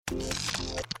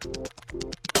Hello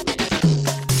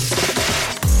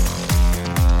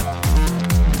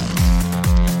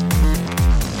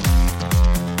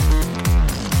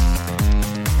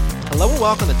and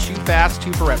welcome to Too Fast,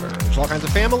 Too Forever. There's all kinds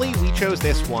of family. We chose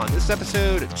this one. This is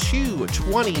episode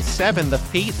 227, The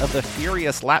Fate of the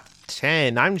Furious Lap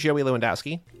 10. I'm Joey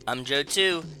Lewandowski. I'm Joe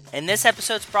too, and this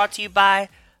episode's brought to you by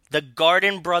the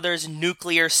Garden Brothers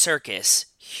Nuclear Circus,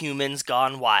 Humans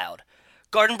Gone Wild.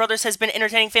 Garden Brothers has been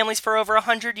entertaining families for over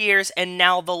 100 years, and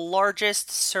now the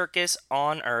largest circus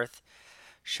on Earth.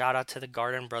 Shout out to the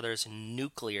Garden Brothers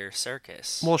Nuclear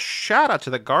Circus. Well, shout out to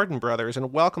the Garden Brothers,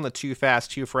 and welcome to Too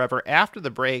Fast, Too Forever. After the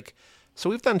break, so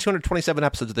we've done 227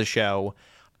 episodes of the show.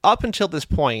 Up until this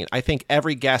point, I think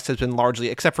every guest has been largely,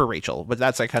 except for Rachel, but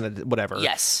that's like kind of whatever.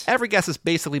 Yes. Every guest has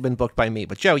basically been booked by me.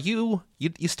 But Joe, you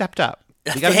stepped up.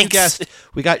 We got a new guest.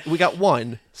 We got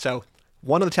one. So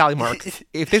one of the tally mark.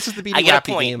 If this is the BB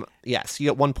Lappy game, yes, you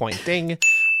get 1 point. Ding.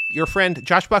 Your friend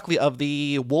Josh Buckley of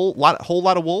the Whole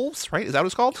Lot of Wolves, right? Is that what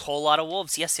it's called? Whole Lot of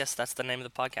Wolves. Yes, that's the name of the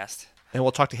podcast. And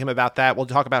we'll talk to him about that. We'll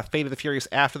talk about Fate of the Furious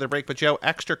after the break. But Joe,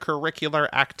 extracurricular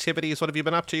activities. What have you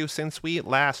been up to since we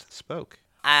last spoke?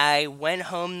 I went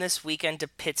home this weekend to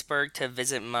Pittsburgh to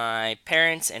visit my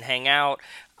parents and hang out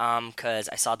because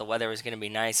I saw the weather was going to be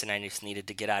nice and I just needed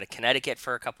to get out of Connecticut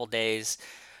for a couple days.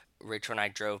 Rachel and I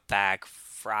drove back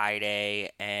Friday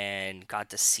and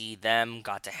got to see them,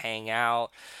 got to hang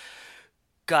out,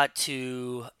 got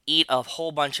to eat a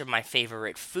whole bunch of my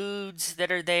favorite foods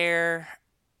that are there.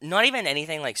 Not even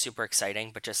anything like super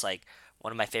exciting, but just like one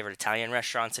of my favorite Italian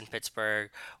restaurants in Pittsburgh,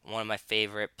 one of my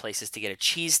favorite places to get a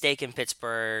cheesesteak in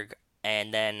Pittsburgh,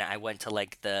 and then I went to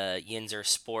like the Yinzer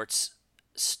Sports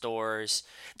stores.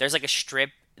 There's like a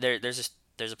strip there's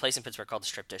a place in Pittsburgh called the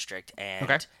Strip District,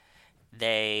 and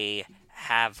they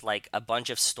have like a bunch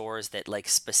of stores that like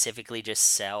specifically just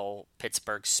sell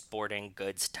Pittsburgh sporting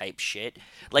goods type shit.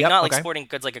 Like not like sporting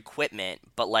goods like equipment,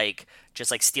 but like just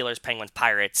like Steelers, Penguins,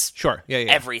 Pirates. Sure. Yeah.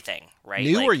 Everything, right?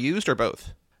 New like, or used or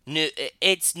both? New,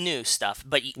 it's new stuff,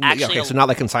 but actually, okay, so not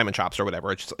like consignment shops or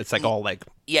whatever. It's like all like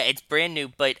it's brand new.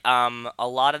 But a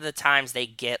lot of the times they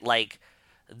get like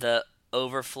the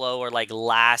overflow or like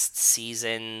last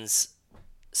season's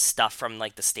stuff from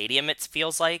like the stadium. It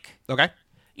feels like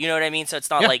you know what I mean. So it's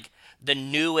not like the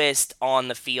newest on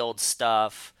the field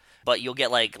stuff, but you'll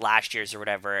get like last year's or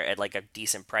whatever at like a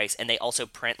decent price. And they also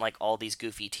print like all these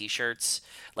goofy T-shirts.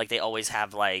 Like they always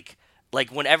have like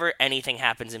whenever anything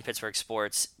happens in Pittsburgh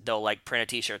sports, they'll like print a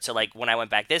T-shirt. So like when I went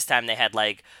back this time, they had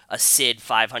like a Sid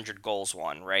 500 goals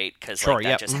one, right? Because like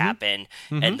that just happened,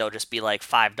 and they'll just be like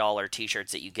 $5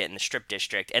 T-shirts that you get in the Strip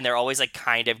District, and they're always like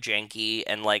kind of janky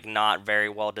and like not very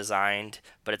well designed,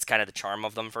 but it's kind of the charm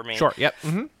of them for me.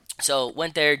 So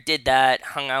went there, did that,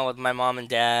 hung out with my mom and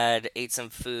dad, ate some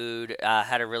food,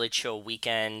 had a really chill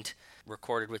weekend.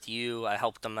 Recorded with you. I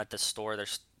helped them at the store.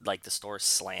 There's like the store's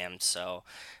slammed. So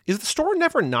is the store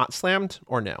never not slammed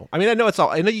or no? I mean, I know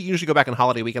you usually go back on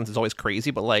holiday weekends. It's always crazy,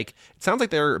 but like it sounds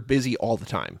like they're busy all the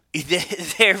time.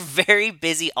 They're very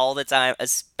busy all the time,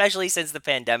 especially since the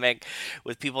pandemic,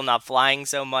 with people not flying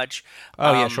so much.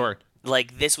 Yeah, sure.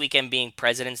 Like this weekend being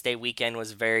President's Day weekend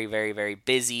was very, very, very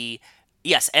busy.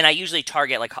 Yes, and I usually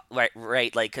target like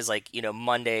right like because like you know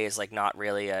Monday is like not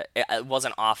really it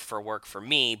wasn't off for work for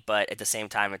me, but at the same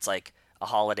time it's like a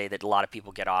holiday that a lot of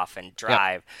people get off and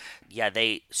drive.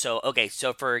 So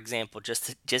for example,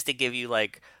 just to give you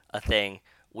like a thing,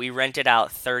 we rented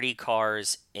out 30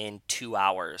 cars in 2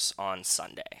 hours on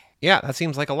Sunday. Yeah, that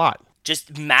seems like a lot.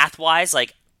 Just math wise,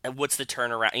 like what's the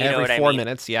turnaround? You know what I mean? Every 4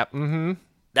 minutes. Yep. Mm-hmm.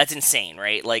 That's insane,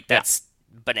 right? Like that's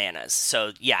bananas.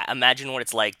 So yeah, imagine what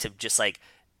it's like to just like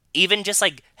even just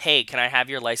like, hey, can I have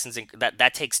your license?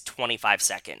 That takes 25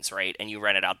 seconds, right? And you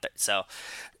rent it out there. So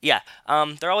yeah,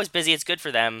 they're always busy. It's good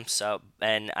for them. So,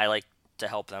 and I like to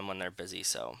help them when they're busy.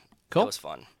 So cool. It was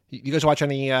fun. You guys watch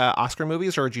any Oscar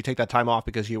movies, or did you take that time off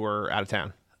because you were out of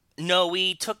town? No,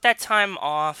 we took that time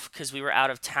off because we were out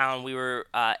of town. We were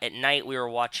at night. We were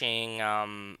watching.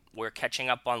 We're catching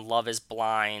up on Love Is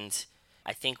Blind.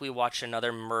 I think we watched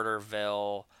another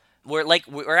Murderville.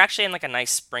 We're actually in like a nice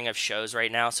spring of shows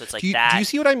right now, so it's like that. Do you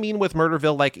see what I mean with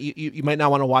Murderville? Like you might not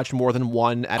want to watch more than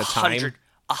one at a time.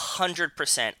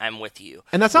 100%, I'm with you.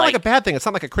 And that's not like a bad thing. It's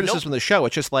not like a criticism of the show.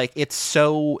 It's just like it's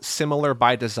so similar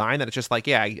by design that it's just like,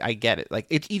 yeah, I get it. Like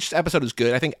each episode is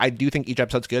good. I do think each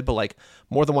episode's good, but like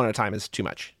more than one at a time is too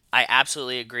much. I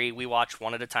absolutely agree. We watch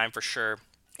one at a time for sure.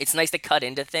 It's nice to cut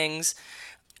into things.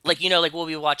 Like, you know, like we'll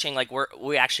be watching, like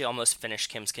we actually almost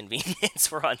finished Kim's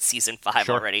Convenience. We're on season 5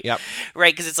 already. Yep.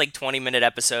 Right, because it's like 20-minute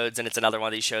episodes, and it's another one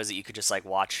of these shows that you could just like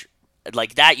watch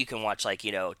like that you can watch like,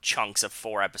 chunks of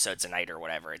 4 episodes a night or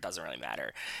whatever. It doesn't really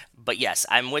matter. But yes,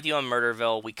 I'm with you on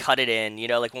Murderville. We cut it in,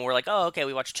 like when we're like, oh, okay,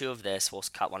 we watched 2 of this, we'll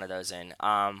cut one of those in.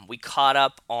 We caught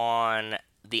up on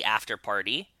the After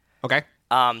Party. Okay.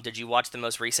 Did you watch the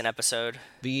most recent episode?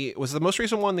 Was the most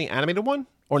recent one the animated one?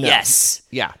 Or no? Yes.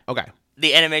 Yeah, okay.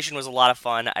 The animation was a lot of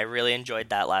fun. I really enjoyed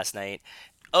that last night.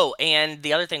 Oh, and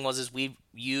the other thing was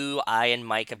I, and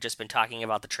Mike have just been talking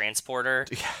about the transporter.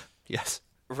 Yeah, yes.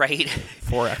 Right?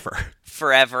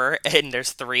 Forever, and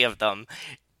there's 3 of them.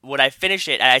 When I finished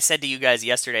it, I said to you guys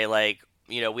yesterday, like,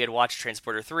 we had watched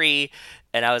Transporter 3,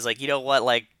 and I was like, you know what,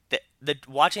 like, the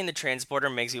watching the Transporter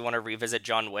makes me want to revisit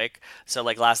John Wick. So,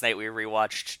 like, last night we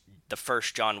rewatched the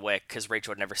first John Wick, because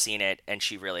Rachel had never seen it, and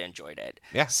she really enjoyed it.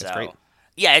 Yeah, it's great.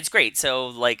 Yeah, it's great. So,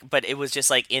 like, but it was just,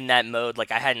 like, in that mode,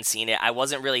 like, I hadn't seen it. I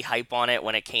wasn't really hype on it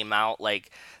when it came out.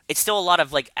 Like, it's still a lot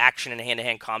of, like, action and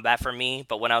hand-to-hand combat for me.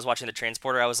 But when I was watching the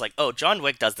Transporter, I was like, oh, John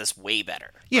Wick does this way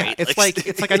better. Yeah, right? it's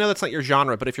like, I know that's not your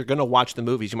genre, but if you're going to watch the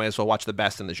movies, you might as well watch the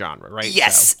best in the genre, right?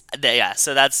 Yes. Yeah,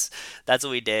 so that's what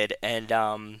we did. And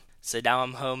so now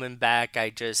I'm home and back. I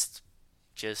just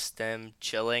am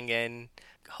chilling and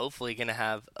hopefully going to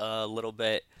have a little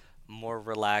bit more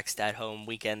relaxed at home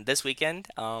weekend this weekend.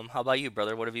 How about you,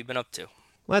 brother? What have you been up to?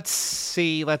 Let's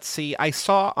see. I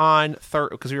saw on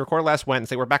because we recorded last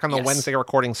Wednesday. We're back on the Wednesday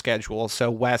recording schedule.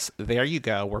 So Wes, there you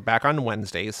go. We're back on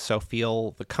Wednesdays. So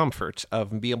feel the comfort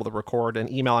of being able to record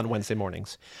an email on Wednesday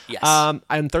mornings. Yes.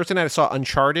 On Thursday night, I saw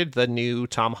Uncharted, the new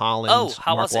Tom Holland,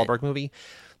 Mark Wahlberg movie.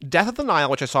 Death of the Nile,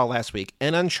 which I saw last week,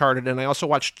 and Uncharted, and I also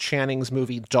watched Channing's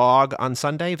movie Dog on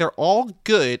Sunday. They're all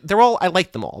good. I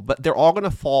like them all, but they're all going to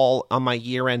fall on my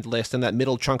year-end list in that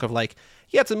middle chunk of like,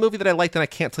 yeah, it's a movie that I liked and I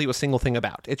can't tell you a single thing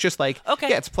about. It's just like, okay,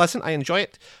 yeah, it's pleasant. I enjoy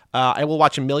it. I will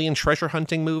watch a million treasure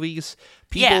hunting movies.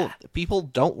 People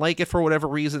don't like it for whatever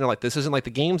reason. They're like, this isn't like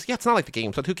the games. Yeah, it's not like the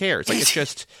games, but who cares? Like,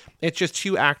 it's just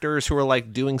 2 actors who are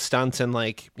like doing stunts and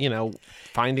like,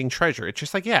 finding treasure. It's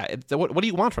just like, yeah, what do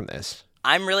you want from this?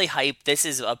 I'm really hyped. This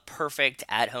is a perfect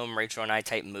at-home Rachel and I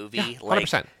type movie. Yeah,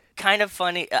 100%. Like, kind of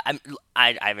funny.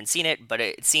 I haven't seen it, but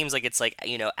it seems like it's like,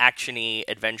 action-y,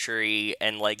 adventure-y,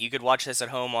 and like you could watch this at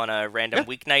home on a random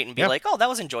weeknight and be like, oh, that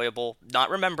was enjoyable. Not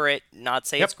remember it, not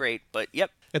say it's great, but yep.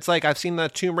 It's like I've seen the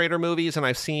Tomb Raider movies and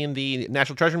I've seen the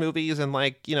National Treasure movies and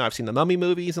like, I've seen the Mummy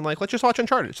movies and like, let's just watch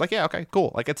Uncharted. It's like, yeah, okay,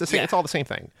 cool. Like it's the same, it's all the same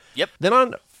thing. Yep. Then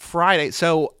on Friday,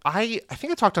 so I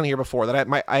think I talked on here before that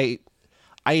I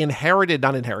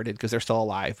not inherited because they're still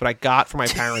alive, but I got from my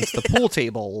parents the pool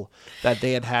table that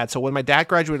they had. So when my dad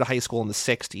graduated high school in the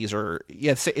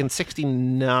 60s in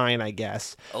 69, I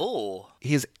guess. Oh.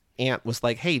 His aunt was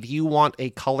like, hey, do you want a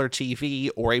color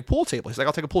TV or a pool table? He's like,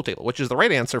 I'll take a pool table, which is the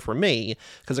right answer for me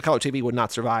because a color TV would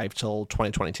not survive till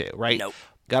 2022, right? Nope.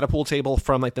 Got a pool table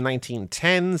from like the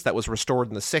 1910s that was restored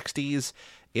in the 60s.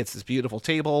 It's this beautiful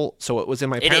table. So it was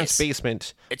in my parents'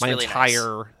 basement. It's really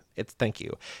nice. Thank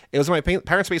you. It was in my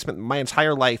parents' basement my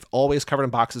entire life, always covered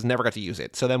in boxes, never got to use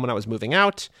it. So then when I was moving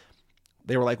out,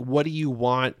 they were like, what do you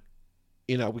want?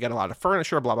 We got a lot of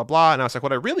furniture, blah, blah, blah. And I was like,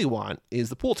 what I really want is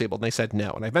the pool table. And they said no.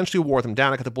 And I eventually wore them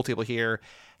down. I got the pool table here,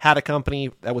 had a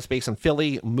company that was based in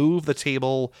Philly, move the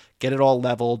table, get it all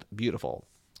leveled, beautiful.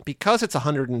 Because it's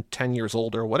 110 years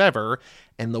old or whatever,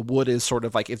 and the wood is sort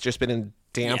of like, it's just been in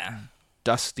damp,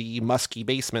 dusty, musty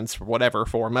basements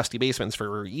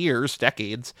for years,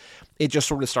 decades, it just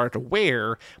sort of started to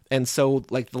wear. And so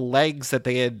like the legs that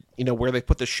they had, where they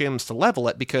put the shims to level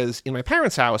it, because in my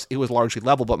parents' house, it was largely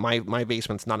level, but my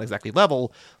basement's not exactly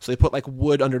level. So they put like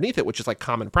wood underneath it, which is like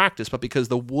common practice. But because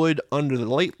the wood under the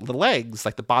legs,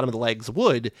 like the bottom of the legs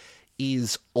wood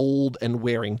is old and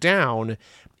wearing down,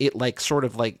 it like sort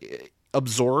of like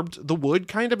absorbed the wood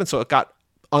kind of. And so it got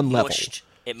unleveled.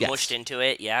 It mushed into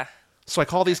it. Yeah. So I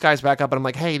call these guys back up and I'm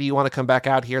like, hey, do you want to come back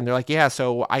out here? And they're like, yeah.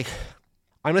 So I'm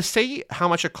going to say how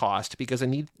much it cost because I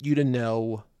need you to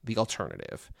know the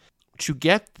alternative. To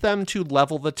get them to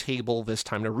level the table this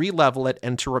time, to re-level it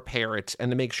and to repair it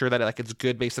and to make sure that like it's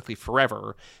good basically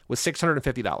forever was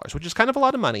 $650, which is kind of a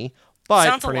lot of money, but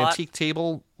sounds for an antique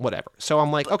table, whatever. So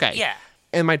I'm like, okay. Yeah.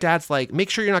 And my dad's like, make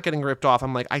sure you're not getting ripped off.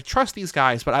 I'm like, I trust these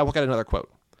guys, but I will get another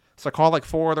quote. So I call like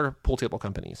 4 other pool table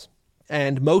companies.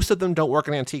 And most of them don't work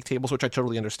on antique tables, which I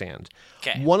totally understand.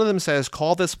 Okay. One of them says,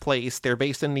 call this place. They're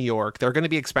based in New York. They're going to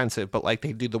be expensive, but like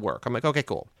they do the work. I'm like, okay,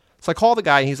 cool. So I call the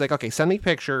guy and he's like, okay, send me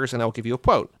pictures and I'll give you a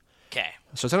quote. Okay.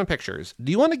 So send me pictures.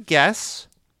 Do you want to guess,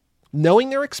 knowing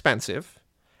they're expensive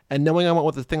and knowing I went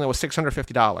with the thing that was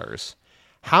 $650,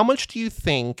 how much do you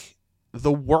think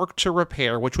the work to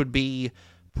repair, which would be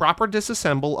proper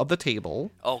disassemble of the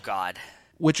table? Oh, God.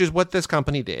 Which is what this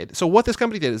company did. So what this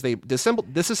company did is they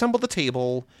disassembled the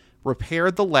table,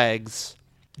 repaired the legs,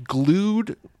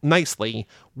 glued nicely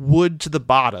wood to the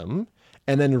bottom,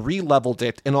 and then re-leveled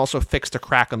it and also fixed a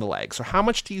crack on the leg. So how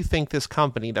much do you think this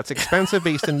company that's expensive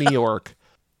based in New York,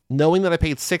 knowing that I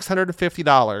paid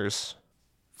 $650...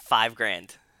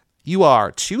 $5,000. You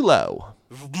are too low.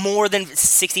 More than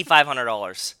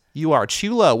 $6,500. You are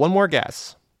too low. One more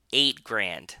guess.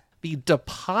 $8,000. The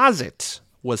deposit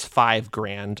was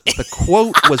 $5,000. The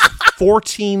quote was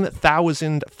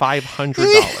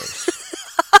 $14,500.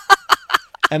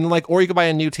 And like, or you could buy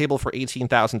a new table for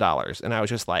 $18,000. And I was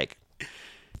just like,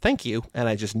 thank you. And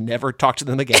I just never talked to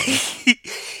them again.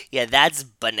 Yeah, that's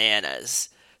bananas.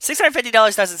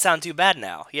 $650 doesn't sound too bad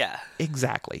now. Yeah.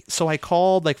 Exactly. So I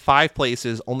called like 5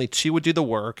 places. Only 2 would do the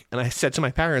work. And I said to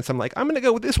my parents, I'm like, I'm going to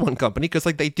go with this one company because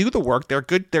like they do the work. They're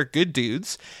good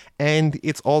dudes. And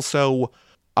it's also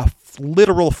a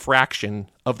literal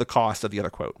fraction of the cost of the other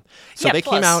quote. So they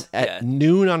came out at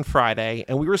noon on Friday,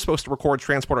 and we were supposed to record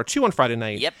Transporter 2 on Friday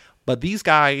night. Yep. But these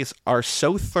guys are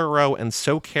so thorough and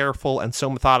so careful and so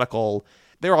methodical.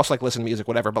 They're also like listening to music,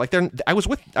 whatever. But like I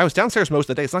was downstairs most of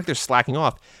the day. It's not like they're slacking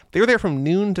off. They were there from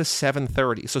noon to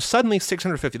 7:30. So suddenly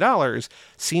 $650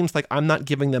 seems like I'm not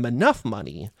giving them enough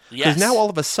money. Because now all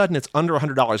of a sudden it's under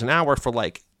 $100 an hour for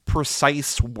like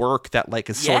precise work that like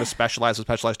is sort of specialized with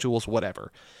specialized tools,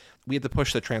 whatever. We had to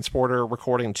push the Transporter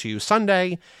recording to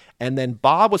Sunday, and then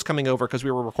Bob was coming over because we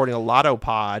were recording a Lotto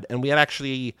pod, and we had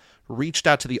actually reached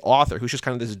out to the author, who's just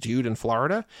kind of this dude in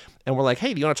Florida, and we're like,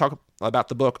 hey, do you want to talk about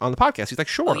the book on the podcast? He's like,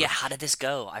 sure. Oh, yeah, how did this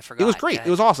go? I forgot. It was great. It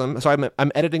was awesome. So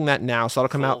I'm editing that now, so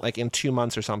that'll come out like in 2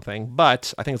 months or something,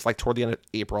 but I think it's like toward the end of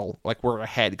April, like we're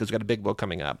ahead because we got a big book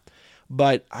coming up.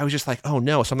 But I was just like, oh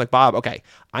no. So I'm like, Bob, okay,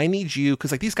 I need you.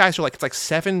 Cause like these guys are like, it's like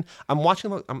 7. I'm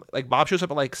watching, I'm like, Bob shows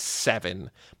up at like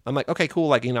 7. I'm like, okay, cool.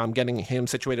 Like, you know, I'm getting him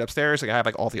situated upstairs. Like I have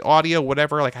like all the audio,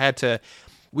 whatever. Like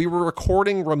we were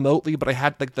recording remotely, but I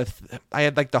had like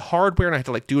the hardware and I had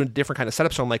to like do a different kind of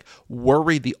setup. So I'm like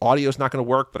worried the audio's not going to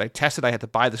work, but I tested, I had to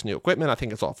buy this new equipment. I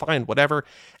think it's all fine, whatever.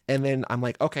 And then I'm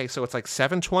like, okay, so it's like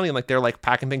 7:20 and like, they're like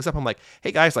packing things up. I'm like,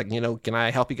 hey guys, like, you know, can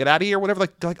I help you get out of here? Whatever.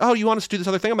 Like, they're like, oh, you want us to do this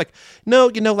other thing? I'm like, no,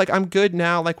 you know, like I'm good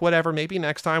now, like whatever, maybe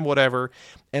next time, whatever.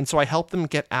 And so I helped them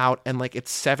get out and like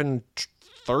it's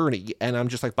 7:30 and I'm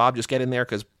just like, Bob, just get in there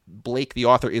because Blake, the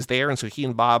author, is there. And so he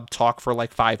and Bob talk for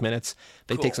like 5 minutes.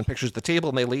 They take some pictures of the table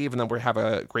and they leave, and then we have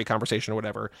a great conversation or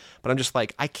whatever. But I'm just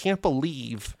like, I can't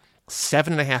believe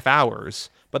 7.5 hours.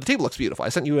 But the table looks beautiful. I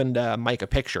sent you and Mike a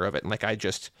picture of it, and like it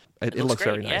looks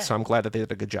very nice. So I'm glad that they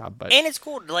did a good job. But and it's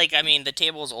cool. Like, I mean, the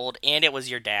table's old, and it was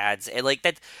your dad's. Like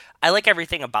that, I like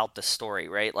everything about the story,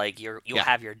 right? Like you'll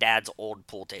have your dad's old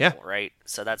pool table, right?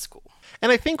 So that's cool.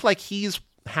 And I think like he's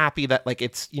happy that like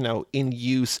it's, you know, in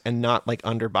use and not like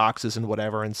under boxes and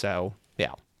whatever. And so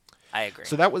yeah, I agree.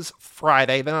 So that was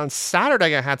Friday. Then on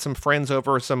Saturday, I had some friends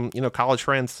over, some, you know, college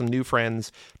friends, some new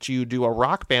friends, to do a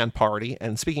Rock Band party.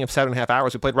 And speaking of 7.5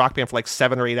 hours, we played Rock Band for like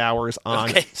 7 or 8 hours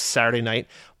on Saturday night.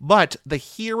 But the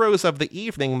heroes of the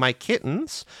evening, my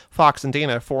kittens, Fox and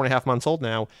Dana, 4.5 months old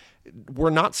now, were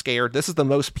not scared. This is the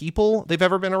most people they've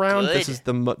ever been around. Good. This is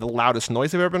the loudest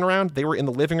noise they've ever been around. They were in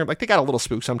the living room. Like, they got a little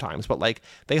spooked sometimes, but like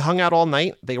they hung out all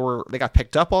night. They got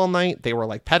picked up all night. They were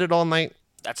like petted all night.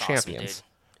 That's champions. Awesome,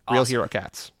 dude. Real hero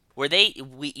cats. Were they?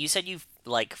 You said you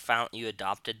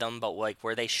adopted them, but like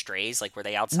were they strays? Like were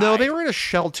they outside? No, they were in a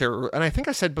shelter, and I think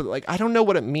I said, but like I don't know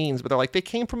what it means. But they're like, they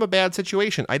came from a bad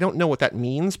situation. I don't know what that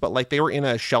means, but like they were in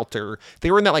a shelter.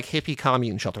 They were in that like hippie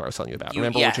commune shelter I was telling you about.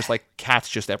 Remember, which is like cats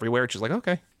just everywhere. It's just like,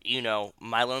 okay. You know,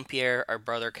 Milo and Pierre are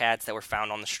brother cats that were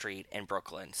found on the street in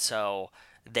Brooklyn, so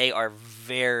they are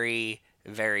very,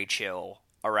 very chill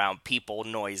around people,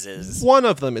 noises. One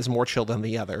of them is more chill than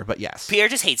the other, but yes. Pierre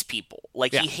just hates people.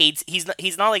 Like he's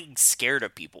not like scared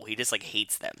of people. He just like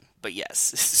hates them. But yes.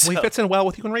 So, well, he fits in well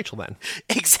with you and Rachel then.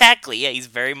 Exactly. Yeah, he's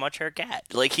very much her cat.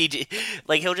 Like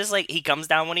he'll just like he comes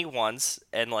down when he wants,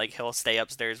 and like he'll stay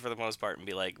upstairs for the most part and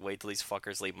be like, wait till these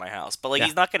fuckers leave my house. But like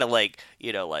he's not gonna like,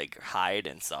 you know, like hide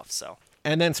and stuff. So.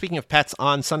 And then speaking of pets,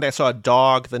 on Sunday I saw a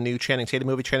dog, the new Channing Tatum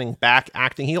movie, Channing back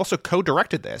acting. He also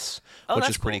co-directed this, which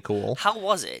is pretty cool. How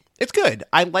was it? It's good.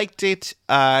 I liked it.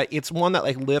 It's one that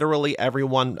like literally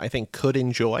everyone I think could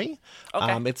enjoy.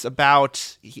 Okay. It's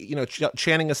about, you know,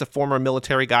 Channing is a former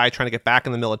military guy trying to get back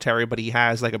in the military, but he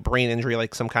has like a brain injury,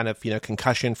 like some kind of, you know,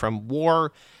 concussion from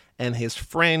war. And his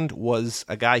friend was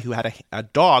a guy who had a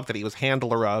dog that he was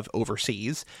handler of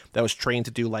overseas that was trained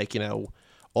to do like, you know,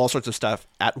 all sorts of stuff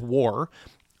at war,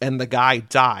 and the guy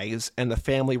dies, and the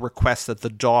family requests that the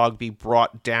dog be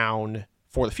brought down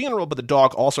for the funeral, but the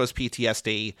dog also has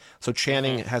PTSD. So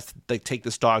Channing has to like, take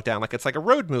this dog down. Like, it's like a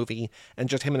road movie, and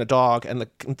just him and a dog. And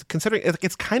considering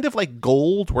it's kind of like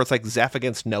Gold, where it's like Zeph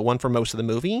against no one for most of the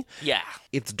movie. Yeah.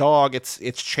 It's dog. It's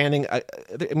Channing. I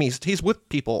mean, he's with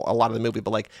people a lot of the movie,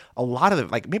 but like a lot of it,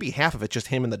 like maybe half of it, just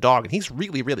him and the dog. And he's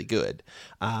really, really good.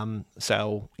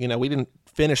 So, you know, we didn't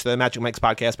finish the Magic Mike's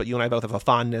podcast, but you and I both have a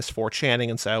fondness for Channing.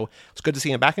 And so it's good to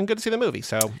see him back and good to see the movie.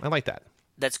 So I like that.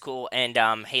 That's cool. And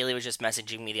Haley was just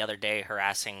messaging me the other day,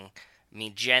 harassing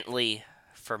me gently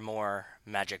for more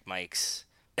Magic Mikes.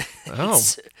 Oh,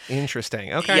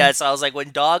 interesting. Okay. Yeah, so I was like,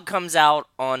 when Dog comes out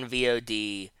on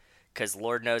VOD, because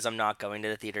Lord knows I'm not going to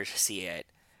the theater to see it,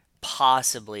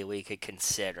 possibly we could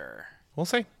consider We'll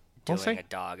see. doing a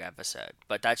Dog episode.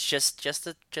 But that's just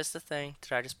a thing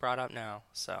that I just brought up now.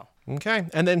 So okay,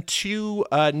 and then 2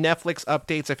 Netflix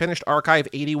updates. I finished Archive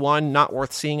 81, not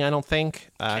worth seeing, I don't think.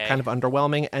 Kind of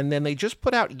underwhelming. And then they just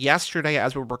put out yesterday,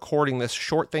 as we're recording, this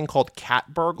short thing called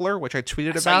Cat Burglar, which I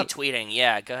tweeted about. Saw you tweeting,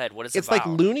 yeah. Go ahead. What is it about? It's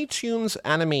like Looney Tunes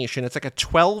animation. It's like a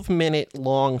 12-minute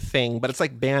long thing, but it's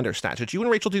like Bandersnatch. Did you and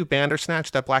Rachel do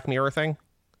Bandersnatch, that Black Mirror thing?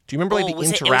 Do you remember like the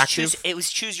interactive? It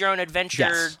was Choose Your Own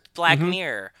Adventure, Black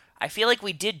Mirror. I feel like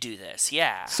we did do this,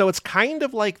 yeah. So it's kind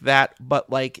of like that,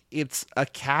 but like it's a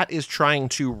cat is trying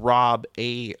to rob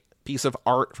a piece of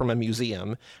art from a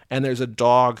museum, and there's a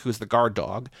dog who's the guard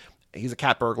dog. He's a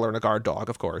cat burglar and a guard dog,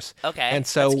 of course. Okay, and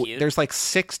so there's like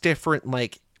 6 different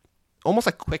like almost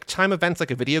like quick time events,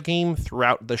 like a video game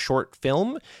throughout the short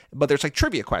film, but there's like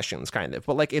trivia questions kind of,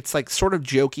 but like it's like sort of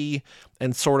jokey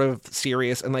and sort of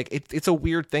serious, and like it's a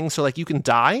weird thing. So like you can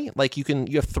die, like you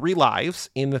have 3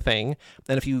 lives in the thing,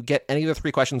 and if you get any of the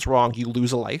 3 questions wrong, you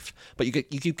lose a life, but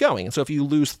you keep going. And so if you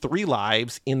lose 3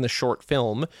 lives in the short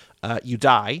film, you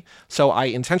die. So I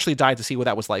intentionally died to see what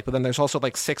that was like. But then there's also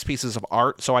like 6 pieces of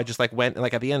art. So I just like went, and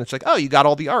like at the end, it's like, oh, you got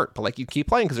all the art, but like you keep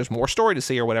playing because there's more story to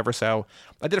see or whatever. So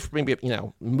I did it for maybe,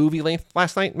 movie length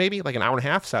last night, maybe like an hour and a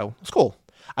half. So it's cool.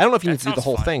 I don't know if you need to do the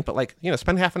whole thing, but like,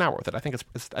 spend half an hour with it. I think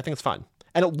it's fun.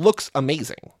 And it looks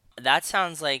amazing. That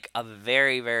sounds like a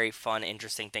very, very fun,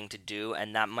 interesting thing to do,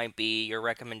 and that might be your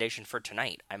recommendation for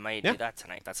tonight. I might do that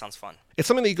tonight. That sounds fun. It's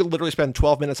something that you could literally spend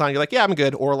 12 minutes on. You're like, yeah, I'm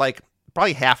good. Or like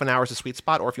probably half an hour is a sweet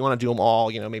spot. Or if you want to do them all,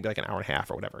 maybe like an hour and a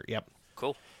half or whatever. Yep.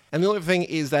 Cool. And the other thing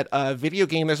is that video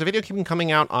game, there's a video game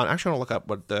coming out on, actually I want to look up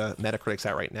what the Metacritic's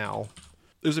at right now.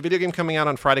 There's a video game coming out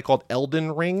on Friday called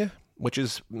Elden Ring, which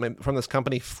is from this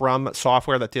company From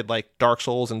Software that did like Dark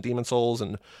Souls and Demon Souls,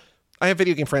 and I have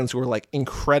video game friends who are like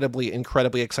incredibly,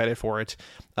 incredibly excited for it.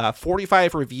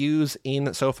 45 reviews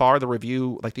in so far. The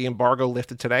review, like the embargo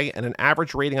lifted today, and an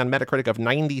average rating on Metacritic of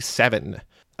 97.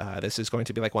 This is going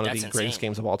to be like one of the greatest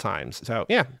games of all time. So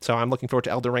yeah, so I'm looking forward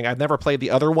to Elden Ring. I've never played the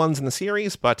other ones in the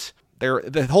series, but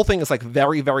the whole thing is like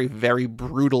very, very, very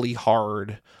brutally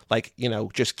hard. Like,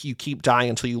 just you keep dying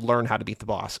until you learn how to beat the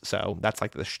boss. So that's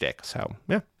like the shtick. So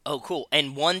yeah. Oh, cool.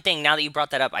 And one thing, now that you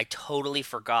brought that up, I totally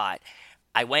forgot.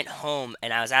 I went home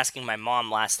and I was asking my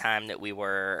mom last time that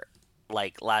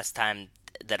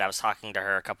I was talking to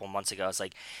her a couple months ago. I was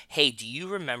like, hey, do you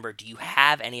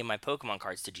have any of my Pokemon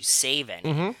cards? Did you save any?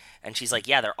 Mm-hmm. And she's like,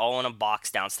 yeah, they're all in a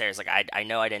box downstairs. Like, I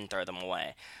know I didn't throw them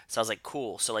away. So I was like,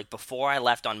 cool. So like before I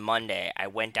left on Monday, I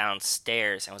went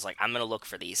downstairs and was like, I'm going to look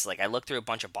for these. Like I looked through a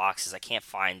bunch of boxes. I can't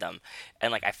find them.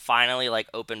 And like I finally like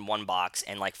opened one box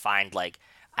and like find like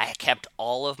I kept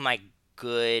all of my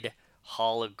good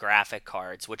holographic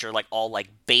cards, which are like all like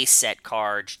base set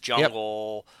cards,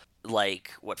 jungle,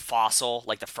 like fossil,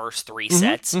 like the first 3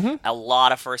 sets, a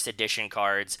lot of first edition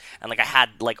cards, and like I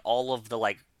had like all of the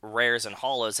like rares and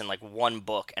holos in like one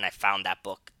book, and I found that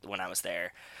book when I was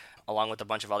there, along with a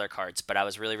bunch of other cards. But I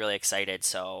was really, really excited.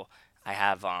 So I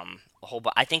have a whole.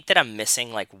 I think that I'm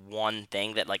missing like one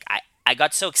thing that like I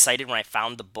got so excited when I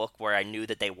found the book where I knew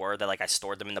that they were, that like I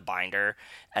stored them in the binder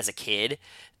as a kid,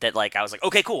 that like I was like,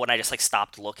 okay, cool, and I just like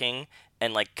stopped looking,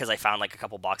 and like because I found like a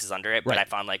couple boxes under it, but I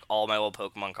found like all my old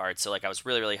Pokemon cards, so like I was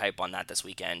really, really hype on that this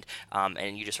weekend.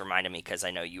 And you just reminded me because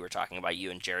I know you were talking about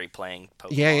you and Jerry playing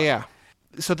Pokemon. Yeah.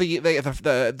 So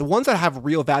the ones that have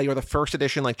real value are the first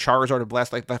edition, like Charizard or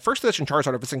Blast. Like the first edition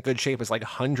Charizard, if it's in good shape, is like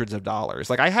hundreds of dollars.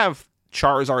 Like I have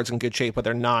Charizard's in good shape, but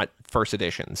they're not first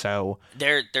edition, so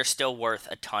they're still worth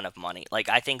a ton of money. Like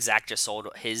I think Zach just sold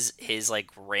his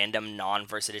like random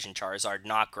non-first edition Charizard,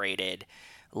 not graded,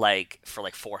 like for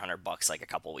like $400 like a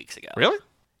couple weeks ago. Really?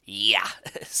 Yeah.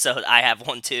 So I have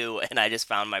one too, and I just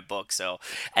found my book. So,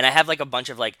 and I have like a bunch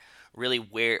of like really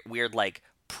weird like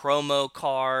promo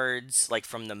cards, like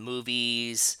from the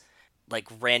movies, like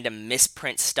random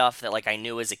misprint stuff that like I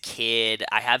knew as a kid.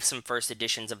 I have some first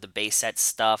editions of the base set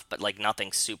stuff, but like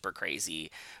nothing super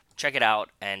crazy. Check it out,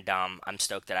 and I'm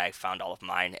stoked that I found all of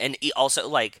mine. And also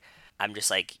like I'm just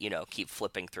like keep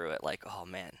flipping through it, like oh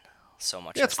man, so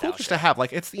much. Yeah, it's cool just to have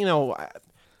like it's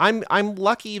I'm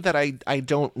lucky that I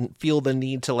don't feel the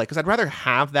need to like, because I'd rather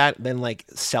have that than like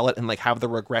sell it and like have the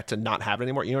regret to not have it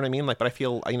anymore. You know what I mean? Like, but I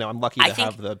feel I'm lucky to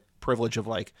have the privilege of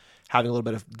like having a little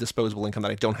bit of disposable income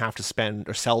that I don't have to spend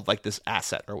or sell like this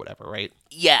asset or whatever, right?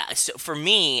 Yeah. So for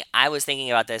me, I was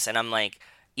thinking about this, and I'm like,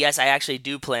 yes, I actually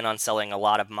do plan on selling a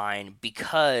lot of mine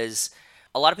because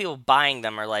a lot of people buying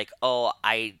them are like, oh,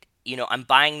 I'm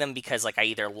buying them because like I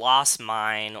either lost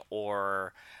mine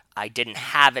or I didn't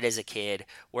have it as a kid,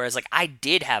 whereas like I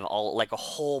did have a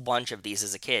whole bunch of these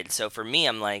as a kid. So for me,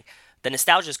 I'm like the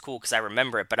nostalgia is cool because I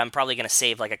remember it, but I'm probably gonna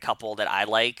save like a couple that I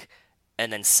like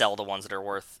and then sell the ones that are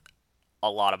worth a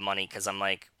lot of money because I'm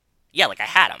like, yeah, like I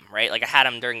had them, right? Like I had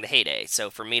them during the heyday. So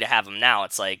for me to have them now,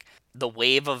 it's like the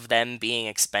wave of them being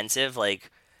expensive, like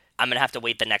I'm going to have to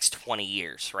wait the next 20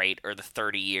 years, right? Or the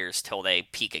 30 years till they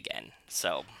peak again.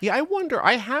 So yeah, I wonder,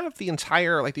 I have the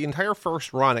entire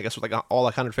first run, I guess with like all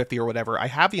 150 or whatever. I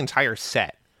have the entire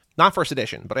set. Not first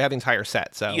edition, but I have the entire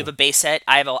set. So you have a base set.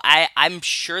 I'm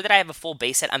sure that I have a full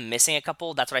base set. I'm missing a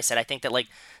couple. That's what I said. I think that like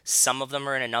some of them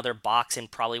are in another box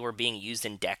and probably were being used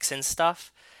in decks and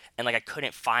stuff. And like I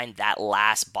couldn't find that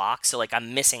last box, so like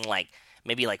I'm missing like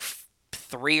maybe like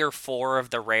 3 or 4 of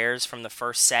the rares from the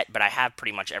first set, but I have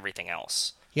pretty much everything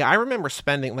else. Yeah, I remember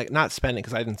spending, like, not spending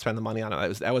because I didn't spend the money on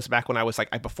it. That was back when I was like,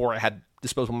 before I had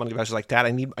disposable money. I was just like, Dad,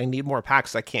 I need more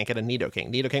packs. I can't get a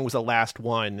Nidoking. Nidoking was the last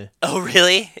one. Oh,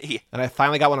 really? And I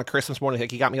finally got one on Christmas morning.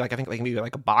 Like, he got me like I think like maybe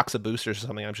like a box of boosters or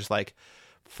something. I'm just like,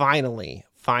 finally,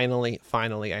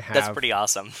 I have. That's pretty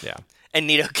awesome. Yeah. And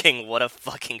Nidoking, what a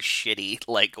fucking shitty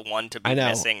like one to be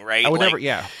missing, right? I would like, never.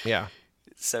 Yeah.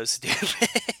 So stupid.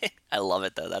 I love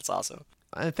it though. That's awesome.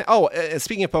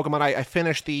 Speaking of Pokemon, I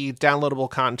finished the downloadable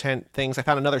content things. I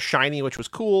found another shiny, which was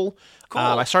cool.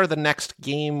 I started the next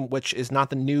game, which is not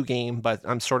the new game, but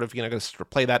I'm sort of going to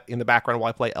play that in the background while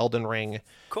I play Elden Ring.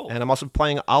 Cool. And I'm also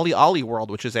playing Ollie Ollie World,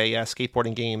 which is a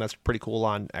skateboarding game that's pretty cool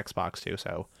on Xbox too.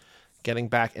 So getting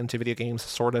back into video games,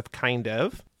 sort of, kind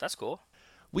of. That's cool.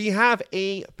 We have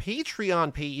a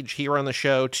Patreon page here on the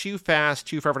show,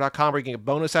 TooFast2Forever.com, where you can get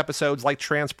bonus episodes like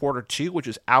Transporter 2, which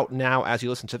is out now as you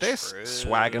listen to this. True.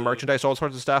 Swag and merchandise, all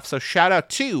sorts of stuff. So shout out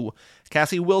to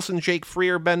Cassie Wilson, Jake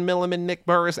Freer, Ben Milliman, Nick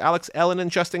Burris, Alex Ellen,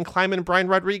 and Justin Kleiman, Brian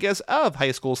Rodriguez of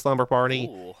High School Slumber Party.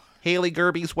 Ooh. Haley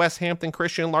Gerbies, Wes Hampton,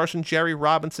 Christian Larson, Jerry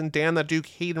Robinson, Dan the Duke,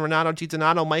 Hayden Renato, G.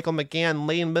 Donato, Michael McGann,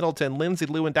 Lane Middleton, Lindsay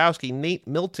Lewandowski, Nate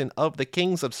Milton of the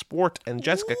Kings of Sport, and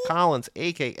Jessica Collins,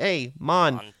 a.k.a.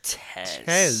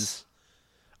 Montez.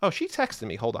 Oh, she texted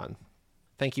me. Hold on.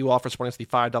 Thank you all for supporting us the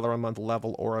 $5 a month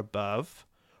level or above.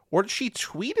 Or did she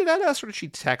tweet it at us, or did she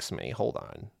text me? Hold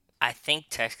on. I think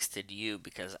texted you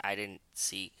because I didn't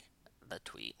see the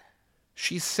tweet.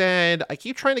 She said, I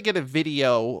keep trying to get a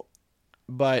video,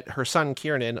 but her son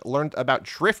Kieran learned about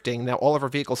drifting. Now all of her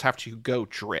vehicles have to go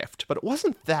drift. But it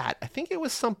wasn't that. I think it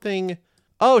was something.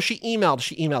 Oh, she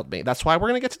emailed me. That's why we're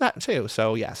going to get to that too.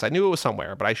 So yes, I knew it was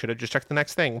somewhere, but I should have just checked the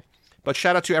next thing. But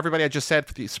shout out to everybody I just said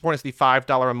for supporting us the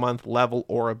 $5 a month level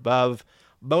or above.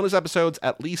 Bonus episodes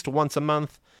at least once a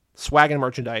month. Swag and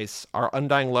merchandise, our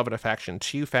undying love and affection,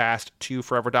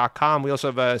 TooFast2Forever.com. We also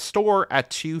have a store at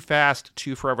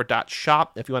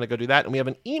TooFast2Forever.shop if you want to go do that. And we have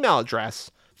an email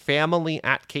address,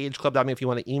 family@cageclub.me if you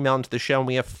want to email into the show. And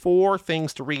we have 4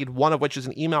 things to read, one of which is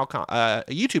an email, a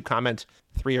YouTube comment,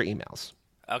 3 are emails.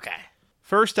 Okay.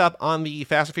 First up on the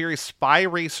Fast and Furious Spy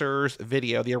Racers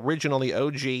video, the original, the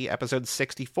OG, episode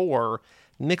 64,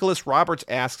 Nicholas Roberts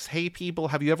asks, hey people,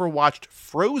 have you ever watched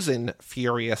Frozen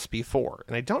Furious before?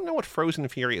 And I don't know what Frozen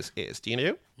Furious is. Do you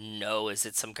know? No, is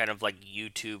it some kind of like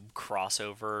YouTube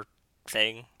crossover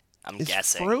thing? I'm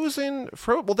guessing.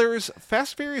 Well, there's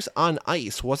Fast and Furious on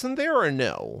Ice, wasn't there, or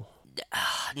no?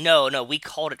 No, we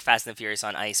called it Fast and the Furious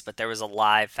on Ice, but there was a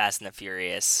live Fast and the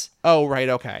Furious. Oh, right,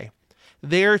 okay.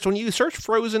 When you search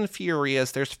Frozen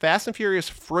Furious, there's Fast and Furious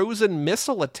Frozen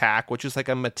Missile Attack, which is like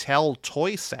a Mattel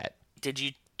toy set. Did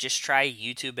you just try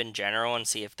YouTube in general and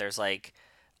see if there's like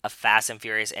a Fast and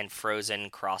Furious and Frozen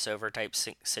crossover type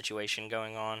situation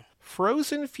going on?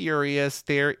 Frozen Furious,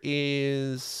 there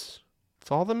is... It's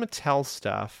all the Mattel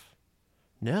stuff.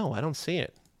 No, I don't see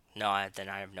it. No, then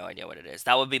I have no idea what it is.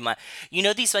 That would be my... You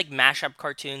know these like mashup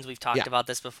cartoons? We've talked about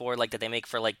this before, like that they make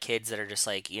for like kids that are just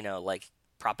like, like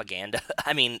propaganda.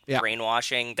 I mean,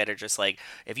 brainwashing that are just like,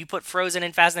 if you put Frozen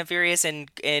and Fast and Furious and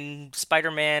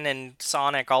Spider-Man and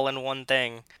Sonic all in one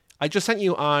thing. I just sent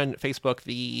you on Facebook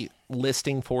the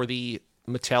listing for the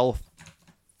Mattel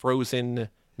Frozen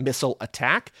missile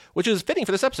attack, which is fitting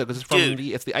for this episode because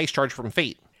it's the ice charge from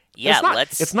Fate. Yeah,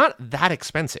 it's not that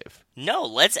expensive. No,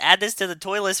 let's add this to the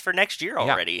toy list for next year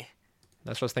already. Yeah,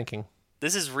 that's what I was thinking.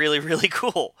 This is really, really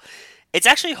cool. It's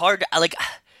actually hard to, like,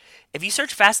 if you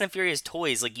search Fast and Furious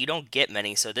toys, like, you don't get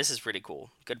many, so this is pretty cool.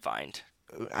 Good find.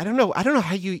 I don't know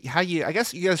how you I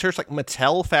guess you guys search like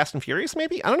Mattel Fast and Furious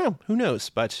maybe? I don't know. Who knows?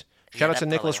 But shout out to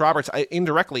Nicholas Roberts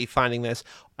indirectly finding this.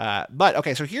 But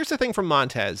okay, so here's the thing from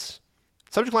Montez.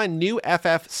 Subject line, new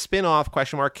FF spin-off, ?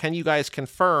 Can you guys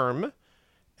confirm?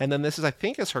 And then this is, I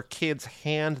think, is her kid's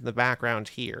hand in the background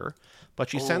here. But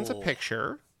she sends a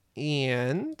picture,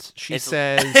 and she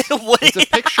says it's a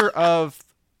picture of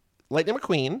Lightning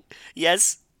McQueen.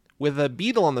 Yes. With a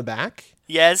beetle on the back.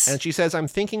 Yes. And she says, I'm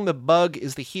thinking the bug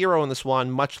is the hero in this one.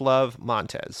 Much love,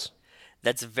 Montez.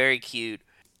 That's very cute.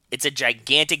 It's a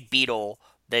gigantic beetle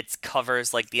that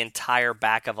covers like the entire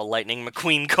back of a Lightning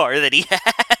McQueen car that he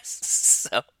has.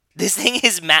 So this thing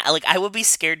is like, I would be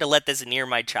scared to let this near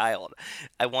my child.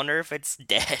 I wonder if it's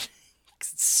dead.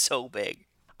 It's so big.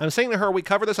 I'm saying to her, we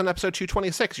covered this on episode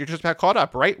 226. You're just about caught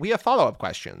up, right? We have follow-up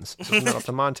questions. So send that up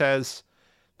to Montez.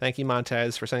 Thank you,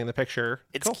 Montez, for sending the picture.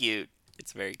 It's cute.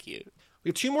 It's very cute. We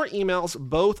have 2 more emails,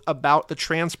 both about the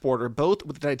transporter, both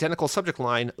with the identical subject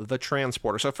line, the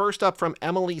transporter. So first up from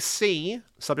Emily C.,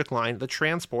 subject line, the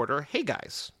transporter. Hey,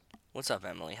 guys. What's up,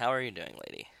 Emily? How are you doing,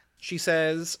 lady? She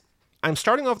says, I'm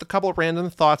starting off with a couple of random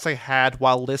thoughts I had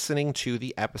while listening to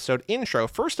the episode intro.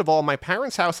 First of all, my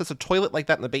parents' house has a toilet like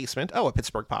that in the basement. Oh, a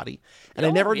Pittsburgh potty. And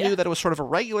I never knew that it was sort of a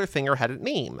regular thing or had a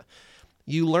name.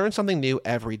 You learn something new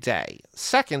every day.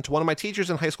 Second, one of my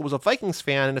teachers in high school was a Vikings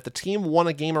fan, and if the team won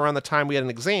a game around the time we had an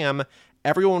exam,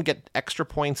 everyone would get extra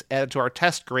points added to our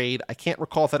test grade. I can't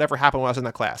recall if that ever happened when I was in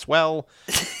that class. Well,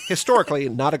 historically,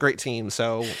 not a great team,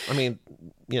 so, I mean,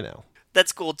 you know.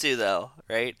 That's cool too, though,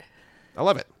 right? I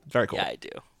love it. Very cool. Yeah, I do.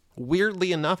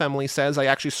 Weirdly enough, Emily says, I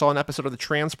actually saw an episode of the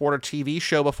Transporter TV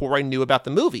show before I knew about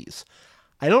the movies.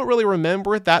 I don't really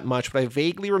remember it that much, but I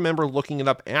vaguely remember looking it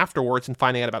up afterwards and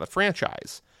finding out about the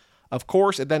franchise. Of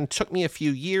course, it then took me a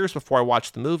few years before I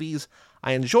watched the movies.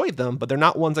 I enjoyed them, but they're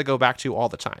not ones I go back to all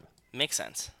the time. Makes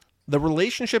sense. The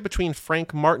relationship between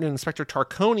Frank Martin and Inspector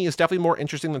Tarconi is definitely more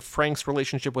interesting than Frank's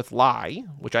relationship with Lai,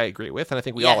 which I agree with, and I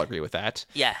think we all agree with that.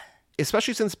 Yeah.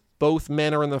 Especially since both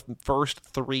men are in the first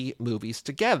 3 movies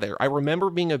together. I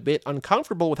remember being a bit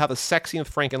uncomfortable with how the sex scene with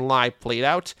Frank and Lai played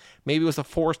out. Maybe it was a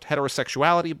forced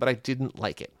heterosexuality, but I didn't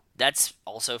like it. That's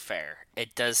also fair.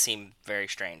 It does seem very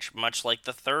strange. Much like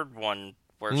the third one,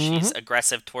 where she's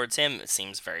aggressive towards him, it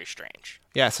seems very strange.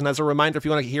 Yes, and as a reminder, if you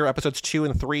want to hear episodes 2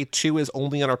 and 3, 2 is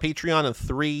only on our Patreon, and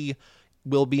 3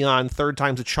 will be on Third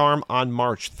Time's a Charm on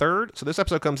March 3rd. So this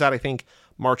episode comes out, I think,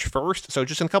 March 1st. So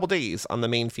just in a couple days on the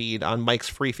main feed, on Mike's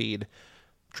free feed,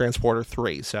 Transporter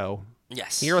 3. So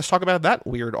yes, here, let's talk about that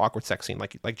weird, awkward sex scene,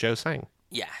 like Joe's saying.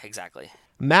 Yeah, exactly.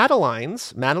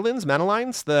 Madeleines,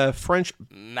 the French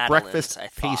breakfast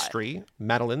pastry,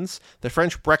 the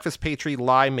French breakfast pastry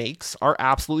Lai makes are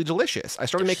absolutely delicious. I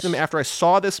started making them after I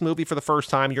saw this movie for the first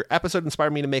time. Your episode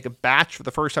inspired me to make a batch for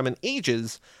the first time in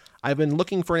ages. I've been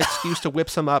looking for an excuse to whip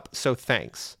some up, so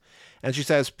thanks. And she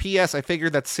says, P.S. I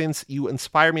figured that since you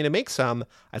inspired me to make some,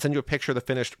 I'd send you a picture of the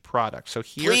finished product. So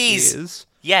here is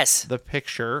the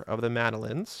picture of the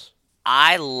Madeleines.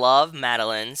 I love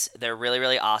Madeleines. They're really,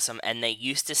 really awesome. And they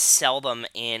used to sell them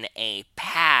in a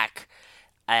pack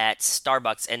at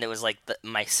Starbucks. And it was like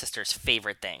my sister's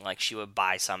favorite thing. Like, she would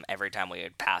buy some every time we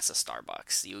would pass a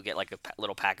Starbucks. You would get like a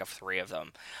little pack of 3 of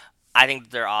them. I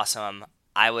think they're awesome.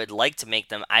 I would like to make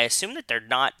them. I assume that they're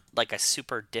not like a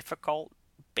super difficult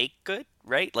baked good,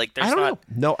 right? Like, there's I don't know.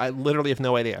 No, I literally have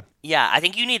no idea. Yeah, I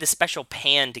think you need a special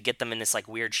pan to get them in this like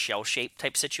weird shell shape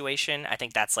type situation. I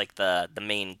think that's like the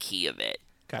main key of it.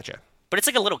 Gotcha. But it's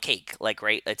like a little cake, like,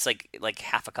 right? It's like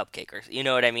half a cupcake, or you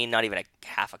know what I mean? Not even a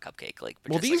half a cupcake, like.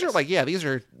 Well, these are these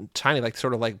are tiny, like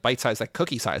sort of like bite size, like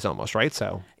cookie size almost, right?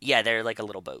 So. Yeah, they're like a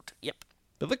little boat. Yep.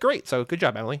 They look great. So good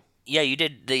job, Emily. Yeah, you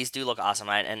did. These do look awesome,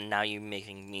 and now you're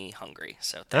making me hungry.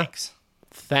 So thanks.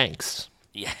 Thanks.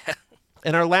 Yeah.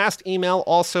 And our last email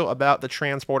also about the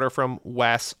transporter from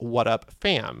Wes. What up,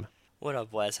 fam? What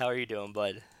up, Wes? How are you doing,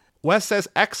 bud? Wes says,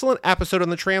 excellent episode on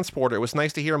the transporter. It was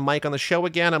nice to hear Mike on the show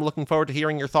again. I'm looking forward to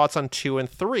hearing your thoughts on 2 and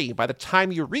 3. By the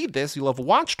time you read this, you'll have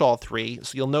watched all 3,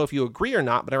 so you'll know if you agree or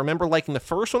not. But I remember liking the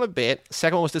first one a bit.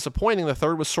 Second one was disappointing. The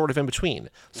third was sort of in between.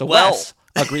 So Wes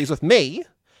agrees with me,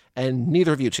 and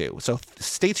neither of you two. So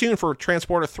stay tuned for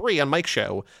Transporter 3 on Mike's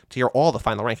show to hear all the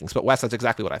final rankings. But Wes, that's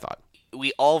exactly what I thought.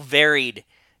 We all varied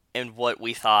in what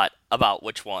we thought about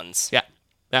which ones. Yeah.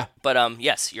 Yeah. But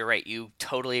yes, you're right. You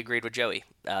totally agreed with Joey.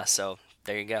 So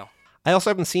there you go. I also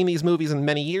haven't seen these movies in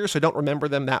many years, so I don't remember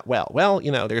them that well. Well,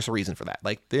 there's a reason for that.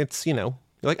 Like, it's, you're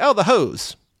like, oh, the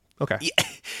hose. Okay. Yeah.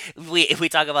 we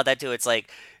talk about that too. It's like,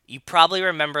 you probably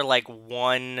remember like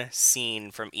one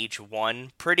scene from each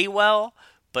one pretty well,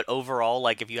 but overall,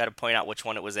 like if you had to point out which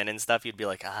one it was in and stuff, you'd be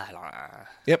like, I don't know.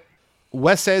 Yep.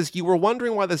 Wes says, you were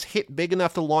wondering why this hit big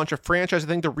enough to launch a franchise. I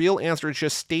think the real answer is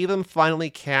just Statham finally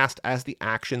cast as the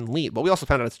action lead. But we also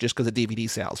found out it's just because of DVD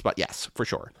sales. But yes, for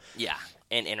sure. Yeah,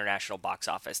 and international box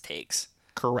office takes.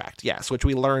 Correct, yes, which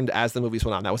we learned as the movies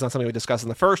went on. That was not something we discussed in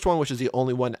the first one, which is the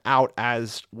only one out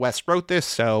as Wes wrote this.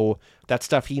 So that's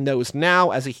stuff he knows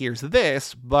now as he hears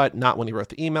this, but not when he wrote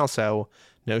the email. So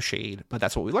no shade, but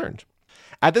that's what we learned.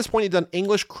 At this point, he'd done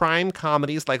English crime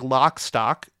comedies like Lock,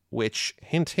 Stock, which,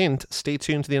 hint, hint, stay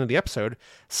tuned to the end of the episode,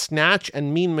 Snatch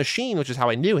and Mean Machine, which is how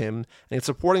I knew him, and he had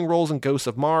supporting roles in Ghosts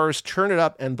of Mars, Turn It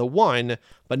Up, and The One,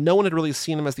 but no one had really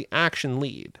seen him as the action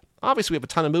lead. Obviously, we have a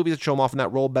ton of movies that show him off in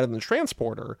that role better than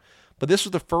Transporter, but this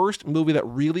was the first movie that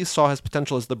really saw his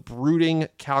potential as the brooding,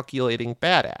 calculating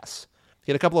badass.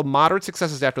 He had a couple of moderate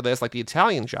successes after this, like The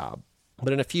Italian Job,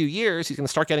 but in a few years, he's going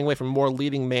to start getting away from more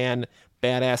leading man,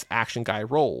 badass action guy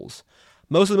roles.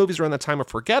 Most of the movies around that time are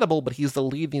forgettable, but he's the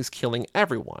lead and he's killing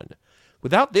everyone.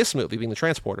 Without this movie being The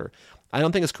Transporter, I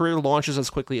don't think his career launches as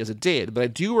quickly as it did, but I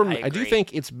do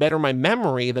think it's better in my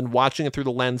memory than watching it through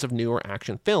the lens of newer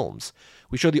action films.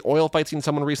 We showed the oil fight scene to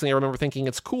someone recently. I remember thinking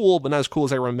it's cool, but not as cool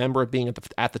as I remember it being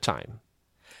at the time.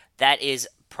 That is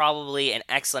probably an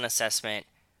excellent assessment.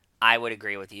 I would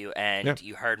agree with you, and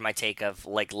You heard my take of,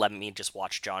 like, let me just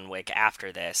watch John Wick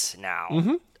after this now.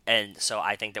 Mm-hmm. And so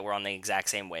I think that we're on the exact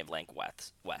same wavelength,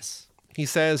 Wes. He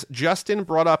says, Justin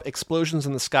brought up Explosions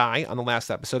in the Sky on the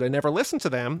last episode. I never listened to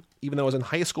them, even though I was in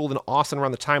high school in Austin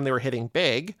around the time they were hitting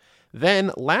big.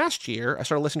 Then, last year, I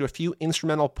started listening to a few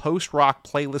instrumental post-rock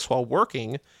playlists while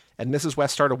working, and Mrs.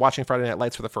 West started watching Friday Night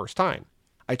Lights for the first time.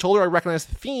 I told her I recognized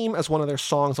the theme as one of their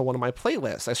songs on one of my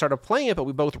playlists. I started playing it, but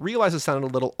we both realized it sounded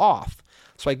a little off.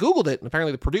 So I Googled it, and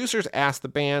apparently the producers asked the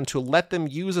band to let them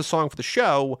use a song for the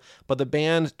show, but the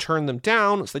band turned them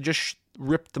down, so they just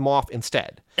ripped them off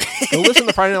instead. So listen to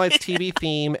the Friday Night Lights TV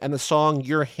theme and the song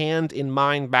Your Hand in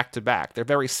Mine back to back. They're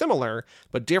very similar,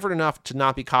 but different enough to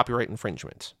not be copyright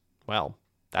infringement. Well,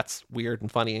 that's weird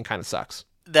and funny and kind of sucks.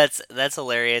 That's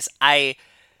hilarious. I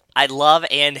love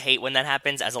and hate when that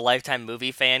happens. As a Lifetime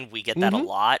movie fan, we get that a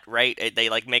lot, right? They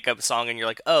like make up a song and you're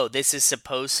like, oh, this is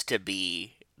supposed to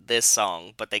be this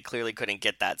song, but they clearly couldn't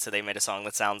get that, so they made a song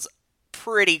that sounds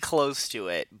pretty close to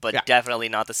it, but definitely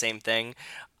not the same thing.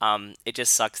 It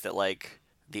just sucks that, like,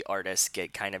 the artists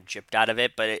get kind of gypped out of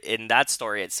it, but in that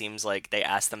story, it seems like they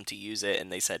asked them to use it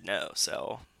and they said no,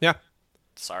 so... Yeah.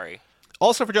 Sorry.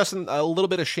 Also for Justin, a little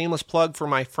bit of shameless plug for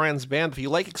my friend's band. If you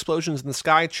like Explosions in the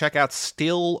Sky, check out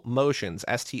Still Motions,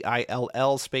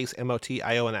 STILL space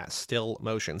MOTIONS, Still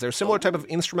Motions. They're a similar type of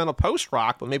instrumental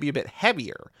post-rock, but maybe a bit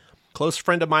heavier. Close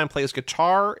friend of mine plays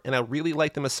guitar, and I really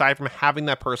like them aside from having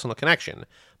that personal connection.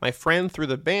 My friend through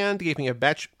the band gave me a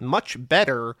much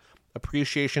better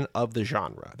appreciation of the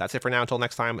genre. That's it for now. Until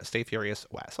next time, stay furious,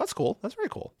 Wes. That's cool. That's very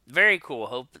cool. Very cool.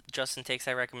 Hope Justin takes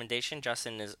that recommendation.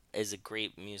 Justin is a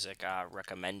great music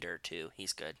recommender, too.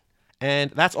 He's good.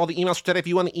 And that's all the emails for today. If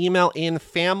you want to email in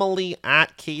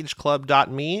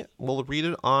family@cageclub.me, we'll read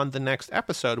it on the next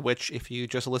episode, which, if you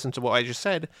just listen to what I just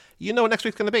said, you know what next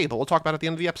week's going to be, but we'll talk about it at the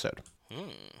end of the episode.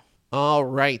 All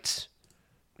right.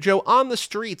 Joe, on the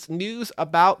streets, news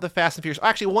about the Fast and Furious.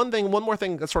 Actually, one more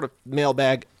thing that's sort of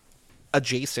mailbag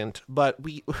adjacent, but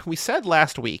we said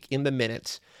last week in the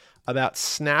minutes about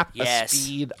Snap a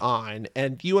Speed On,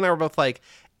 and you and I were both like,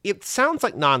 it sounds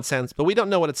like nonsense, but we don't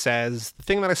know what it says. The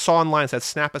thing that I saw online said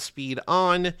Snap a Speed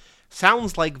On.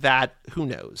 Sounds like that. Who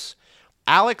knows?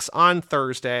 Alex on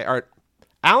Saturday,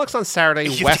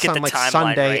 Wes on like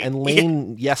Sunday, right? And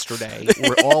Lane yesterday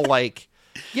were all like,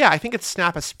 yeah, I think it's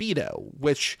Snap a Speedo,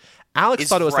 which Alex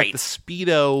thought it was like the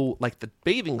Speedo, like the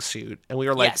bathing suit. And we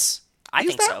were like, yes, I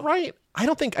think so. Right? I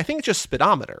think it's just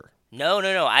speedometer.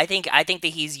 No. I think that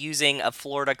he's using a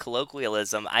Florida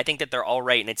colloquialism. I think that they're all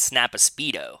right, and it's Snap a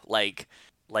Speedo, like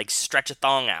stretch a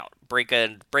thong out, break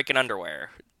an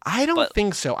underwear. I don't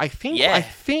think so. I think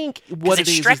what it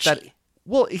is that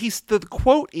the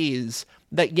quote is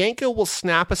that Yanko will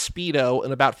snap a Speedo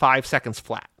in about 5 seconds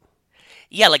flat.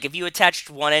 Yeah, like if you attached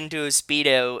one end to a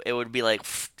Speedo, it would be like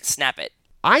snap it.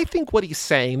 I think what he's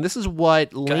saying, this is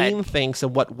what Lane thinks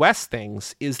and what Wes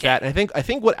thinks, is that I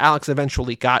think what Alex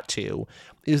eventually got to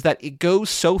is that it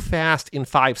goes so fast in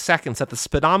 5 seconds that the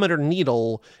speedometer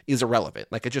needle is irrelevant.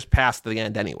 Like it just passed the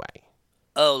end anyway.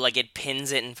 Oh, like it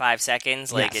pins it in 5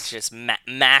 seconds? Like Yes. it's just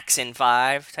max in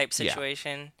 5 type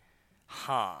situation? Yeah.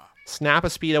 Huh. Snap a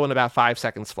Speedo in about 5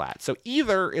 seconds flat. So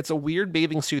either it's a weird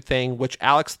bathing suit thing, which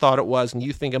Alex thought it was, and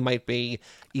you think it might be,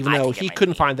 even though he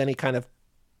couldn't find any kind of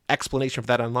explanation for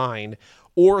that online,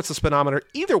 or it's a speedometer.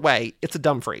 Either way, it's a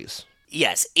dumb phrase.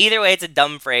 Yes, either way, it's a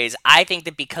dumb phrase. I think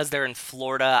that because they're in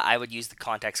Florida, I would use the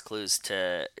context clues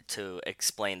to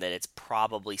explain that it's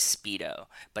probably Speedo.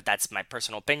 But that's my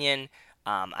personal opinion.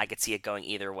 I could see it going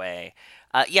either way.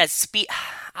 Yeah,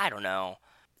 I don't know.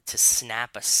 To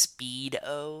snap a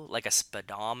Speedo, like a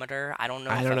speedometer. I don't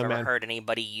know if I've ever heard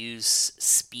anybody use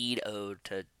Speedo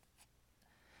to...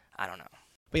 I don't know.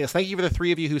 But yes, thank you for the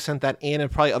 3 of you who sent that in,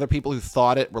 and probably other people who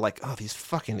thought it were like, oh, these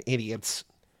fucking idiots.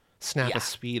 Snap a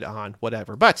speed on,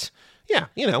 whatever. But, yeah,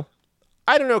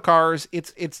 I don't know cars.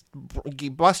 It's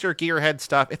Buster Gearhead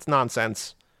stuff. It's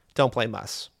nonsense. Don't blame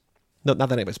us. No, not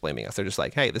that anybody's blaming us. They're just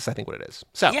like, hey, this is, I think, what it is.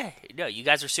 So yeah, no, you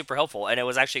guys are super helpful, and it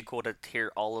was actually cool to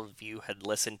hear all of you had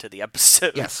listened to the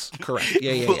episode. Yes, correct.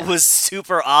 Yeah. It was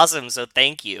super awesome, so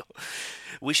thank you.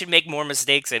 We should make more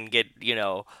mistakes and get,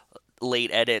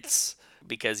 late edits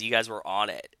because you guys were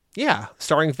on it. Yeah,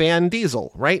 starring Van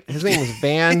Diesel, right? His name is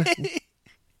Van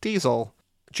Diesel.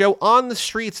 Joe, on the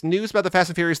streets, news about the Fast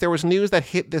and Furious. There was news that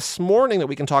hit this morning that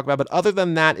we can talk about, but other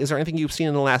than that, is there anything you've seen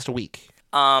in the last week?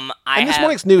 This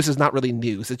morning's news is not really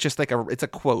news. It's just like it's a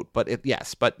quote, but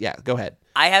go ahead.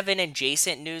 I have an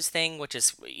adjacent news thing, which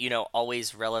is,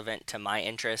 always relevant to my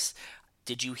interests.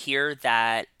 Did you hear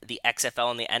that the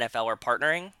XFL and the NFL are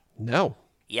partnering? No.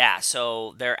 Yeah,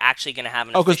 so they're actually going to have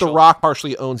an because The Rock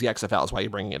partially owns the XFL is why you're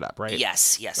bringing it up, right?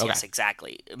 Yes,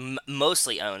 exactly.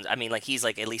 Mostly owns. I mean, he's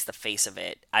at least the face of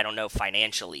it. I don't know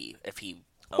financially if he...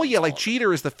 Well, yeah,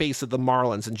 Jeter is the face of the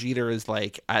Marlins, and Jeter is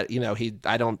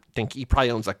I don't think he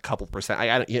probably owns a couple percent.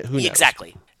 Who knows?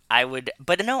 Exactly. I would,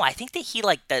 but no, I think that he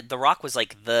the Rock was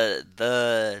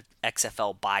the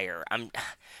XFL buyer.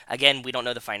 Again, we don't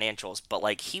know the financials,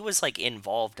 but he was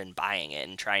involved in buying it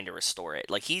and trying to restore it.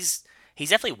 He's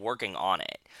definitely working on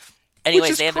it.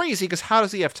 Anyways, which is crazy because how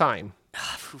does he have time?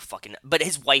 Who fucking? But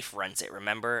his wife runs it.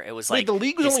 Remember, it was the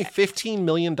league was only $15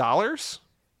 million.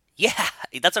 Yeah,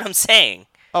 that's what I'm saying.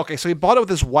 Okay, so he bought it with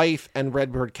his wife and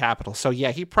Redbird Capital. So,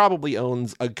 yeah, he probably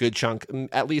owns a good chunk,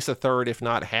 at least a third, if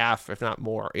not half, if not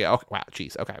more. Yeah, okay, wow,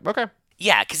 jeez, okay.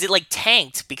 Yeah, because it,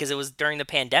 tanked because it was during the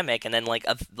pandemic and then,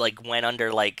 went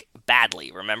under,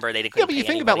 badly. Remember? They couldn't but you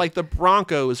think about, the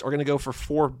Broncos are going to go for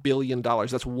 $4 billion.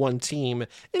 That's one team.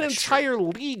 An entire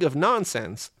league of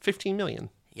nonsense, $15 million.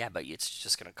 Yeah, but it's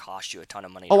just going to cost you a ton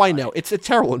of money. Oh, I know. It's a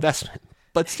terrible investment,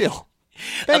 but still.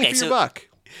 Bang for your buck.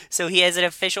 So he has an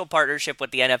official partnership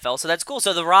with the NFL, so that's cool.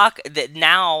 So The Rock,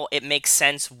 now it makes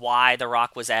sense why The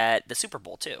Rock was at the Super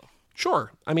Bowl, too.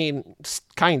 Sure. I mean,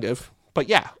 kind of. But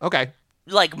yeah, okay.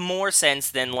 More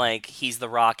sense than, he's The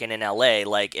Rock and in LA.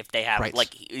 If they have,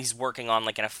 he's working on,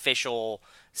 an official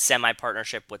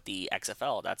semi-partnership with the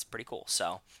XFL. That's pretty cool.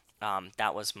 So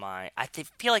that was I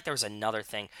feel like there was another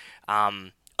thing.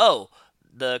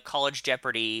 The College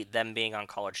Jeopardy, them being on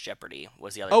College Jeopardy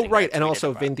was the other thing. Oh, right, and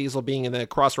also Vin Diesel being in the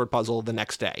crossword puzzle the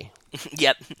next day.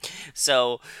 Yep.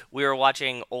 So we were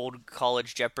watching old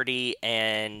College Jeopardy,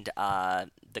 and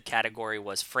the category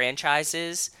was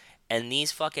franchises, and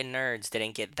these fucking nerds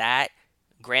didn't get that,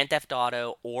 Grand Theft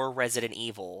Auto, or Resident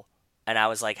Evil, and I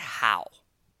was like, how?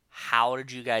 How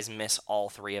did you guys miss all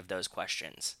 3 of those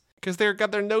questions? Because they've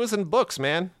got their nose in books,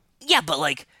 man. Yeah, but,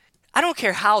 I don't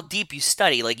care how deep you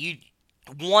study,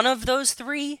 one of those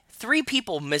 3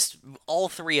 people missed all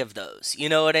 3 of those. You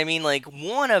know what I mean?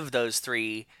 One of those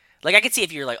 3, I could see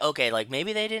if you're okay,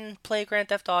 maybe they didn't play Grand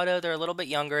Theft Auto, they're a little bit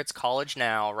younger, it's college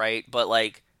now, right? But,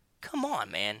 come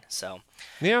on, man. So,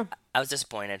 yeah. I was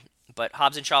disappointed. But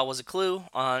Hobbs and Shaw was a clue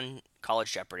on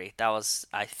College Jeopardy. That was,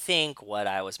 I think, what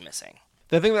I was missing.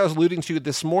 The thing that I was alluding to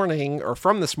this morning, or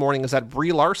from this morning, is that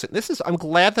Brie Larson, I'm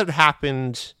glad that it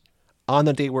happened on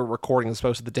the day we're recording as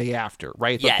opposed to the day after,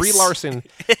 right? Yes. But Brie Larson,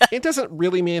 it doesn't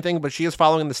really mean anything, but she is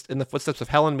following in the footsteps of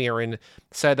Helen Mirren,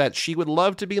 said that she would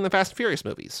love to be in the Fast and Furious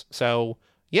movies. So,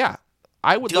 yeah,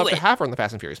 I would love to have her in the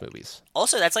Fast and Furious movies.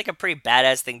 Also, that's a pretty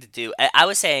badass thing to do. I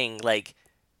was saying,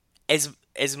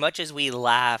 as much as we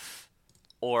laugh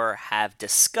or have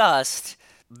discussed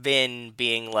Vin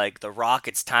being The Rock,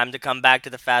 it's time to come back to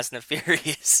the Fast and the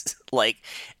Furious,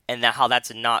 and how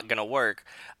that's not going to work.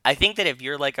 I think that if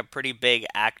you're a pretty big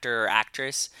actor or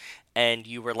actress and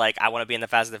you were I want to be in the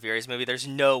Fast and the Furious movie, there's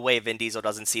no way Vin Diesel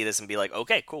doesn't see this and be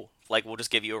okay, cool. We'll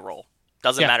just give you a role.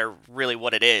 Doesn't matter really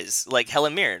what it is.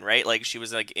 Helen Mirren, right? She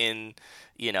was in,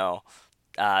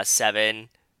 7,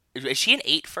 Is she an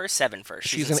 8 first, 7 first?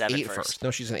 She's an 8 first.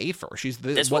 No, she's an 8 first.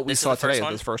 She's what we saw today.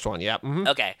 This first one. Yeah. Mm-hmm.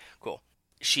 Okay, cool.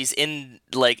 She's in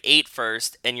like 8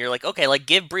 first, and you're like, okay, like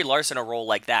give Brie Larson a role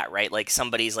like that, right? Like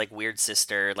somebody's like weird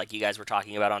sister, like you guys were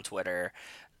talking about on Twitter.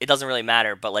 It doesn't really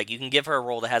matter, but like you can give her a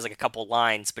role that has like a couple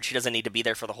lines, but she doesn't need to be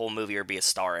there for the whole movie or be a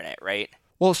star in it, right?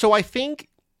 Well, so I think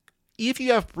if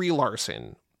you have Brie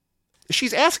Larson,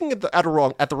 she's asking at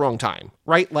the wrong time,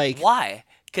 right? Like why?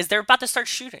 Because they're about to start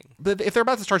shooting. But if they're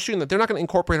about to start shooting, they're not going to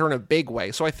incorporate her in a big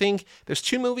way. So I think there's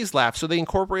 2 movies left. So they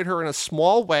incorporate her in a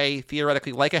small way,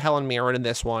 theoretically, like a Helen Mirren in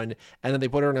this one, and then they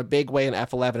put her in a big way in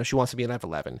F11 if she wants to be in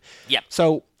F11. Yeah.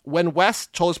 So when Wes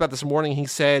told us about this morning, he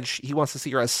said he wants to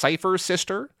see her as Cypher's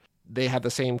sister. They have the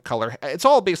same color. It's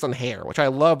all based on hair, which I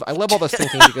love. I love all this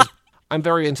thinking because I'm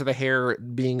very into the hair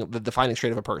being the defining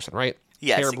trait of a person, right?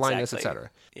 Yes, hair blindness, exactly.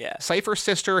 etc. Yeah. Cypher's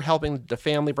sister helping the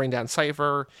family bring down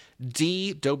Cypher.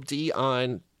 Dope D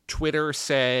on Twitter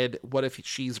said, what if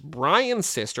she's Brian's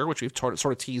sister, which we've sort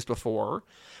of teased before.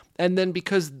 And then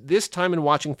because this time in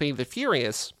watching Fate of the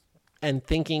Furious and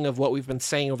thinking of what we've been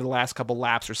saying over the last couple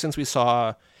laps or since we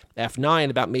saw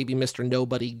F9 about maybe Mr.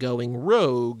 Nobody going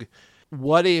rogue,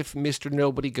 what if Mr.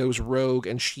 Nobody goes rogue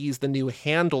and she's the new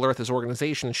handler at this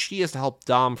organization and she has to help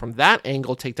Dom from that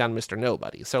angle take down Mr.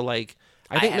 Nobody? So, like,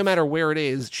 I think no matter where it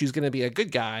is, she's going to be a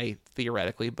good guy,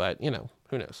 theoretically, but,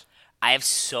 who knows? I have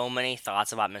so many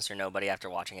thoughts about Mr. Nobody after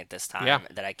watching it this time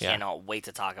that I cannot wait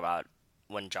to talk about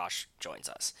when Josh joins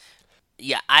us.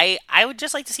 Yeah, I would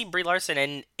just like to see Brie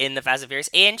Larson in the Fast and Furious,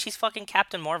 and she's fucking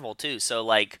Captain Marvel, too, so,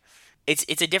 like,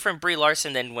 it's a different Brie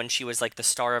Larson than when she was, like, the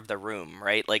star of The Room,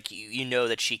 right? Like, you know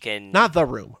that she can... Not The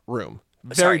Room.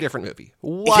 Very different movie.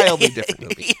 Wildly different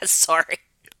movie. Yeah, sorry.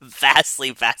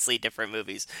 Vastly, vastly different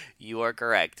movies. You are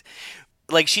correct.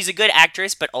 Like, she's a good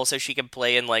actress, but also she can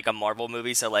play in, like, a Marvel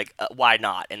movie, so, like, why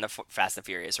not in the Fast and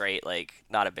Furious, right? Like,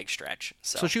 not a big stretch.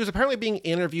 So she was apparently being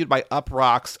interviewed by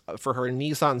Uproxx for her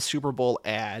Nissan Super Bowl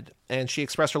ad, and she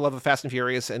expressed her love of Fast and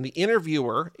Furious, and the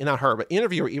interviewer, not her, but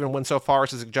interviewer even went so far as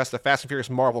to suggest the Fast and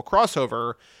Furious Marvel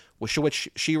crossover, which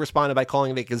she responded by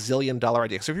calling it a gazillion-dollar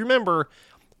idea. So if you remember...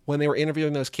 when they were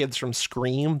interviewing those kids from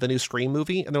Scream, the new Scream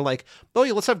movie, and they're like, oh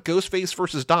yeah, let's have Ghostface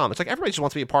versus Dom. It's like, everybody just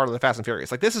wants to be a part of the Fast and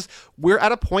Furious. Like, we're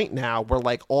at a point now where,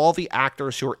 like, all the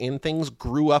actors who are in things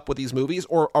grew up with these movies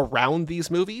or around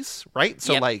these movies, right?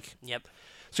 So, Yep.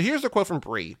 So here's the quote from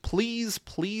Brie. Please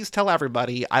tell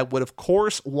everybody I would, of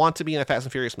course, want to be in a Fast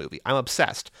and Furious movie. I'm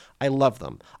obsessed. I love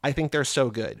them. I think they're so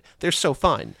good. They're so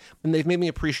fun. And they've made me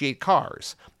appreciate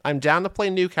cars. I'm down to play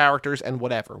new characters and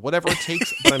whatever it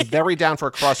takes, but I'm very down for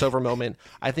a crossover moment.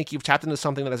 I think you've tapped into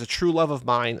something that is a true love of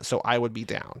mine, so I would be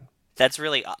down. That's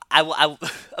really... I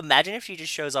imagine if she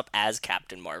just shows up as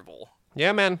Captain Marvel.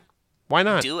 Yeah, man. Why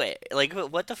not? Do it. Like,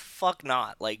 what the fuck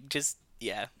not? Like, just...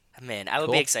 Yeah. Man, I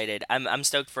would be excited. I'm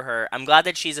stoked for her. I'm glad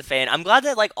that she's a fan. I'm glad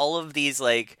that, like, all of these,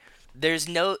 like... There's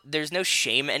no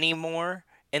shame anymore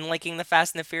in liking the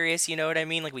Fast and the Furious, you know what I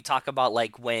mean? Like, we talk about,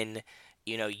 like, when...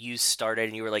 you started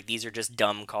and you were like, these are just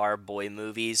dumb car boy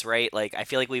movies, right? Like, I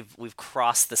feel like we've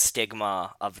crossed the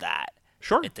stigma of that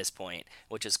at this point,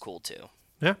 which is cool too.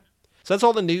 Yeah. So that's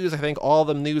all the news. I think all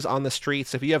the news on the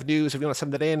streets. If you have news, if you want to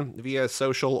send it in via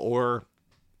social or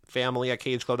family at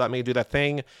cageclub.me, do that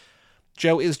thing.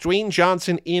 Joe, is Dwayne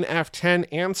Johnson in F10?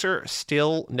 Answer,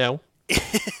 still no.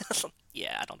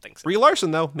 Yeah, I don't think so. Brie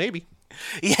Larson, though, maybe.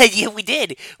 Yeah, we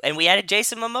did. And we added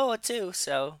Jason Momoa, too,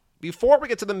 so... Before we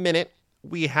get to the minute,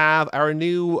 we have our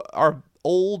returning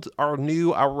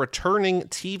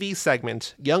TV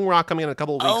segment, Young Rock, coming in a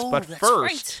couple of weeks. But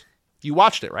first, you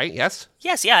watched it, right? Yes?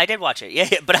 Yes, I did watch it. Yeah,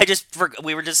 but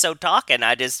we were just so talking,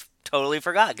 I just totally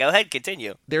forgot. Go ahead,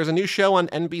 continue. There's a new show on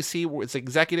NBC where it's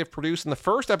executive produced, and the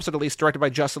first episode, at least, directed by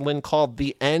Justin Lin, called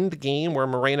The End Game, where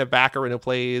Morena Baccarin, who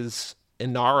plays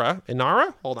Inara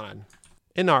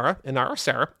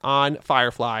Sarah on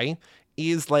Firefly,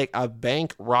 is like a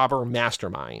bank robber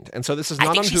mastermind. And so this is not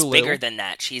on Hulu. I think she's bigger than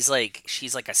that. She's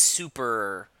like a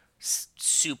super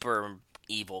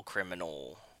evil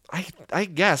criminal. I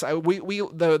guess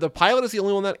the pilot is the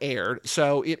only one that aired,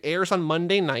 so it airs on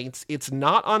Monday nights. It's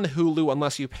not on Hulu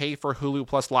unless you pay for Hulu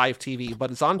plus live TV,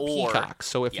 but it's on Peacock.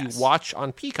 So if you watch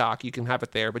on Peacock, you can have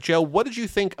it there. But Joe, what did you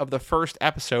think of the first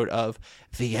episode of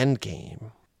The End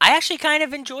Game? I actually kind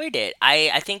of enjoyed it.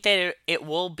 I think that it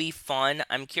will be fun.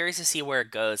 I'm curious to see where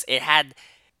it goes. It had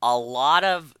a lot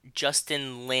of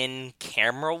Justin Lin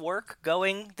camera work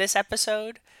going this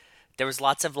episode. There was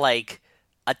lots of, like,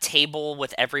 a table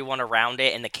with everyone around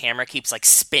it, and the camera keeps, like,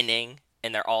 spinning,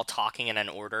 and they're all talking in an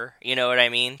order. You know what I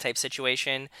mean? Type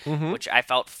situation, which I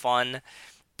felt fun.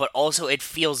 But also, it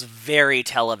feels very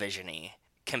television-y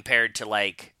compared to,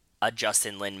 like, a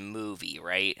Justin Lin movie,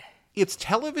 right? It's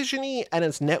television-y and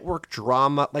it's network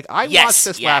drama. Like, I watched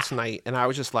this last night, and I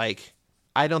was just like,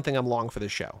 I don't think I'm long for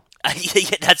this show.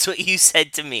 Yeah, that's what you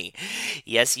said to me.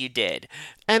 Yes, you did.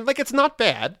 And, like, it's not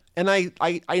bad. And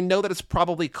I know that it's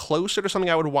probably closer to something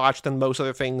I would watch than most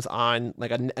other things on,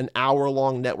 like, an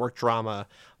hour-long network drama.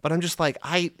 But I'm just like,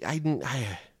 I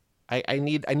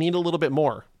need a little bit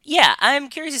more. Yeah, I'm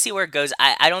curious to see where it goes.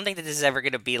 I don't think that this is ever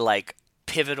going to be, like,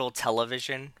 pivotal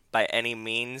television by any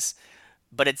means.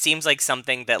 But it seems like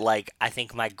something that, like, I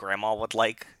think my grandma would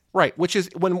like. Right, which is,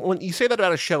 when you say that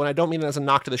about a show, and I don't mean it as a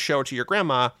knock to the show or to your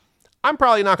grandma, I'm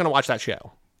probably not going to watch that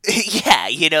show. Yeah,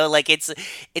 you know, like, it's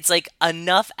like,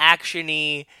 enough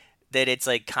action-y that it's,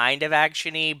 like, kind of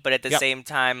action-y, but at the same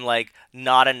time, like,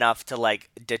 not enough to, like,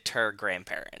 deter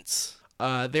grandparents.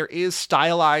 There is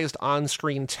stylized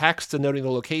on-screen text denoting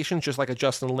the location, just like a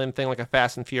Justin Lin thing, like a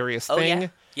Fast and Furious thing.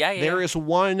 Yeah. There is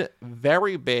one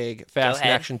very big fast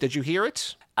action. Did you hear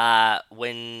it?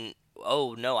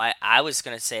 Oh, no, I was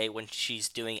going to say when she's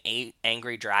doing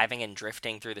angry driving and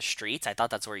drifting through the streets. I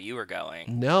thought that's where you were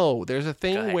going. No, there's a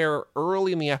thing where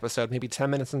early in the episode, maybe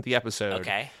 10 minutes into the episode,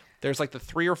 there's like the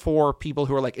 3 or 4 people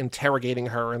who are like interrogating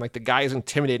her, and like the guy is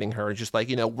intimidating her and just like,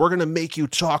 we're going to make you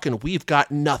talk and we've got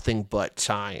nothing but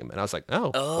time. And I was like, wow.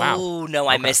 Oh, no,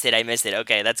 I missed it.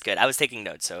 Okay, that's good. I was taking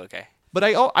notes, so okay. But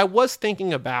I was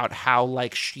thinking about how,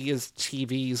 like, she is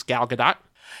TV's Gal Gadot.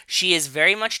 She is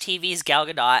very much TV's Gal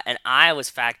Gadot, and I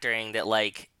was factoring that,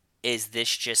 like, is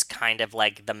this just kind of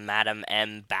like the Madam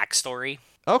M backstory?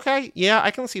 Okay, yeah,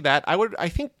 I can see that. I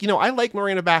think, I like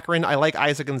Morena Baccarin. I like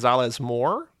Eiza Gonzalez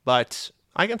more, but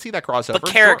I can see that crossover. But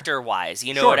character-wise,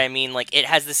 you know what I mean? Like, it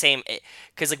has the same...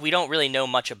 Because, like, we don't really know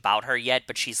much about her yet,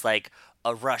 but she's, like,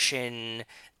 a Russian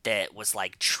that was,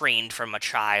 like, trained from a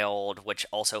child, which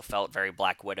also felt very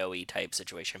Black Widow-y type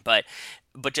situation. But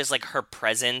just, like, her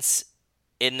presence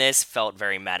in this felt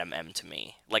very Madam M to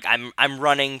me. Like, I'm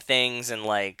running things, and,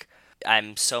 like,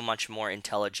 I'm so much more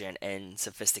intelligent and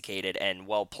sophisticated and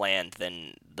well-planned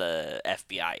than the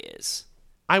FBI is.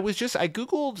 I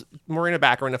Googled Morena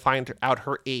Baccarin to find out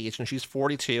her age, and she's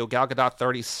 42, Gal Gadot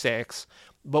 36.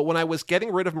 But when I was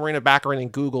getting rid of Morena Baccarin in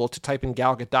Google to type in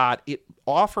Gal Gadot, it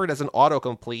offered as an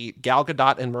autocomplete Gal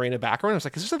Gadot and Morena Baccarin. I was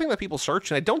like, is this a thing that people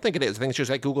search? And I don't think it is. I think it's just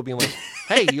like Google being like,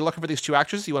 hey, you looking for these 2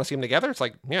 actresses? You want to see them together? It's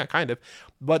like, yeah, kind of.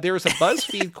 But there was a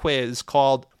BuzzFeed quiz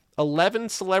called 11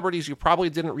 Celebrities You Probably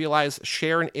Didn't Realize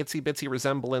Share an Itsy Bitsy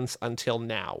Resemblance Until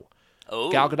Now.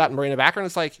 Oh. Gal Gadot and Morena Baccarin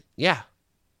is like, yeah,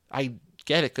 I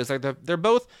get it, because they're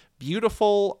both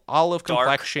beautiful, olive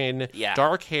complexion,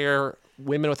 dark hair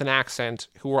women with an accent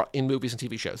who are in movies and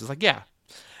TV shows. It's like, yeah,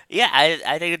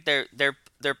 I think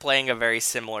they're playing a very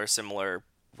similar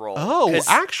role. Oh,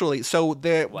 actually, so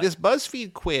this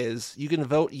BuzzFeed quiz, you can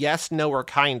vote yes, no, or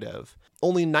kind of.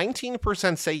 Only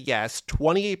 19% say yes,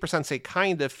 28% say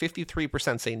kind of,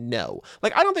 53% say no.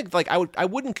 Like, I don't think, like, I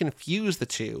wouldn't confuse the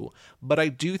two, but I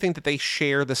do think that they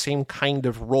share the same kind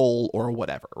of role or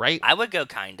whatever, right? I would go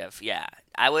kind of, yeah.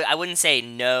 I wouldn't say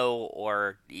no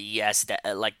or yes,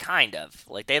 like, kind of.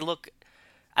 Like, they look,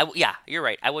 yeah, you're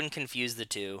right. I wouldn't confuse the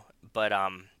two, but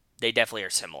they definitely are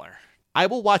similar. I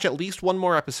will watch at least one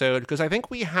more episode, because I think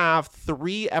we have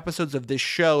 3 episodes of this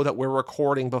show that we're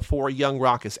recording before Young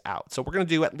Rock is out. So we're going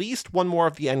to do at least one more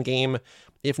of the Endgame,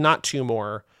 if not 2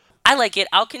 more. I like it.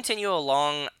 I'll continue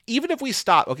along. Even if we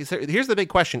stop, okay, so here's the big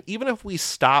question. Even if we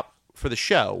stop for the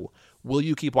show, will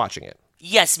you keep watching it?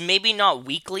 Yes, maybe not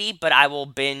weekly, but I will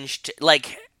binge.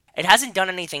 Like, it hasn't done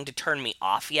anything to turn me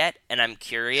off yet, and I'm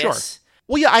curious. Sure.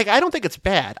 Well, yeah, I don't think it's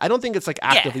bad. I don't think it's, like,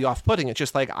 actively off-putting. It's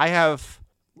just, like,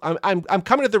 I'm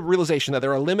coming to the realization that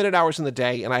there are limited hours in the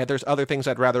day, and there's other things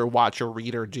I'd rather watch or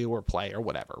read or do or play or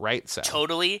whatever, right? So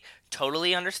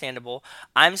totally understandable.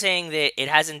 I'm saying that it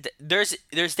hasn't. There's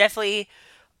definitely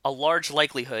a large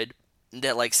likelihood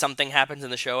that, like, something happens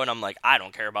in the show, and I'm like, I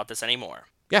don't care about this anymore.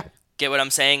 Yeah, get what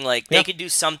I'm saying? Like, they could do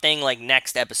something like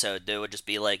next episode that would just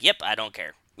be like, yep, I don't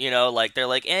care. You know, like, they're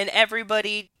like, and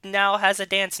everybody now has a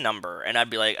dance number. And I'd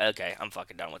be like, okay, I'm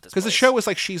fucking done with this. Because the show is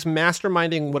like, she's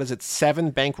masterminding, 7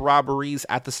 bank robberies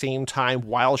at the same time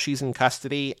while she's in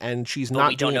custody. And she's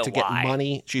not doing it to get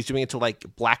money. She's doing it to, like,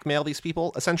 blackmail these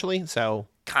people, essentially. So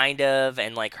kind of.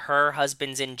 And, like, her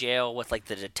husband's in jail with, like,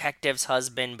 the detective's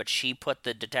husband. But she put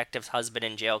the detective's husband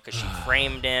in jail because she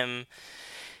framed him.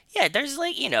 Yeah, there's,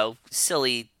 like,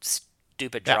 silly,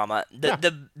 stupid drama.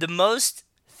 The most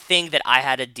thing that I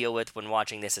had to deal with when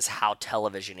watching this is how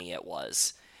television-y it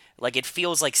was. Like, it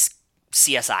feels like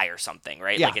CSI or something,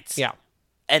 right? Yeah, like, it's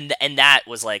and that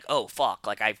was like, oh fuck,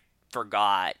 like, I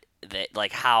forgot that,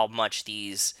 like, how much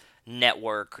these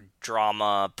network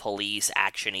drama, police,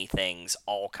 actiony things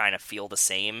all kind of feel the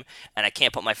same, and I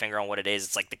can't put my finger on what it is.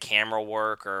 It's like the camera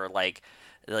work, or like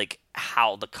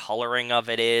how the coloring of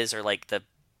it is, or like the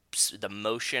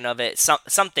motion of it.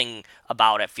 Something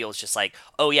about it feels just like,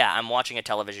 oh yeah, I'm watching a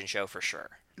television show for sure.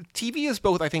 TV is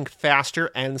both, I think, faster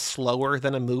and slower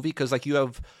than a movie, because like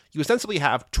you essentially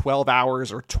have 12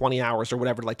 hours or 20 hours or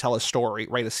whatever to like tell a story,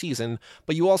 right, a season,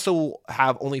 but you also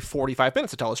have only 45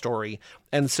 minutes to tell a story.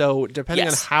 And so depending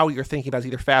on how you're thinking about it,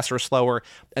 either faster or slower,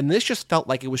 and this just felt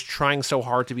like it was trying so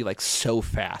hard to be like so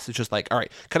fast. It's just like, all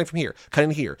right, cutting from here,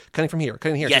 cutting here, cutting from here,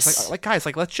 cutting here. Yes. Just like guys,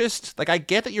 like let's just, like, I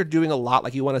get that you're doing a lot,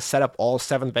 like you want to set up all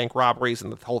 7 bank robberies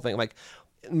and the whole thing, like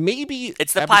maybe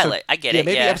it's the pilot. I get it.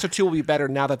 Maybe episode 2 will be better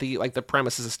now that the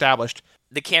premise is established.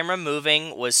 The camera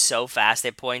moving was so fast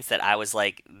at points that I was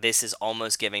like, this is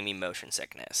almost giving me motion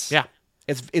sickness. Yeah.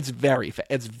 It's very fast.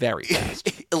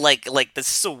 like the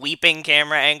sweeping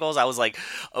camera angles, I was like,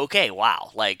 okay, wow.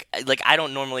 Like I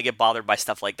don't normally get bothered by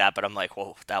stuff like that, but I'm like,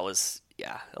 whoa, that was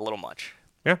a little much.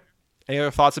 Yeah. Any other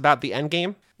thoughts about the end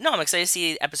game? No, I'm excited to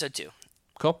see episode 2.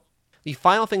 Cool. The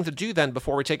final thing to do then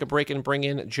before we take a break and bring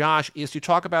in Josh is to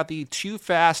talk about the Too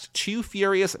Fast, Too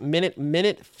Furious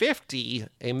minute 50,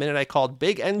 a minute I called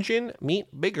Big Engine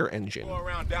Meet Bigger Engine. Go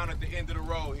around down at the end of the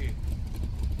road here.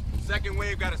 Second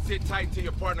wave got to sit tight until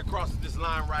your partner crosses this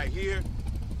line right here.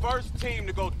 First team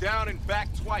to go down and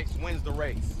back twice wins the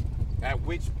race. At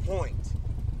which point,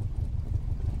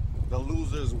 the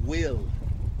losers will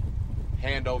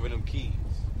hand over them keys.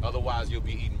 Otherwise, you'll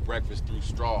be eating breakfast through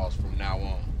straws from now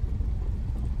on.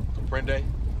 Comprende?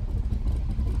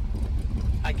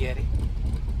 I get it.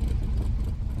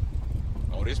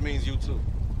 Oh, this means you too.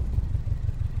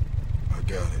 I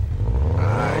got it. All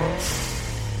right.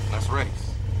 Let's race.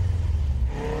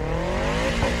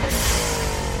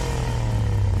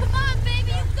 Come on, baby,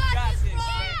 you got this, bro.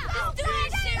 Let's do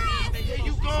it. Hey,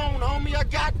 you gone, homie. I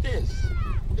got this.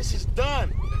 This is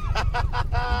done.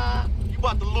 You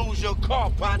about to lose your car,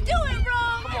 partner. Do it, bro.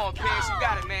 Come on, Pierce, you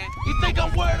got it, man. You think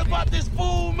I'm worried about this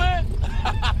fool, man?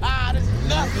 This is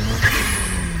nothing.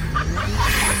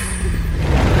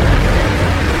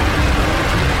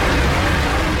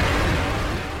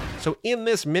 So in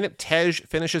this minute, Tej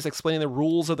finishes explaining the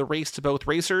rules of the race to both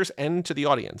racers and to the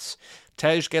audience.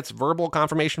 Tej gets verbal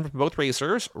confirmation from both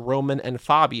racers, Roman and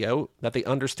Fabio, that they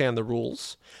understand the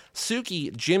rules.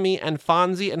 Suki, Jimmy, and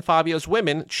Fonzie and Fabio's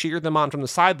women cheer them on from the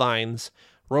sidelines.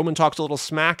 Roman talks a little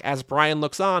smack as Brian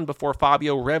looks on before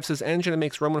Fabio revs his engine and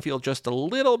makes Roman feel just a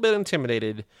little bit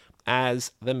intimidated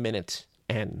as the minute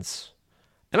ends.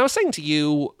 And I was saying to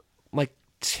you, like,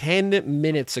 10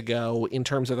 minutes ago in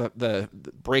terms of the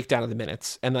breakdown of the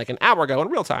minutes, and like an hour ago in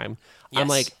real time, yes. I'm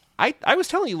like, I was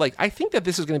telling you, like, I think that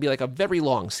this is going to be like a very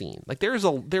long scene. Like there's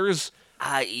just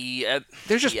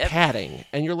padding,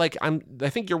 and you're like, I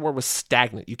think your word was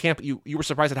stagnant. You were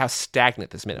surprised at how stagnant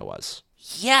this minute was.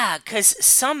 Yeah, because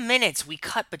some minutes we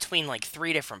cut between like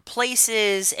 3 different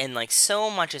places, and like so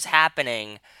much is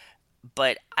happening,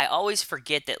 but I always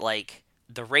forget that like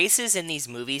the races in these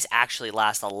movies actually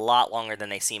last a lot longer than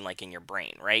they seem like in your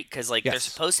brain, right? Because like they're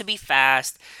supposed to be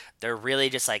fast. They're really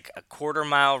just like a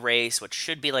quarter-mile race, which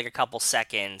should be like a couple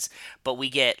seconds, but we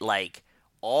get like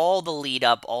all the lead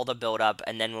up, all the build up,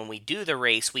 and then when we do the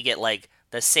race, we get like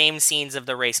the same scenes of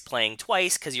the race playing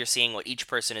twice because you're seeing what each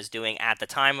person is doing at the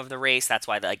time of the race. That's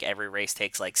why like every race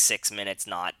takes like 6 minutes,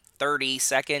 not 30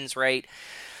 seconds, right?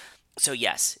 So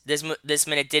yes, this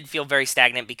minute did feel very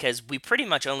stagnant because we pretty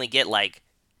much only get like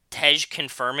Tej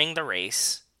confirming the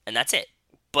race, and that's it.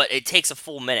 But it takes a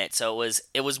full minute, so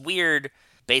it was weird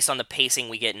based on the pacing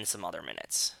we get in some other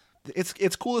minutes.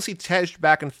 It's cool to see Tej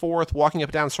back and forth, walking up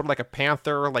and down sort of like a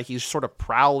panther, like he's sort of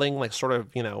prowling, like sort of,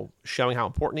 showing how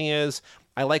important he is.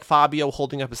 I like Fabio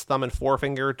holding up his thumb and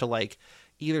forefinger to like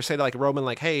either say to like Roman,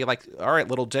 like, hey, like, all right,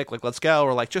 little dick, like, let's go,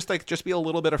 or like just be a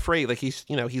little bit afraid, like he's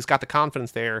got the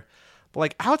confidence there. But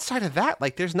like outside of that,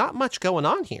 like there's not much going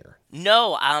on here.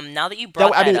 No, now that you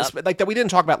brought that up, like that we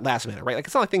didn't talk about last minute, right? Like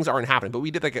it's not like things aren't happening, but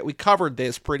we covered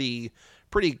this pretty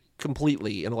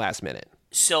completely in the last minute.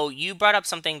 So you brought up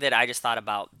something that I just thought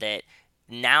about, that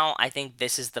now I think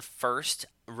this is the first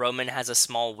Roman has a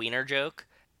small wiener joke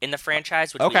in the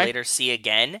franchise, which we later see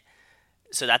again.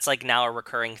 So that's like now a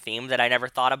recurring theme that I never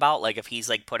thought about. Like if he's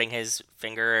like putting his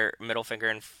middle finger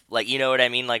and like, you know what I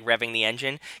mean? Like revving the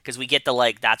engine. Because we get the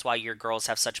like, that's why your girls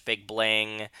have such big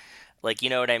bling. Like, you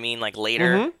know what I mean? Like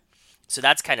later. Mm-hmm. So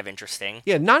that's kind of interesting.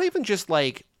 Yeah, not even just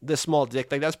like the small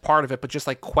dick, like that's part of it, but just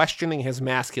like questioning his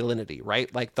masculinity,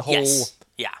 right? Like the whole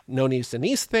no knees to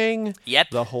knees thing. Yep.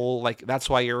 The whole like that's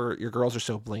why your girls are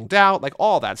so blinged out, like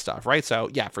all that stuff, right? So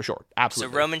yeah, for sure,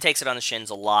 absolutely. So Roman takes it on the shins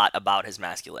a lot about his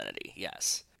masculinity.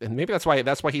 Yes. And maybe that's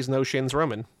why he's no shins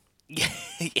Roman. Yeah,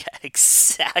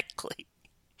 exactly.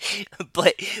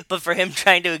 But for him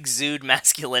trying to exude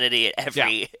masculinity at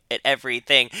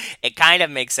everything, it kind of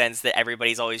makes sense that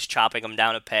everybody's always chopping him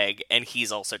down a peg, and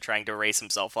he's also trying to raise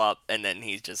himself up, and then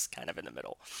he's just kind of in the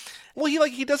middle. Well,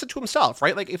 he does it to himself,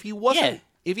 right? Like if he wasn't,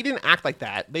 if he didn't act like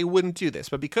that, they wouldn't do this.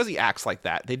 But because he acts like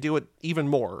that, they do it even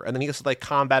more, and then he has to like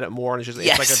combat it more, and it's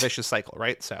like a vicious cycle,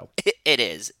 right? So it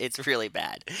is. It's really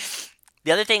bad.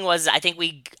 The other thing was, I think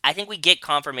we get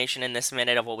confirmation in this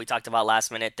minute of what we talked about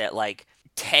last minute that like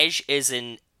Tej is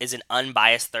an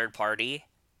unbiased third party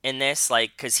in this,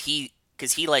 like because he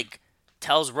like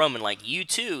tells Roman like you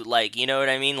too, like you know what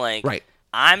I mean, like right.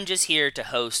 I'm just here to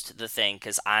host the thing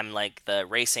because I'm like the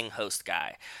racing host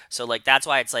guy. So like that's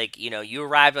why it's like you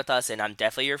arrived with us and I'm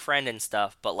definitely your friend and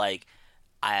stuff, but like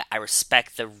I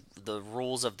respect the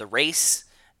rules of the race.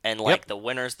 And, like, the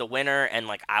winner's the winner, and,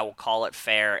 like, I will call it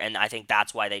fair, and I think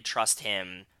that's why they trust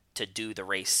him to do the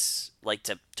race, like,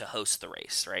 to host the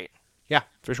race, right? Yeah,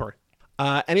 for sure.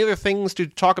 Any other things to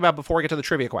talk about before we get to the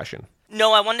trivia question?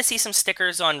 No, I wanted to see some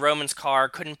stickers on Roman's car.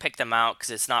 Couldn't pick them out because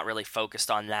it's not really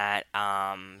focused on that.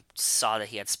 Saw that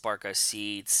he had Sparko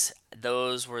seats.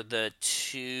 Those were the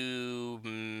two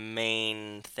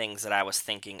main things that I was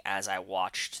thinking as I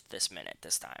watched this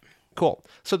time. Cool.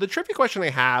 So the trivia question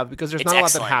I have, because there's not a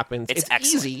lot that happens, it's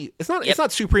easy. It's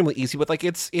not supremely easy, but like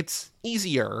it's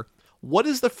easier. What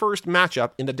is the first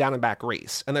matchup in the down and back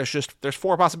race? And there's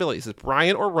four possibilities. It's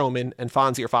Brian or Roman and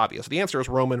Fonzie or Fabio. So the answer is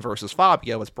Roman versus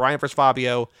Fabio. It's Brian versus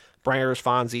Fabio, Brian versus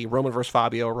Fonzie, Roman versus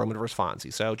Fabio, Roman versus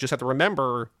Fonzie. So just have to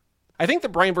remember, I think the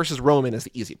Brian versus Roman is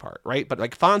the easy part, right? But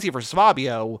like Fonzie versus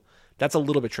Fabio, that's a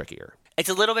little bit trickier. It's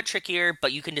a little bit trickier,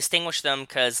 but you can distinguish them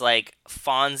because like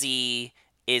Fonzie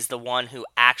is the one who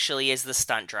actually is the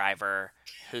stunt driver,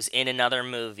 who's in another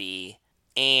movie,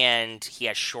 and he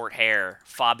has short hair.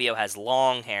 Fabio has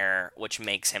long hair, which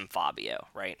makes him Fabio,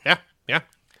 right? Yeah.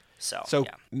 So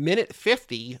yeah. Minute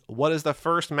 50, what is the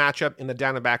first matchup in the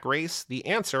down and back race? The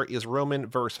answer is Roman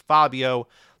versus Fabio.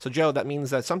 So Joe, that means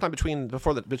that sometime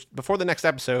before the next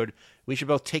episode, we should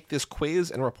both take this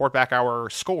quiz and report back our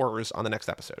scores on the next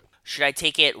episode. Should I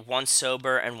take it once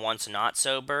sober and once not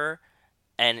sober?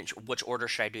 And which order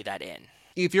should I do that in?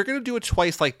 If you're going to do it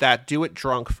twice like that, do it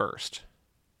drunk first.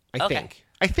 I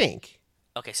think.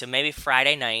 Okay, so maybe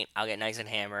Friday night, I'll get nice and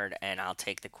hammered, and I'll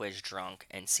take the quiz drunk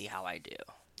and see how I do.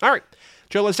 All right.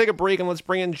 Joe, let's take a break, and let's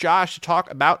bring in Josh to talk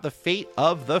about the fate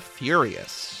of the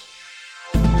Furious.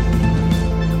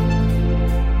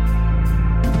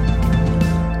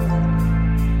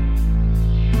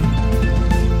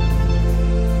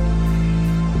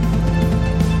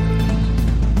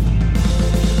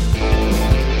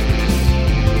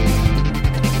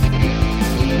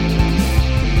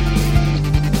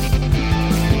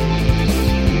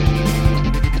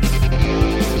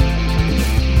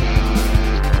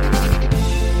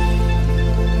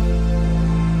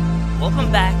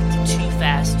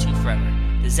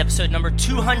 Episode number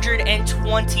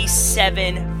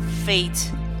 227,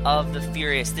 Fate of the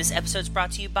Furious. This episode's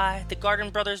brought to you by the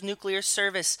Garden Brothers Nuclear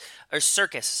Circus.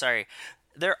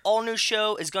 Their all-new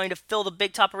show is going to fill the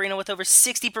Big Top Arena with over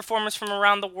 60 performers from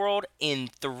around the world in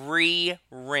 3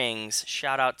 rings.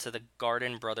 Shout out to the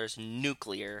Garden Brothers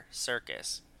Nuclear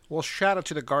Circus. Well, shout out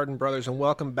to the Garden Brothers and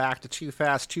welcome back to Too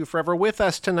Fast, Too Forever. With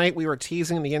us tonight, we were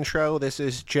teasing the intro. This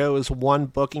is Joe's one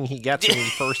booking he gets in the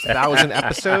first 1,000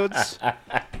 episodes.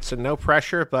 So no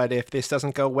pressure, but if this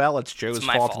doesn't go well, it's Joe's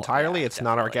fault entirely. Yeah, it's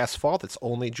definitely not our guest's fault. It's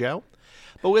only Joe.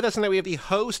 But with us tonight, we have the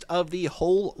host of the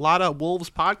Whole Lotta Wolves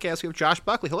podcast. We have Josh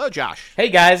Buckley. Hello, Josh. Hey,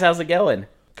 guys. How's it going?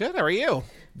 Good. How are you?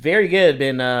 Very good.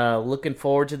 Been looking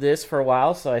forward to this for a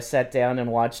while, so I sat down and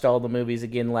watched all the movies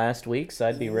again last week, so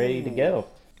I'd be ready to go.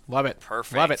 Love it.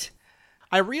 Perfect. Love it.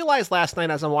 I realized last night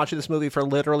as I'm watching this movie for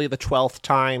literally the 12th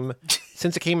time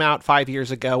since it came out 5 years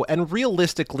ago, and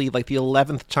realistically, like the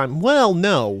 11th time. Well,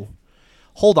 no.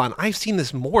 Hold on. I've seen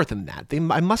this more than that.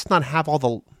 I must not have all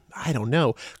the... I don't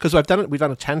know. Because we've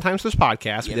done it 10 times for this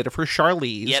podcast. Yep. We did it for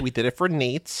Charlize. Yep. We did it for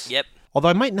Nate's. Yep. Although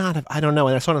I might not have... I don't know.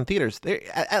 And I saw it in theaters.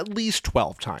 At least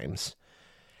 12 times.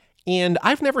 And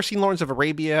I've never seen Lawrence of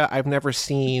Arabia. I've never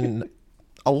seen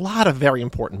a lot of very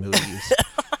important movies.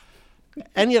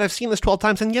 And yet I've seen this 12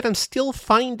 times, and yet I'm still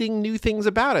finding new things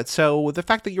about it. So the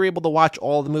fact that you're able to watch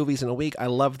all the movies in a week, I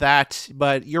love that.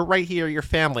 But you're right here, your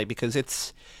family,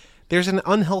 because there's an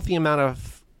unhealthy amount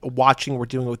of watching we're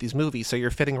doing with these movies, so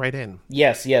you're fitting right in.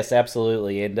 Yes,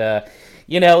 absolutely. And,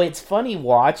 it's funny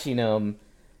watching them,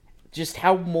 just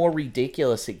how more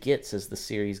ridiculous it gets as the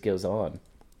series goes on.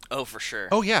 Oh, for sure.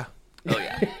 Oh, yeah. Oh,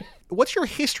 yeah. What's your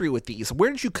history with these? Where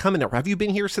did you come in? Have you been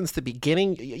here since the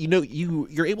beginning?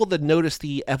 You're able to notice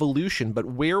the evolution, but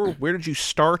where did you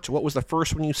start? What was the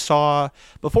first one you saw?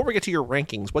 Before we get to your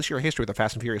rankings, what's your history with the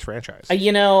Fast and Furious franchise?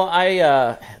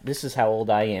 This is how old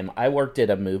I am. I worked at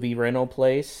a movie rental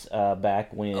place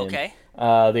back when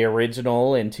the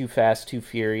original and Too Fast, Too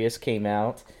Furious came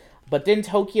out. But then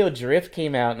Tokyo Drift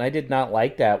came out, and I did not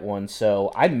like that one,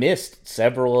 so I missed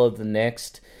several of the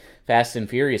next Fast and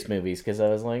Furious movies because I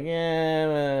was like,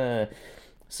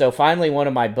 So finally one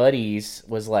of my buddies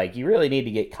was like, you really need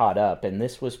to get caught up, and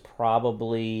this was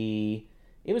probably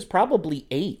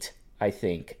 8, I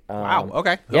think. Wow,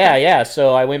 okay. Yeah,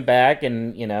 so I went back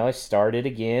and, I started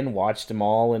again, watched them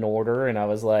all in order, and I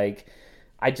was like,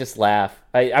 I just laugh.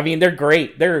 I mean, they're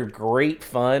great. They're great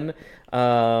fun,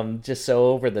 just so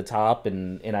over the top,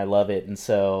 and I love it, and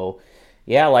so...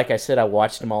 Yeah, like I said, I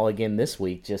watched them all again this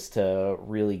week just to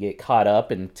really get caught up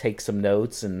and take some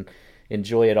notes and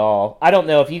enjoy it all. I don't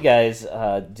know if you guys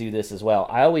do this as well.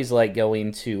 I always like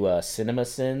going to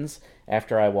CinemaSins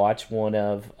after I watch one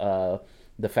of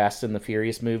the Fast and the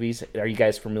Furious movies. Are you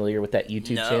guys familiar with that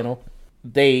YouTube channel?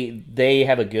 They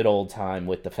have a good old time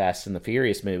with the Fast and the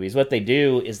Furious movies. What they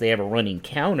do is they have a running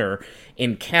counter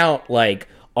and count like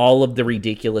all of the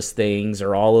ridiculous things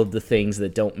or all of the things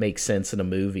that don't make sense in a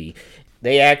movie.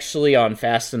 They actually, on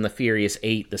Fast and the Furious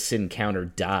 8, the sin counter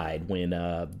died when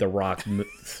The Rock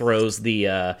throws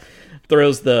the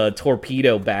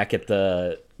torpedo back at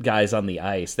the guys on the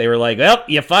ice. They were like, well,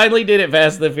 you finally did it,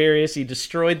 Fast and the Furious. You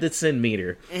destroyed the sin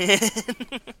meter.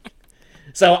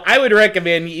 So I would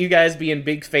recommend you guys being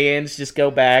big fans, just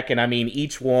go back. And I mean,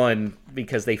 each one,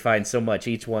 because they find so much,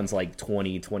 each one's like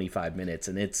 20, 25 minutes,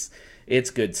 and it's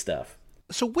good stuff.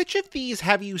 So which of these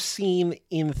have you seen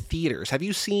in theaters? Did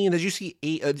you see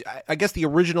 8? I guess the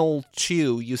original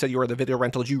 2, you said you were at the video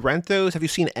rental. Did you rent those? Have you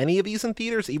seen any of these in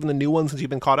theaters, even the new ones since you've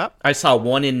been caught up? I saw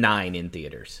 1 and 9 in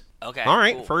theaters. Okay. All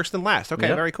right, cool. First and last. Okay,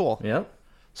 Very cool. Yep.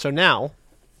 So now,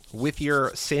 with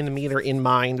your sin meter in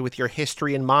mind, with your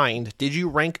history in mind, did you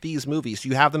rank these movies? Do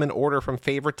you have them in order from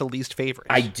favorite to least favorite?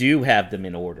 I do have them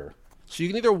in order. So you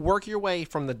can either work your way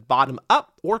from the bottom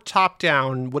up or top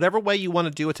down, whatever way you want to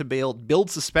do it to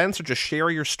build suspense or just share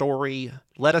your story.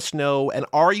 Let us know. And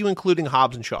are you including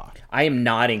Hobbs and Shaw? I am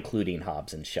not including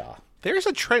Hobbs and Shaw. There's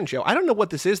a trend, Joe. I don't know what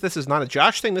this is. This is not a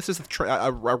Josh thing. This is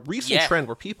a recent trend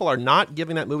where people are not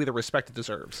giving that movie the respect it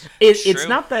deserves. It's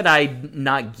not that I'm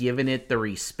not giving it the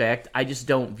respect. I just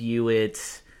don't view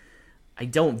it... I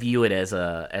don't view it as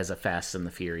a Fast and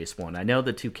the Furious one. I know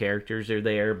the two characters are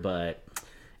there, but...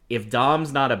 if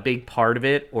Dom's not a big part of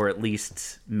it, or at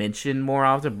least mentioned more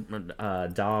often,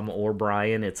 Dom or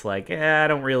Brian, it's like, I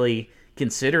don't really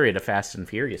consider it a Fast and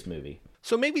Furious movie.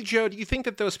 So maybe, Joe, do you think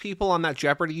that those people on that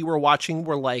Jeopardy you were watching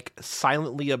were, like,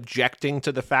 silently objecting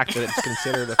to the fact that it's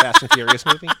considered a Fast and Furious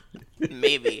movie?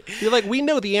 Maybe. You're like, we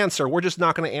know the answer. We're just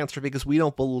not going to answer because we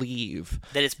don't believe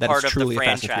that it's part of the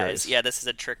franchise. Yeah, this is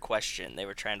a trick question. They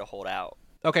were trying to hold out.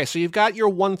 Okay, so you've got your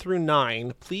 1 through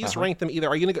 9. Please rank them either.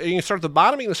 Are you going to start at the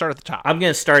bottom or are you going to start at the top? I'm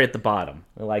going to start at the bottom.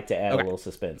 I like to add a little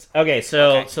suspense. Okay,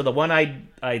 so the one I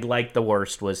liked the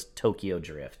worst was Tokyo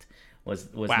Drift. Was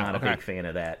not a big fan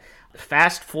of that.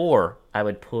 Fast 4, I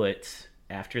would put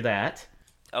after that.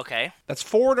 Okay. That's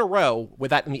 4 in a row with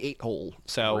that in the 8 hole.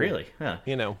 So really? Huh.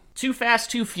 Too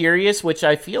Fast, Too Furious, which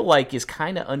I feel like is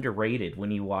kind of underrated when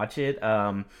you watch it.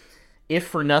 If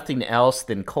for nothing else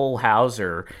than Cole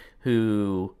Hauser,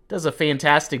 who does a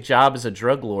fantastic job as a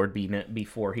drug lord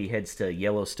before he heads to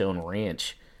Yellowstone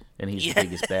Ranch, and he's the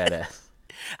biggest badass.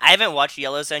 I haven't watched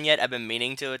Yellowstone yet. I've been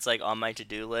meaning to. It's like on my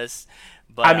to-do list.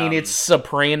 But I mean, it's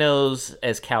Sopranos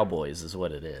as cowboys is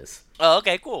what it is. Oh,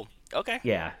 okay, cool. Okay.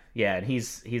 Yeah, and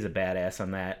he's a badass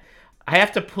on that. I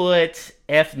have to put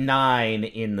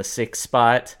F9 in the 6th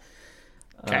spot.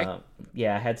 Okay.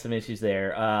 I had some issues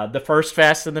there. The first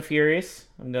Fast and the Furious,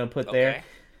 I'm going to put there.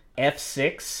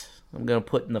 F6, I'm going to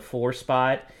put in the 4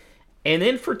 spot. And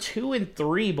then for 2 and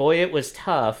 3, boy, it was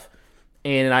tough.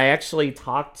 And I actually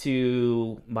talked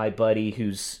to my buddy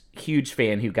who's a huge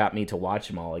fan who got me to watch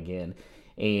them all again.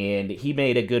 And he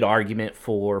made a good argument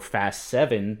for Fast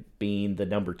 7 being the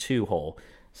number 2 hole.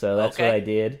 So that's what I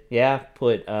did. Yeah,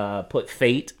 put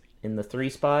Fate in the 3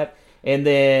 spot. And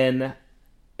then,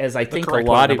 as I think a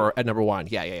lot of... at number 1.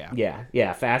 Yeah.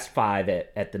 Yeah, Fast 5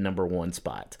 at the number 1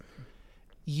 spot.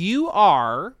 You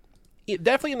are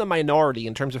definitely in the minority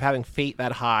in terms of having Fate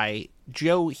that high.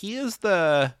 Joe, he is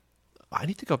the I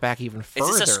need to go back even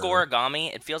further. Is this a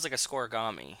scoregami? It feels like a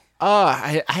scoregami.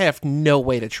 I have no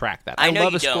way to track that. I know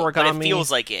love you a don't, scoregami. but it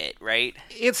feels like it, right?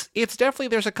 It's definitely,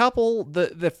 there's a couple,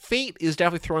 the Fate is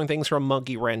definitely throwing things from a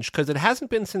monkey wrench, because it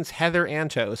hasn't been since Heather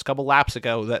Antos a couple laps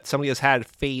ago that somebody has had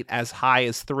Fate as high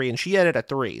as 3, and she had it at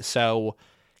 3. So,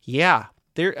 yeah.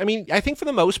 I think for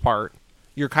the most part,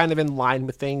 you're kind of in line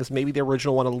with things. Maybe the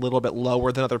original one a little bit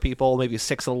lower than other people, maybe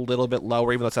 6 a little bit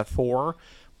lower, even though it's at 4.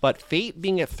 But Fate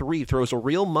being at 3 throws a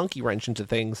real monkey wrench into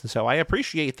things, and so I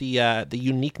appreciate the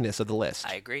uniqueness of the list.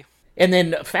 I agree. And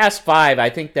then Fast 5, I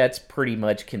think that's pretty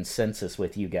much consensus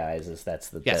with you guys, is that's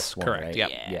the best one, correct. right?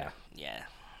 Yep. Yeah.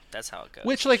 That's how it goes.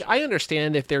 Which, I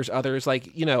understand if there's others, I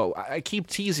keep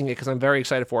teasing it because I'm very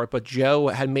excited for it, but Joe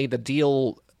had made the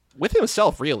deal with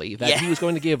himself, really, that he was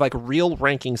going to give, real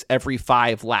rankings every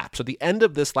 5 laps. So at the end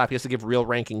of this lap, he has to give real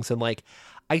rankings, and,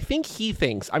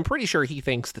 I'm pretty sure he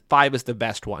thinks that 5 is the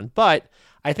best one, but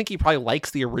I think he probably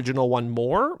likes the original one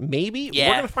more, maybe. Yeah.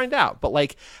 We're going to find out.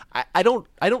 But, I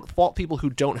don't fault people who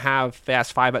don't have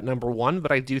Fast 5 at number 1,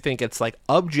 but I do think it's,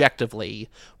 objectively,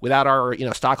 without our,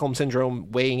 Stockholm Syndrome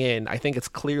weighing in, I think it's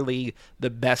clearly the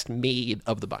best made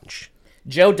of the bunch.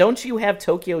 Joe, don't you have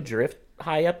Tokyo Drift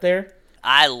high up there?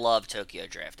 I love Tokyo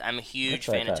Drift. I'm a huge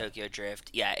fan of Tokyo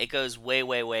Drift. Yeah, it goes way,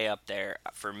 way, way up there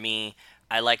for me.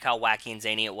 I like how wacky and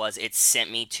zany it was. It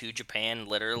sent me to Japan,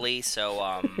 literally. So,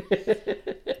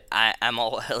 I'm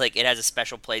all it has a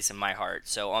special place in my heart.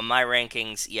 So on my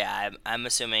rankings, yeah, I'm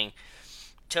assuming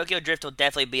Tokyo Drift will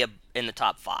definitely be in the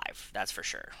top 5. That's for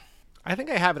sure. I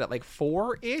think I have it at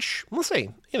 4-ish. We'll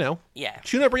see. Yeah.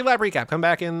 Tune up relap recap. Come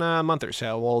back in a month or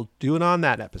so. We'll do it on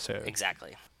that episode.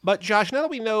 Exactly. But Josh, now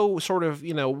that we know sort of,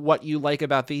 what you like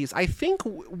about these, I think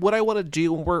what I want to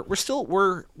do, we're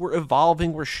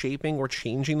evolving, we're shaping, we're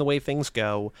changing the way things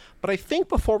go. But I think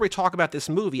before we talk about this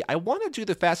movie, I want to do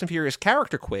the Fast and Furious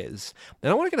character quiz. And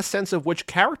I want to get a sense of which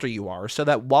character you are, so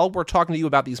that while we're talking to you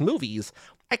about these movies,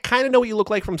 I kind of know what you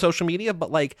look like from social media, but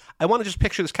I want to just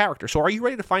picture this character. So are you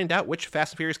ready to find out which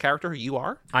Fast and Furious character you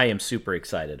are? I am super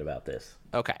excited about this.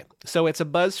 Okay, so it's a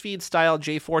BuzzFeed-style,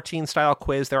 J14-style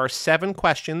quiz. There are 7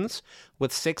 questions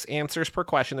with 6 answers per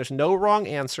question. There's no wrong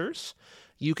answers.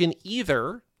 You can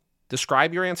either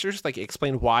describe your answers,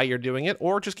 explain why you're doing it,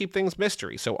 or just keep things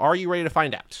mystery. So are you ready to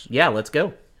find out? Yeah, let's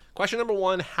go. Question number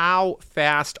 1, how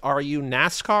fast are you?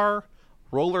 NASCAR,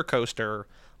 roller coaster,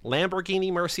 Lamborghini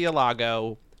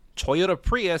Murcielago, Toyota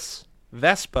Prius,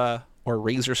 Vespa, or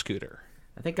Razor scooter?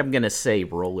 I think I'm going to say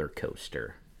roller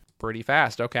coaster. Pretty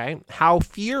fast, okay. How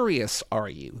furious are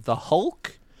you? The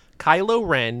Hulk, Kylo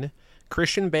Ren,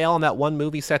 Christian Bale in that one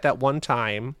movie set that one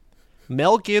time,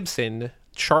 Mel Gibson,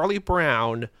 Charlie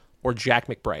Brown, or Jack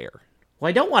McBrayer? Well,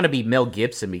 I don't want to be Mel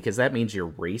Gibson because that means you're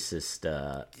racist.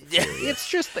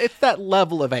 It's that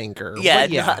level of anger.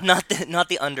 Yeah, not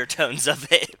the undertones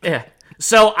of it. Yeah.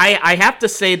 So I have to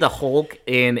say the Hulk,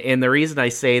 and the reason I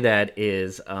say that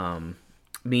is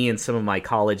me and some of my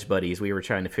college buddies, we were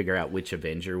trying to figure out which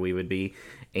Avenger we would be,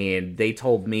 and they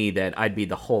told me that I'd be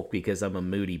the Hulk because I'm a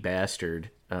moody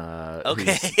bastard.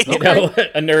 Okay.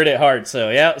 A nerd at heart. So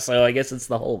I guess it's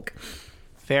the Hulk.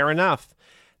 Fair enough.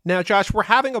 Now, Josh, we're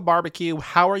having a barbecue.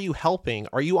 How are you helping?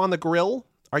 Are you on the grill?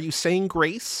 Are you saying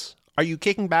grace? Are you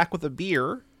kicking back with a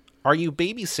beer? Are you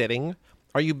babysitting?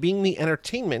 Are you being the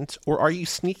entertainment? Or are you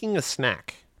sneaking a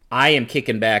snack? I am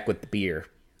kicking back with the beer.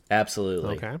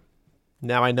 Absolutely. Okay.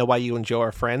 Now I know why you and Joe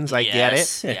are friends. I get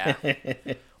it. Yeah.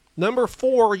 Number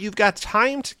 4, you've got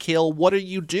time to kill. What are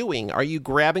you doing? Are you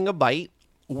grabbing a bite,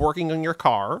 working on your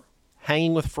car,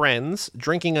 hanging with friends,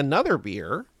 drinking another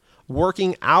beer,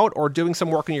 working out, or doing some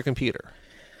work on your computer?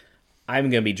 I'm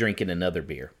going to be drinking another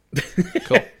beer.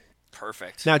 Cool.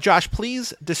 Perfect. Now, Josh,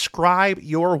 please describe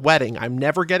your wedding. I'm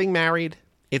never getting married.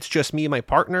 It's just me and my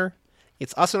partner.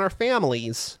 It's us and our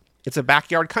families. It's a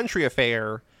backyard country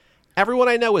affair. Everyone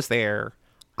I know is there.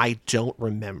 I don't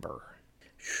remember.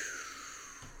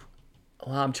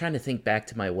 Well, I'm trying to think back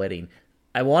to my wedding.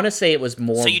 I want to say it was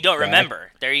more. So you don't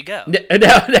remember? There you go. No,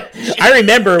 I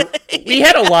remember we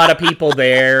had a lot of people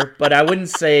there, but I wouldn't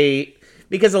say,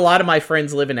 because a lot of my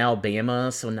friends live in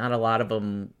Alabama, so not a lot of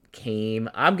them came.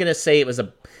 I'm gonna say it was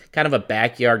a kind of a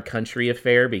backyard country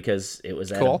affair because it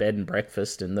was at a bed and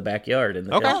breakfast in the backyard in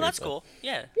the country. Oh, that's cool.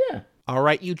 Yeah. All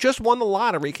right, you just won the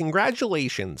lottery.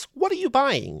 Congratulations. What are you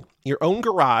buying? Your own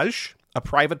garage, a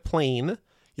private plane,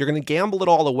 you're going to gamble it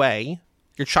all away,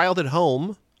 your childhood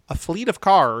home, a fleet of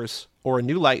cars, or a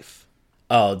new life?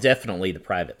 Oh, definitely the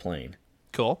private plane.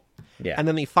 Cool. Yeah. And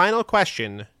then the final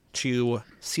question to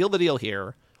seal the deal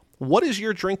here. What is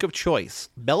your drink of choice?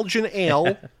 Belgian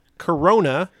ale,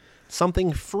 Corona,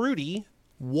 something fruity,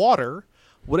 water,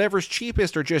 whatever's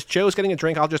cheapest, or just Joe's getting a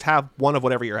drink, I'll just have one of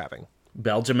whatever you're having.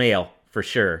 Belgium Ale, for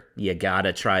sure. You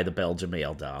gotta try the Belgium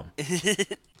Ale, Dom.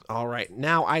 All right.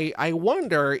 Now, I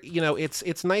wonder,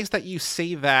 it's nice that you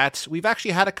say that. We've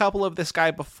actually had a couple of this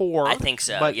guy before. I think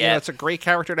so, but, yeah. It's a great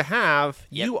character to have.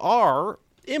 Yep. You are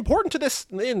important to this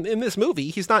in this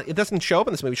movie. It doesn't show up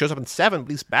in this movie. It shows up in 7,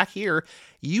 but he's back here.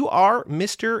 You are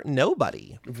Mr.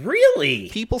 Nobody. Really?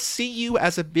 People see you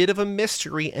as a bit of a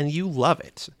mystery, and you love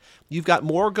it. You've got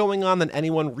more going on than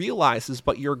anyone realizes,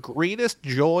 but your greatest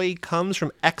joy comes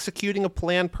from executing a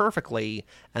plan perfectly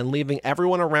and leaving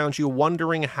everyone around you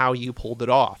wondering how you pulled it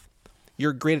off.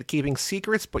 You're great at keeping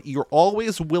secrets, but you're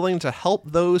always willing to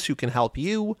help those who can help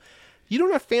you. You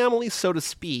don't have family, so to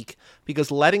speak,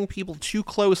 because letting people too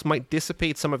close might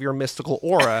dissipate some of your mystical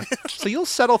aura, so you'll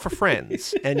settle for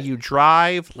friends, and you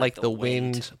drive like the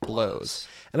wind blows.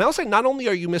 And I'll say, not only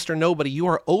are you Mr. Nobody, you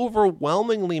are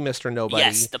overwhelmingly Mr. Nobody.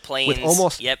 Yes, the planes. With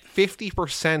almost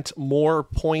 50% more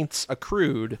points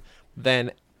accrued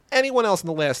than anyone else in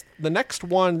the list. The next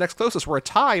closest were a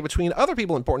tie between other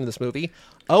people important in this movie.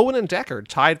 Owen and Deckard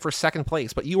tied for second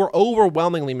place, but you were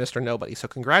overwhelmingly Mr. Nobody. So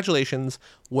congratulations.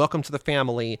 Welcome to the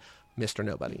family, Mr.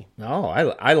 Nobody. Oh,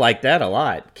 I like that a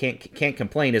lot. Can't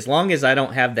complain, as long as I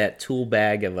don't have that tool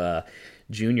bag of a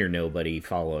junior nobody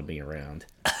following me around.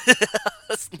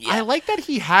 I like that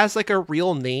he has like a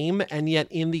real name, and yet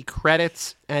in the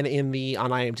credits and on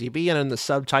IMDb and in the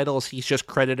subtitles, he's just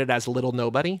credited as Little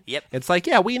Nobody. Yep. It's like,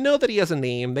 yeah, we know that he has a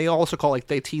name. They also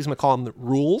they tease him and call him the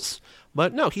Rules,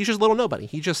 but no, he's just Little Nobody.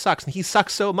 He just sucks, and he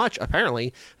sucks so much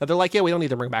apparently that they're like, yeah, we don't need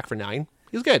to bring back for 9.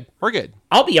 He's good. We're good.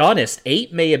 I'll be honest,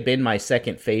 8 may have been my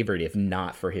second favorite if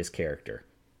not for his character.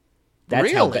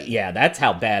 Really? That's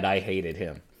how bad I hated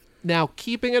him. Now,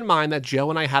 keeping in mind that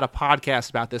Joe and I had a podcast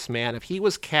about this man, if he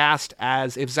was cast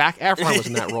if Zac Efron was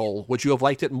in that role, would you have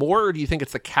liked it more, or do you think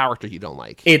it's the character you don't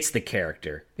like? It's the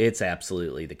character. It's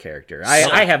absolutely the character.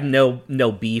 I have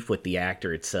no beef with the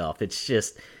actor itself. It's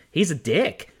just, he's a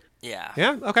dick. Yeah.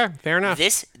 Yeah, okay, fair enough.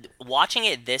 Watching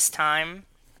it this time,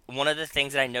 one of the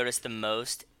things that I noticed the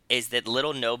most is that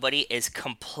Little Nobody is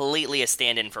completely a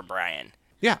stand-in for Brian.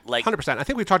 Yeah, 100%. I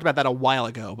think we've talked about that a while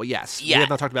ago, but yes, we have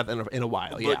not talked about that in a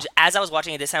while. Yeah. But as I was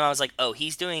watching it this time, I was like, oh,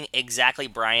 he's doing exactly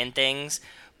Brian things,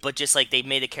 but just like they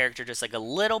made the character just like a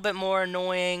little bit more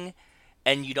annoying,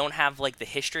 and you don't have like the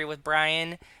history with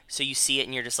Brian, so you see it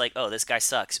and you're just like, oh, this guy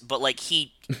sucks. But like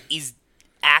he's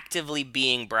actively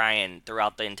being Brian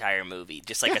throughout the entire movie,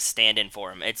 just like a stand-in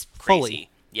for him. It's crazy. Fully.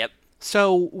 Yep.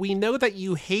 So we know that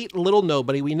you hate Little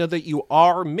Nobody. We know that you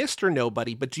are Mr.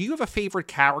 Nobody, but do you have a favorite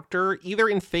character, either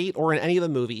in Fate or in any of the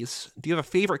movies? Do you have a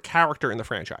favorite character in the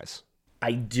franchise?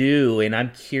 I do, and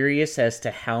I'm curious as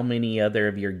to how many other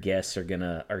of your guests are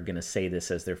gonna say this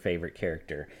as their favorite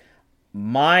character.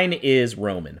 Mine is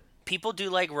Roman. People do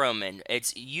like Roman.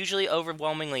 It's usually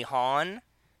overwhelmingly Han,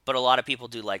 but a lot of people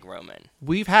do like Roman.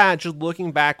 We've had, just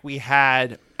looking back, we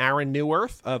had Aaron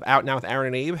Newirth of Out Now with Aaron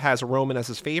and Abe has Roman as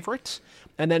his favorite.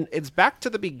 And then it's back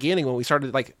to the beginning when we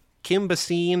started, like, Kim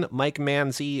Basine, Mike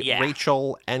Manzi,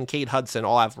 Rachel, and Kate Hudson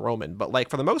all have Roman. But, like,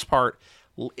 for the most part,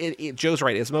 Joe's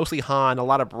right. It's mostly Han, a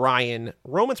lot of Brian.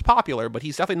 Roman's popular, but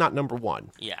he's definitely not number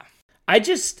one. Yeah.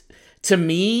 To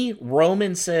me,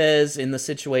 Roman says in the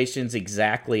situations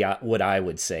exactly what I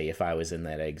would say if I was in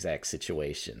that exact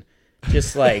situation.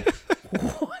 Just like,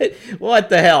 what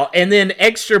the hell? And then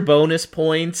extra bonus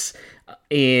points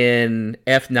in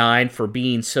F9 for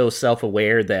being so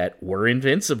self-aware that we're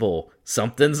invincible.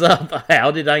 Something's up. How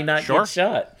did I not get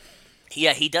shot?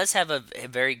 Yeah, he does have a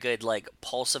very good like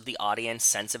pulse of the audience,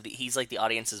 sense of he's like the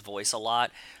audience's voice a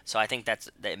lot. So I think that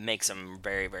makes him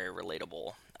very, very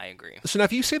relatable. I agree. So now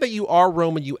if you say that you are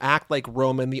Roman, you act like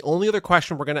Roman, the only other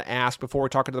question we're going to ask before we're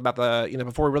talking about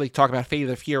before we really talk about Fate of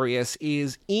the Furious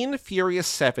is in Furious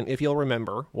 7, if you'll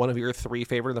remember, one of your 3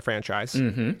 favorite in the franchise,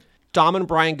 Dom and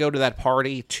Brian go to that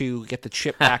party to get the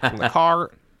chip back from the car,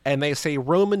 and they say,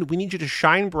 Roman, we need you to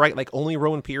shine bright like only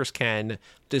Roman Pierce can,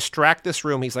 distract this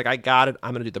room. He's like, I got it.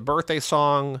 I'm going to do the birthday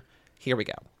song. Here we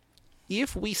go.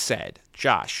 If we said,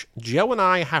 Josh, Joe and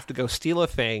I have to go steal a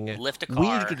thing. Lift a car. We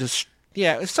need you to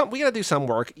we got to do some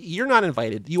work. You're not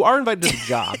invited. You are invited to the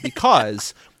job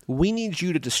because we need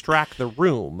you to distract the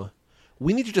room.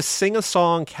 We need you to sing a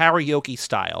song karaoke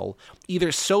style,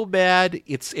 either so bad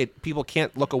people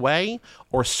can't look away,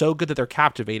 or so good that they're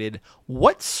captivated.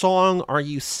 What song are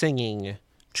you singing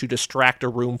to distract a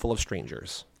room full of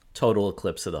strangers? Total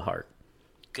Eclipse of the Heart.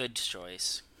 Good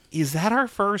choice. Is that our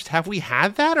first? Have we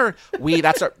had that, or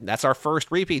that's our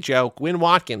first repeat, Joe. Gwyn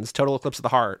Watkins, Total Eclipse of the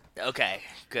Heart. Okay,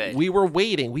 good. We were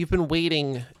waiting. We've been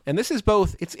waiting, and this is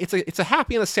both. It's a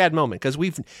happy and a sad moment because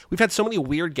we've had so many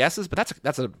weird guesses, but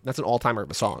that's an all-timer of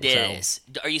a song. It is.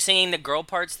 Are you singing the girl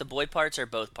parts, the boy parts, or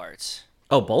both parts?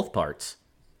 Oh, both parts.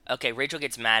 Okay, Rachel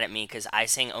gets mad at me because I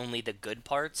sing only the good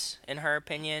parts in her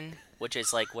opinion, which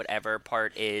is like whatever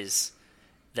part is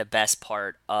the best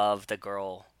part of the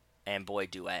girl and boy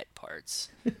duet parts.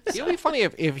 It would be funny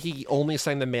if he only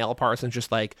sang the male parts and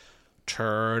just like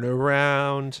turn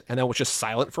around and then was just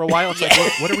silent for a while. It's like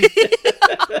what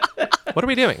are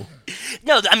we doing?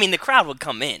 No, I mean the crowd would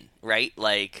come in, right?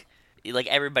 Like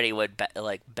everybody would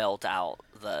belt out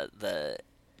the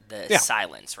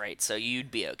silence, right? So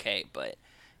you'd be okay, but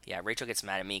yeah, Rachel gets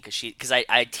mad at me because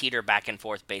I teeter back and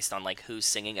forth based on like who's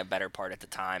singing a better part at the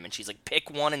time, and she's like, pick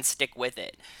one and stick with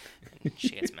it. And she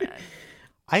gets mad.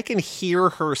 I can hear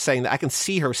her saying that. I can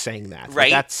see her saying that.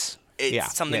 Right? Like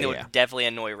it's something that would definitely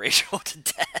annoy Rachel to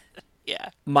death. Yeah.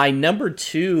 My number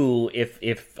 2,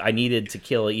 if I needed to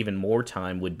kill even more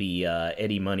time, would be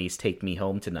Eddie Money's "Take Me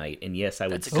Home Tonight." And yes, I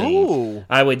would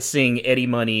sing Eddie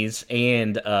Money's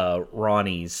and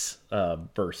Ronnie's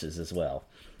verses as well.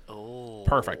 Oh,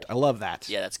 perfect. I love that.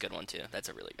 Yeah, that's a good one too. That's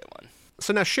a really good one.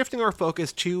 So now shifting our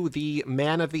focus to the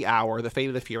man of the hour, the Fate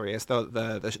of the Furious,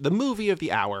 the movie of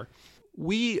the hour.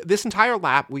 This entire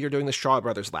lap, we are doing the Shaw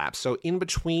Brothers lap. So in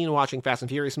between watching Fast and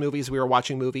Furious movies, we are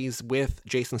watching movies with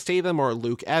Jason Statham or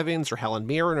Luke Evans or Helen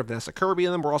Mirren or Vanessa Kirby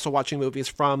in them. We're also watching movies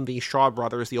from the Shaw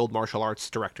Brothers, the old martial arts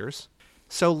directors.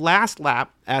 So last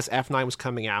lap, as F9 was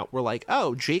coming out, we're like,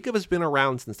 oh, Jacob has been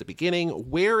around since the beginning.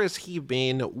 Where has he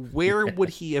been? Where would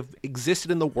he have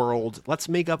existed in the world? Let's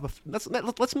make up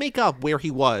where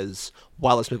he was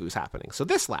while this movie was happening. So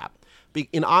this lap,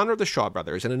 in honor of the Shaw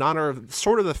Brothers and in honor of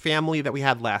sort of the family that we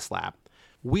had last lap,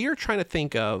 we're trying to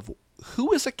think of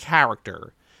who is a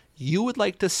character you would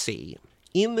like to see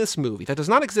in this movie that does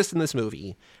not exist in this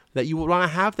movie that you would want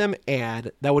to have them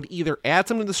add that would either add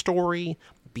something to the story,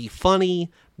 be funny,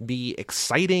 be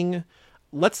exciting.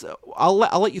 I'll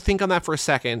let you think on that for a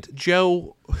second.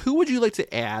 Joe, who would you like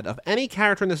to add of any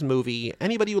character in this movie,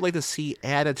 anybody you would like to see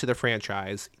added to the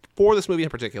franchise for this movie in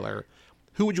particular?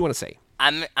 Who would you want to say?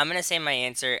 I'm gonna say my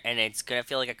answer, and it's gonna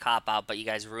feel like a cop-out, but you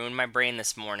guys ruined my brain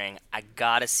this morning. I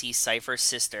gotta see Cypher's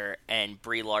sister, and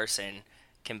Brie Larson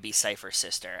can be Cypher's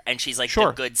sister, and she's like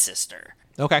the good sister.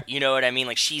 Okay. You know what I mean?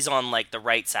 Like she's on like the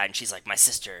right side, and she's like, my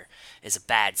sister is a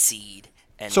bad seed.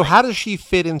 And so how does she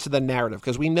fit into the narrative?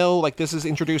 Because we know like this is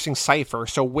introducing Cypher.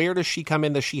 So where does she come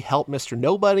in? Does she help Mr.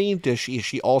 Nobody? Is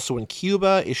she also in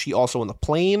Cuba? Is she also on the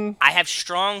plane? I have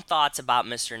strong thoughts about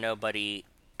Mr. Nobody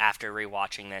after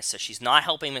rewatching this. So she's not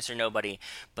helping Mr. Nobody,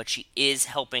 but she is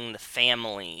helping the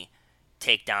family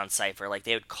take down Cypher. Like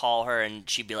they would call her and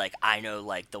she'd be like, I know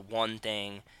like the one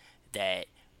thing that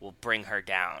will bring her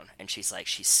down. And she's like,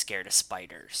 she's scared of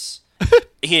spiders.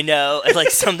 You know, like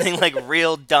something like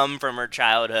real dumb from her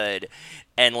childhood,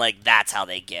 and like that's how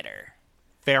they get her.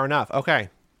 Fair enough. Okay,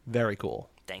 very cool.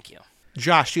 Thank you.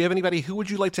 Josh, do you have anybody who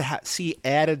would you like to see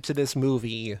added to this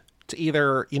movie to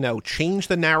either, change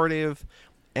the narrative,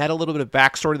 add a little bit of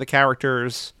backstory to the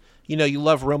characters? You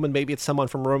love Roman, maybe it's someone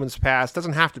from Roman's past.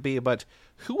 Doesn't have to be, but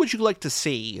who would you like to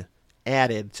see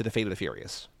added to the Fate of the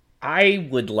Furious? I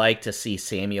would like to see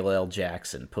Samuel L.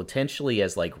 Jackson, potentially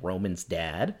as like Roman's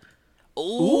dad.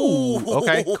 Ooh.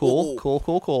 Okay,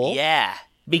 cool. Yeah.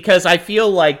 Because I feel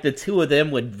like the two of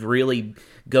them would really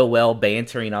go well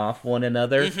bantering off one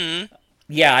another. Mm-hmm.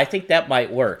 Yeah, I think that might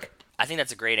work. I think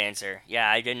that's a great answer.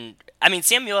 Yeah,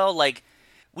 Samuel, like,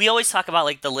 we always talk about,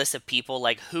 like, the list of people,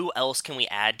 like, who else can we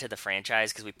add to the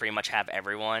franchise, because we pretty much have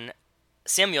everyone.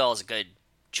 Samuel is a good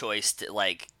choice to,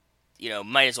 like,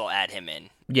 might as well add him in.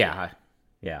 Yeah.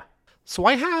 So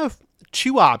I have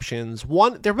two options.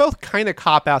 One, they're both kind of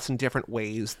cop-outs in different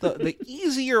ways. The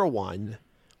easier one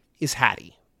is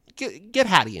Hattie. Get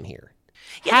Hattie in here.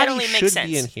 Yeah, Hattie that only should makes sense.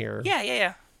 be in here.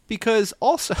 Yeah. Because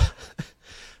also,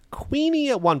 Queenie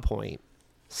at one point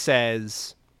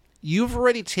says, "You've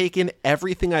already taken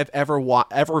everything I've ever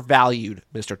valued,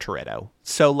 Mr. Toretto."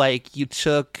 So, like, you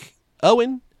took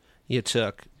Owen, you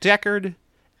took Deckard,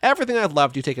 everything I've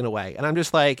loved you've taken away. And I'm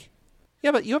just like,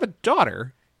 yeah, but you have a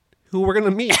daughter who we're going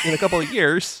to meet in a couple of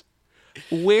years.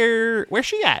 Where's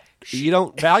she at? You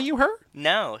don't value her?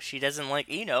 No, she doesn't like,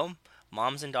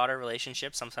 moms and daughter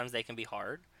relationships. Sometimes they can be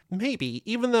hard. Maybe,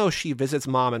 even though she visits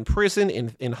mom in prison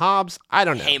in Hobbs. I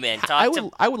don't know. Hey, man, I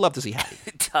would love to see Hattie.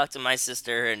 Talk to my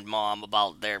sister and mom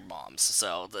about their moms.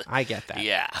 So I get that.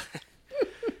 Yeah.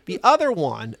 The other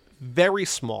one, very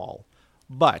small,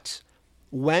 but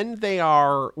when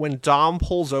Dom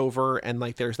pulls over and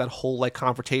like there's that whole like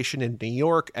confrontation in New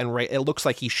York, and it looks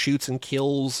like he shoots and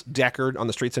kills Deckard on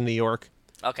the streets of New York.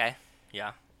 Okay.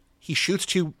 Yeah. He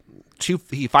shoots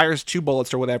he fires 2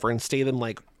 bullets or whatever, and Statham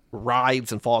like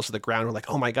writhes and falls to the ground. We're like,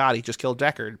 oh my god, he just killed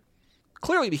Deckard.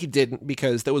 Clearly he didn't,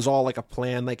 because there was all like a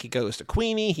plan. Like he goes to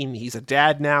Queenie, he's a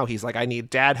dad now. He's like, I need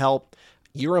dad help.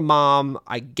 You're a mom.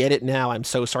 I get it now. I'm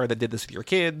so sorry that I did this with your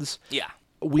kids. Yeah.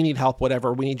 We need help,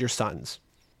 whatever. We need your sons.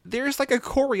 There's like a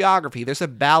choreography. There's a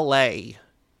ballet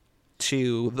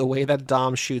to the way that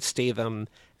Dom shoots Statham,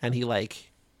 and he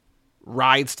like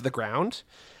rides to the ground.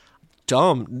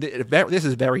 Dumb. This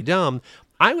is very dumb.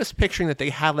 I was picturing that they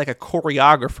had like a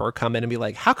choreographer come in and be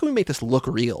like, how can we make this look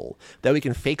real, that we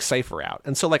can fake Cypher out?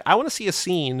 And so like, I want to see a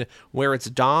scene where it's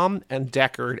Dom and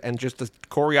Deckard and just the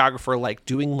choreographer like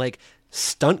doing like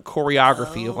stunt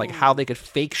choreography of like how they could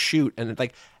fake shoot and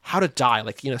like how to die,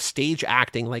 like, you know, stage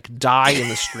acting, like die in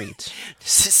the street.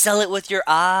 Sell it with your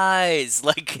eyes.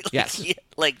 Yes.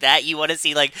 Like that. You want to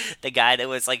see like the guy that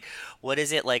was like, what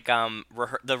is it? Like,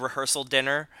 the rehearsal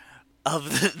dinner of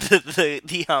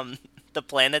the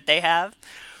plan that they have.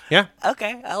 Yeah.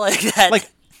 Okay, I like that. Like,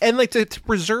 and like to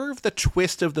preserve the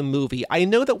twist of the movie, I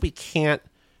know that we can't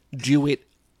do it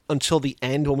until the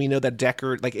end when we know that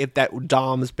Deckard, like, if that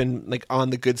Dom's been like on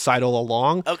the good side all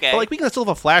along. Okay. But like we can still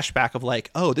have a flashback of like,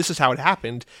 oh, this is how it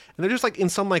happened. And they're just like in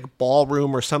some like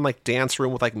ballroom or some like dance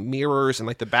room with like mirrors and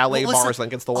like the ballet bars like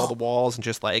against the walls, and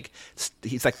just like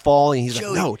he's like falling. He's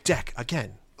Joey. like, no, Deck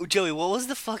again. Joey, what was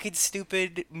the fucking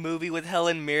stupid movie with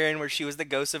Helen Mirren where she was the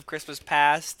ghost of Christmas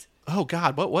Past? Oh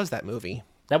God, what was that movie?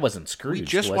 That wasn't Scrooge. We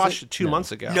just watched it 2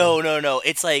 months ago. No.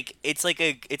 It's like a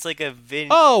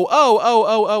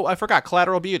Oh! I forgot.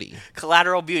 Collateral Beauty.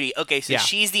 Collateral Beauty. Okay, so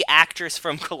she's the actress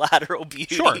from Collateral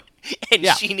Beauty. Sure. And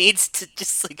she needs to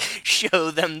just like show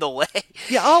them the way.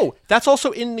 Yeah. Oh, that's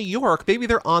also in New York. Maybe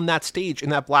they're on that stage in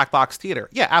that black box theater.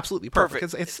 Yeah, absolutely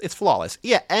perfect. It's flawless.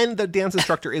 Yeah, and the dance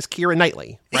instructor is Keira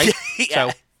Knightley, right?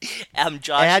 Yeah. So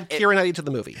Josh, add Keira Knightley to the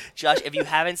movie. Josh, if you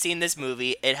haven't seen this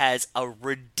movie, it has a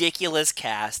ridiculous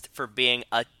cast for being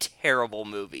a terrible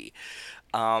movie.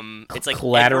 It's like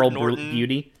Collateral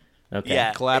Beauty. Okay.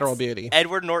 Yeah, Collateral Beauty.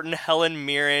 Edward Norton, Helen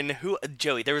Mirren,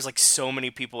 Joey. There was like so many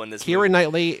people in this. Keira movie.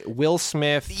 Knightley, Will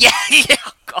Smith. Yeah,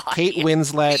 God, Kate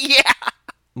Winslet. Yeah.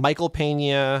 Michael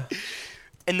Pena.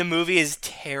 And the movie is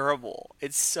terrible.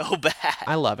 It's so bad.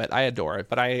 I love it. I adore it.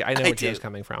 But I know where Joe's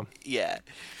coming from. Yeah.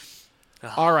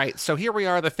 All right, so here we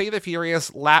are, the Fate of the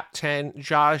Furious, lap 10.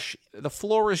 Josh, the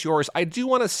floor is yours. I do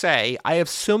want to say I have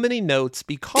so many notes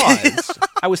because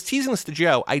I was teasing this to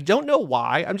Joe. I don't know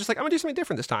why. I'm just like, I'm going to do something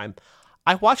different this time.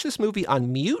 I watched this movie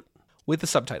on mute with the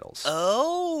subtitles.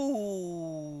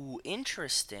 Oh,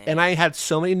 interesting. And I had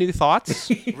so many new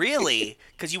thoughts. Really?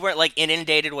 Because you weren't like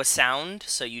inundated with sound,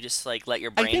 so you just like let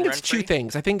your brain run free? I think it's two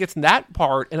things. I think it's that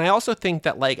part, and I also think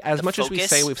that like as much as we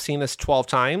say we've seen this 12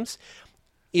 times,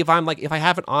 if I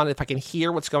have it on, if I can hear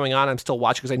what's going on, I'm still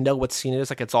watching because I know what scene it is.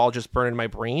 Like it's all just burned in my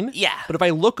brain. Yeah. But if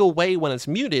I look away when it's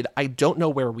muted, I don't know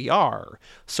where we are.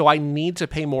 So I need to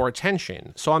pay more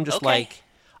attention. So I'm just like,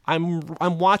 I'm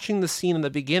watching the scene in the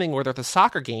beginning where they're at the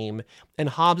soccer game and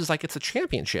Hobbs is like, it's a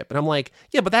championship. And I'm like,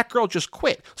 yeah, but that girl just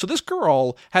quit. So this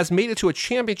girl has made it to a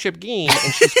championship game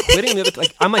and she's quitting.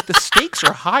 I'm like, the stakes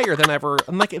are higher than ever.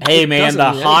 I'm like, hey man,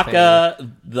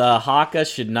 the haka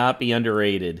should not be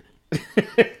underrated.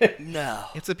 No.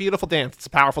 It's a beautiful dance. It's a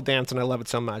powerful dance, and I love it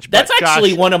so much. That's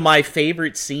actually one of my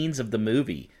favorite scenes of the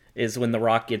movie, is when The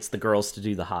Rock gets the girls to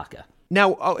do the haka.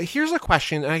 Now, here's a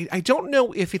question. I don't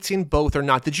know if it's in both or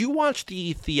not. Did you watch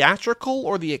the theatrical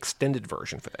or the extended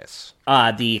version for this?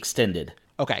 The extended.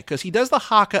 Okay, because he does the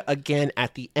haka again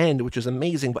at the end, which is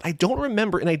amazing, but I don't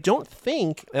remember, and I don't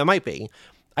think, it might be,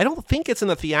 I don't think it's in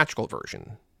the theatrical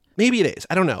version. Maybe it is.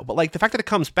 I don't know. But like the fact that it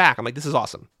comes back, I'm like, this is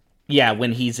awesome. Yeah,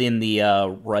 when he's in the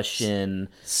Russian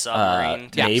submarine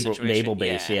naval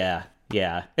base, yeah.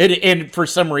 And for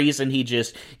some reason, he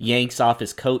just yanks off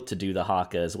his coat to do the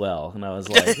haka as well. And I was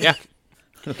like, yeah,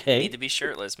 okay. You need to be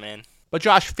shirtless, man. But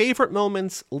Josh, favorite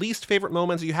moments, least favorite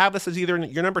moments. You have this as either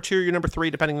your number 2 or your number 3,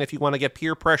 depending on if you want to get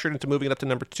peer pressured into moving it up to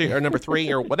number 2 or number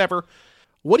 3 or whatever.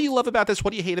 What do you love about this?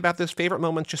 What do you hate about this? Favorite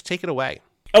moments? Just take it away.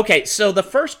 Okay, so the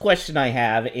first question I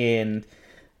have in...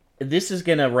 This is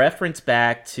going to reference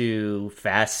back to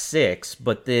Fast 6,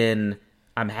 but then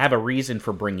I have a reason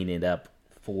for bringing it up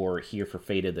for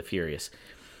Fate of the Furious.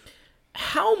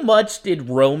 How much did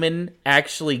Roman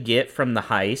actually get from the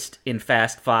heist in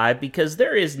Fast 5? Because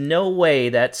there is no way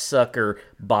that sucker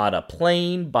bought a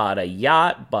plane, bought a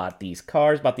yacht, bought these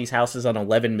cars, bought these houses on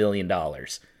 $11 million.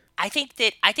 I think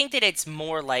that it's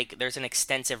more like there's an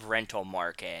extensive rental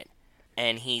market.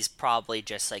 and he's probably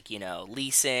just like,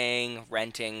 leasing,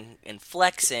 renting, and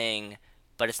flexing,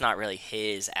 but it's not really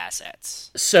his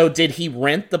assets. So did he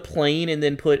rent the plane and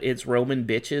then put its Roman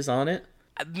bitches on it?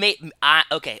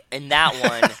 Okay, in that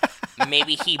one,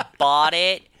 maybe he bought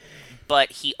it,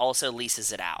 but he also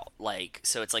leases it out.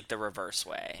 So it's like the reverse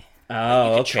way. Oh,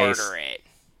 you can okay. Charter it.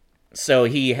 So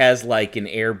he has like an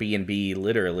Airbnb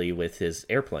literally with his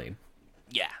airplane.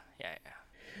 Yeah.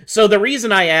 So the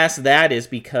reason I asked that is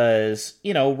because,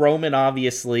 Roman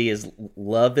obviously is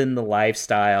loving the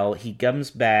lifestyle. He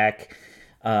comes back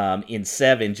in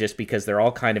 7 just because they're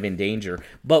all kind of in danger.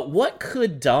 But what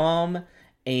could Dom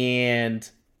and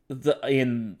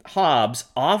in Hobbs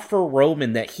offer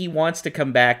Roman that he wants to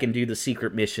come back and do the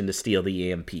secret mission to steal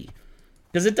the EMP?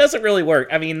 Because it doesn't really work.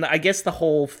 I mean, I guess the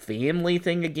whole family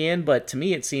thing again, but to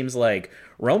me it seems like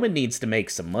Roman needs to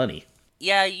make some money.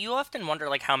 Yeah, you often wonder,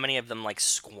 how many of them,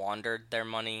 squandered their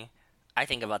money. I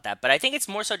think about that. But I think it's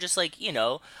more so just, like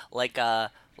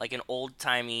an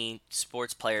old-timey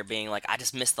sports player being like, I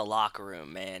just miss the locker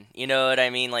room, man. You know what I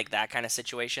mean? Like, that kind of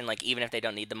situation. Like, even if they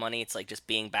don't need the money, it's, just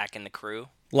being back in the crew.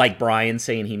 Like Brian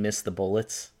saying he missed the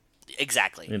bullets?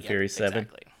 Exactly. In Fury 7?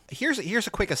 Exactly. Here's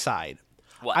a quick aside.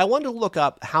 What? I wanted to look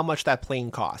up how much that plane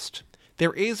cost.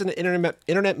 There is an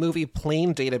internet movie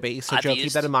plane database, so Joe,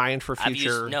 keep that in mind for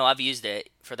future. I've used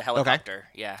it for the helicopter.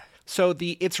 Okay. Yeah. So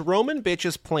it's Roman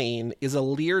Bitch's plane is a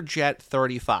Learjet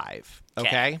 35.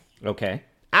 Okay.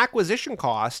 Acquisition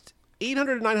cost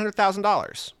 $800,000 to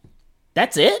 $900,000.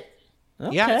 That's it?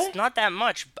 Okay. Yeah, it's not that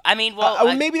much. I mean,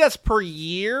 maybe that's per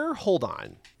year. Hold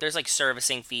on. There's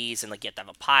servicing fees and you have to have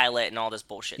a pilot and all this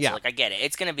bullshit. Yeah. So I get it.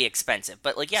 It's gonna be expensive,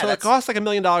 but So it costs $1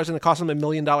 million and it costs them $1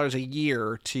 million a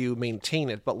year to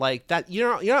maintain it. But that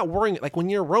you're not worrying.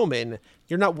 When you're Roman,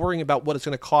 you're not worrying about what it's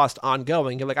gonna cost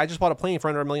ongoing. You're like, I just bought a plane for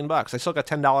under $1 million. I still got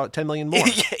 $10 million more.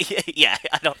 Yeah.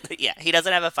 He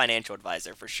doesn't have a financial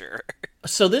advisor for sure.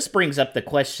 So this brings up the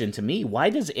question to me: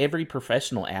 why does every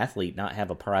professional athlete not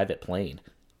have a private plane?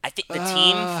 I think the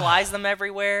team flies them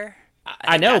everywhere.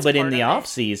 I know, but in the off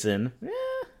season,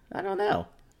 I don't know.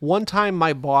 One time,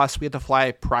 my boss, we had to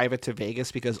fly private to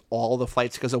Vegas because all the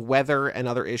flights, because of weather and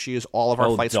other issues, all of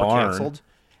our flights were canceled,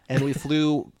 and we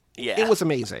flew. Yeah. It was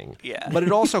amazing. Yeah. But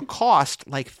it also cost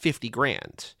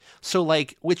 $50,000. So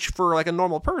which for a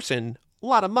normal person, a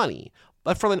lot of money.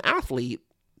 But for an athlete,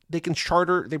 they can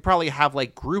charter. They probably have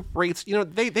group rates.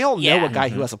 They all know a guy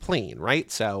who has a plane, right?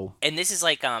 So. And this is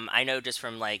I know just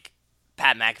from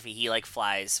Pat McAfee, he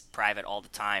flies private all the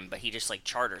time, but he just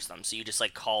charters them. So you just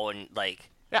call and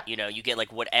you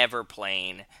get whatever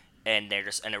plane, and they're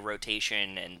just in a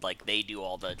rotation, and they do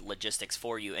all the logistics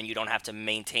for you, and you don't have to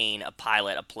maintain a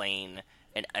pilot, a plane,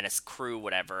 and a crew,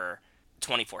 whatever,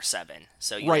 24/7.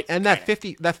 So you right, and that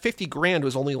 $50,000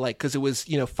 was only because it was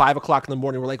 5 o'clock in the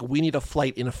morning. We're we need a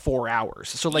flight in 4 hours.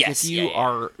 So if you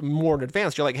are more in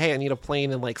advance, you're hey, I need a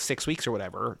plane in 6 weeks or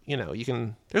whatever. You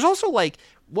can. There's also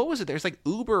what was it? There's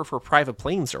Uber for private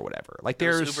planes or whatever.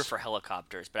 There's Uber for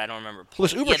helicopters, but I don't remember. Well,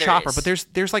 there's Uber Chopper, but there's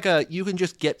you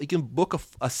can book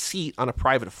a seat on a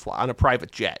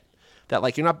private jet.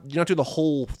 That you're not doing the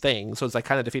whole thing, so it's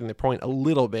kind of defeating the point a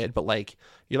little bit. But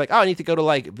you're oh, I need to go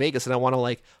to Vegas and I want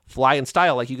to fly in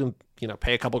style. You can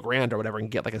pay a couple grand or whatever and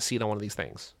get a seat on one of these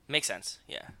things. Makes sense,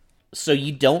 yeah. So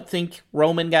you don't think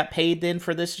Roman got paid then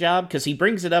for this job? Because he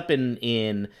brings it up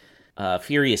in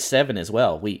Furious 7 as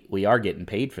well. We are getting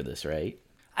paid for this, right?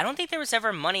 I don't think there was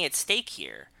ever money at stake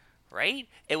here, right?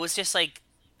 It was just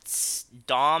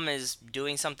Dom is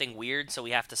doing something weird, so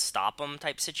we have to stop him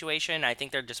type situation. I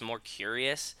think they're just more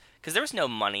curious because there was no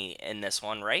money in this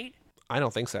one, right? I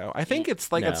don't think so. I think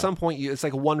it's at some point it's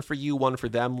one for you, one for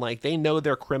them. They know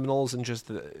they're criminals and just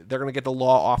they're gonna get the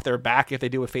law off their back if they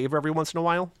do a favor every once in a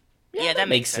while. Yeah, that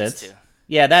makes sense too.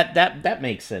 Yeah, that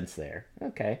makes sense there.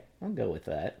 Okay, I'll go with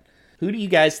that. Who do you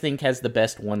guys think has the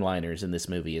best one-liners in this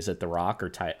movie? Is it The Rock or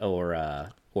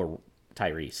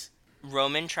Tyrese?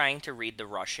 Roman trying to read the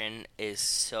Russian is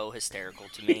so hysterical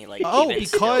to me.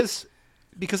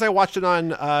 Because I watched it on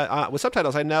with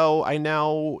subtitles. I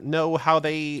now know how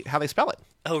they spell it.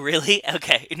 Oh, really?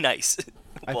 Okay, nice.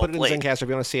 I put it in Zencastr if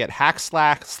you want to see it. Hack,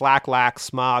 slack, lack,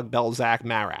 smog, Belzac,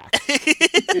 Marak.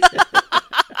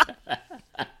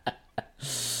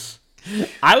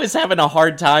 I was having a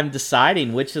hard time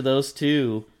deciding which of those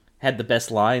two had the best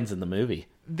lines in the movie.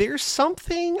 There's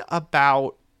something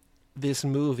about this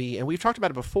movie, and we've talked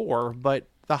about it before, but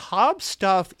the Hobbs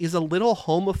stuff is a little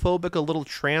homophobic, a little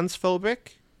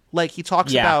transphobic. He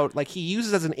talks about, he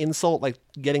uses as an insult,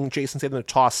 getting Jason Statham to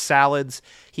toss salads.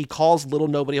 He calls Little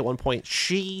Nobody at one point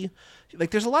she.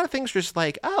 There's a lot of things just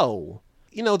oh.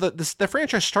 you know, the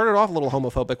franchise started off a little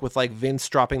homophobic with like Vince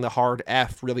dropping the hard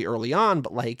F really early on,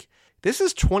 but like this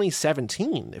is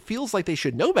 2017. It feels like they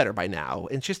should know better by now.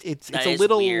 It's just it's a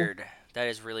little weird. That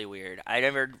is really weird. I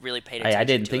never really paid attention. I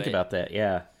didn't think about that.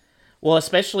 Yeah. Well,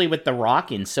 especially with The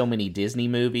Rock in so many Disney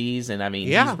movies, and I mean,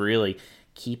 he's really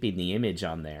keeping the image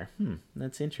on there.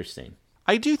 That's interesting.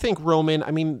 I do think Roman,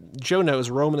 I mean, Joe knows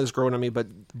Roman has grown on me, but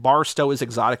Barstow is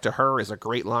exotic to her is a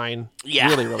great line. Yeah.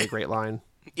 Really, really great line.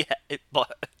 Yeah,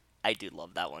 I do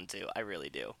love that one too. I really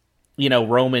do. You know,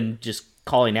 Roman just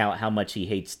calling out how much he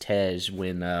hates Tej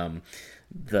when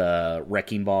the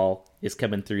wrecking ball is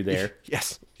coming through there.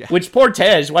 Yes. Yeah. Which poor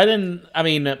Tej,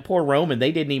 poor Roman,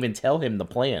 they didn't even tell him the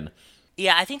plan.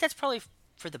 Yeah, I think that's probably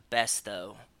for the best,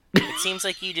 though. It seems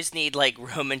like you just need, like,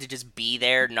 Roman to just be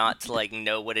there, not to, like,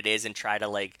 know what it is and try to,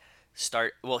 like,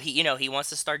 start... Well, he wants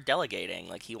to start delegating.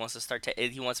 Like, he wants to start...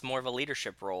 he wants more of a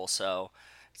leadership role, so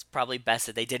it's probably best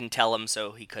that they didn't tell him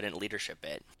so he couldn't leadership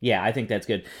it. Yeah, I think that's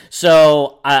good.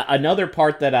 So, another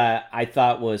part that I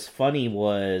thought was funny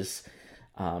was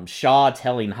Shaw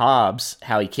telling Hobbs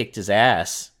how he kicked his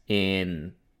ass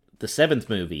in the 7th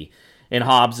movie. And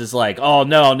Hobbs is like, oh,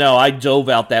 no, I dove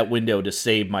out that window to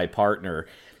save my partner.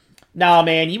 Nah,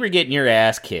 man, you were getting your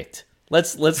ass kicked.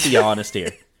 Let's be honest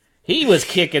here. He was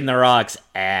kicking The Rock's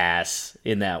ass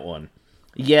in that one.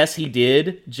 Yes, he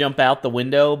did jump out the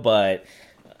window, but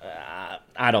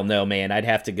I don't know, man. I'd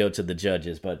have to go to the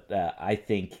judges, but I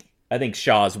think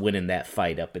Shaw's winning that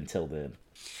fight up until then.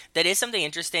 That is something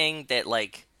interesting that,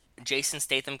 like, Jason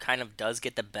Statham kind of does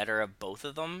get the better of both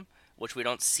of them, which we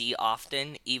don't see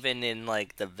often, even in,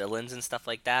 like, the villains and stuff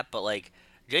like that. But, like,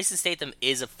 Jason Statham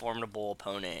is a formidable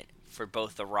opponent for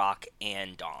both The Rock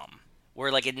and Dom.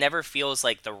 Where, like, it never feels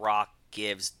like The Rock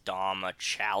gives Dom a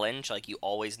challenge. Like, you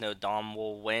always know Dom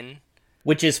will win.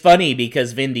 Which is funny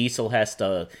because Vin Diesel has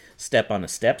to step on a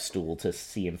step stool to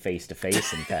see him face to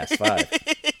face in Fast 5.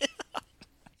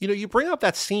 You know, you bring up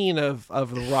that scene of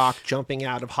The Rock jumping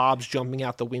out, of Hobbs jumping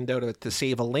out the window to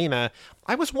save Elena.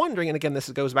 I was wondering, and again, this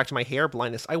goes back to my hair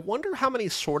blindness, I wonder how many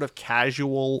sort of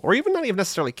casual, or even not even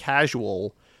necessarily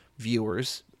casual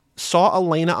viewers saw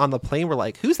Elena on the plane were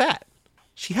like, who's that?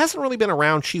 She hasn't really been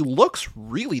around. She looks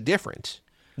really different.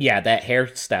 Yeah, that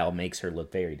hairstyle makes her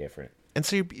look very different. And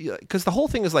so, because the whole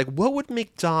thing is like, what would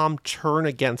make Dom turn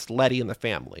against Letty and the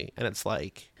family? And it's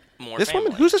like,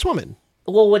 woman? Who's this woman?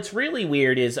 Well, what's really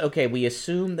weird is, okay, we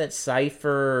assume that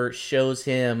Cypher shows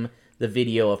him the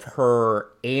video of her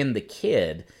and the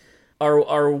kid.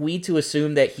 Are we to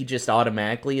assume that he just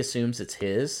automatically assumes it's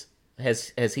his?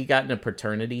 Has he gotten a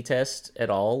paternity test at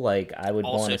all? Like, I would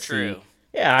want to see.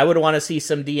 Yeah, I would want to see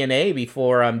some DNA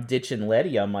before I'm ditching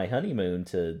Letty on my honeymoon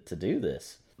to do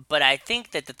this. But I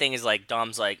think that the thing is, like,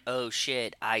 Dom's like, oh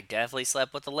shit, I definitely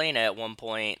slept with Elena at one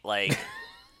point. Like,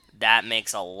 that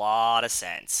makes a lot of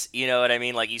sense. You know what I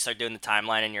mean? Like, you start doing the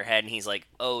timeline in your head, and he's like,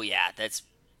 oh yeah, that's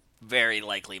very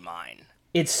likely mine.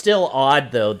 It's still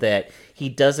odd, though, that he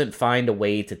doesn't find a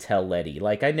way to tell Letty.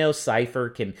 Like, I know Cypher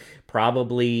can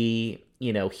probably,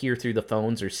 hear through the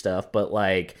phones or stuff, but,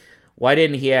 like, why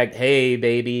didn't he act, hey,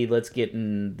 baby, let's get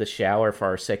in the shower for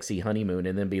our sexy honeymoon,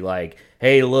 and then be like,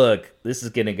 hey, look, this is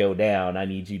going to go down. I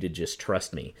need you to just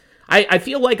trust me. I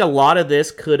feel like a lot of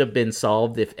this could have been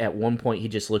solved if at one point he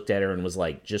just looked at her and was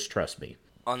like, just trust me.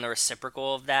 On the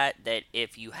reciprocal of that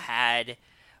if you had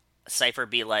Cypher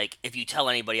be like, if you tell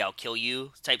anybody, I'll kill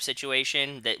you type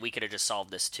situation, that we could have just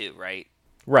solved this too, right?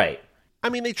 Right. I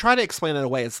mean, they try to explain it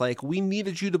away. It's like, we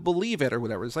needed you to believe it or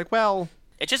whatever. It's like, well...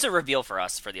 It's just a reveal for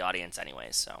us, for the audience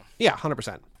anyways, so... Yeah,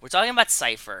 100%. We're talking about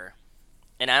Cypher,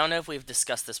 and I don't know if we've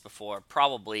discussed this before.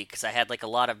 Probably, because I had, like, a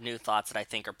lot of new thoughts that I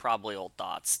think are probably old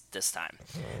thoughts this time.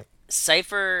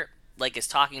 Cypher, like, is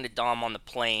talking to Dom on the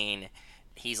plane.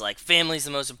 He's like, family's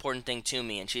the most important thing to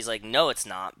me. And she's like, no, it's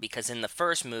not, because in the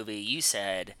first movie, you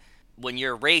said, when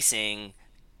you're racing,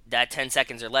 that 10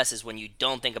 seconds or less is when you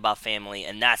don't think about family,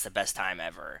 and that's the best time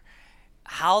ever.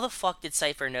 How the fuck did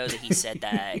Cypher know that he said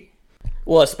that?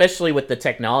 Well, especially with the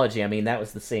technology. I mean, that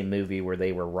was the same movie where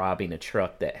they were robbing a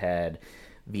truck that had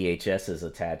VHSs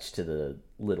attached to the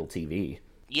little TV.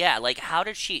 Yeah, like, how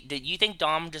did you think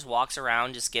Dom just walks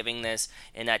around just giving this,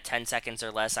 in that 10 seconds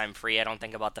or less, I'm free, I don't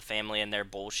think about the family and their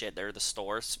bullshit, they're the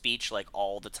store speech, like,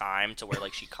 all the time, to where,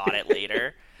 like, she caught it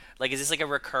later? Like, is this, like, a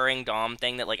recurring Dom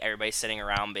thing that, like, everybody's sitting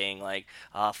around being like,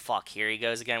 fuck, here he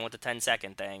goes again with the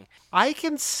 10-second thing? I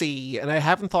can see, and I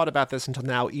haven't thought about this until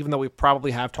now, even though we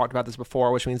probably have talked about this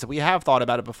before, which means that we have thought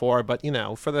about it before, but,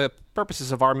 for the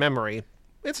purposes of our memory,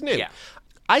 it's new. Yeah.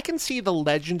 I can see the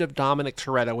legend of Dominic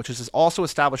Toretto, which is also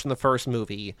established in the first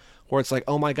movie, where it's like,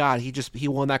 oh my god, he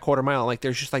won that quarter mile. Like,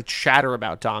 there's just like chatter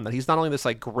about Dom, that he's not only this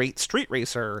like great street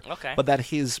racer, but that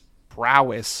his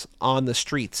prowess on the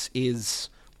streets is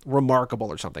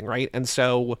remarkable or something, right? And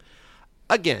so,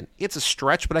 again, it's a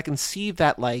stretch, but I can see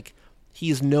that like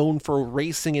he's known for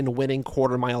racing and winning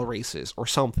quarter mile races or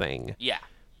something. Yeah.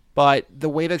 But the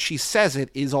way that she says it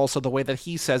is also the way that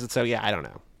he says it, so yeah, I don't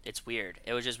know. It's weird.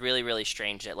 It was just really, really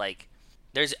strange that, like,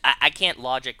 I can't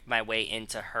logic my way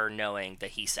into her knowing that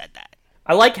he said that.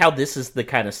 I like how this is the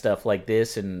kind of stuff like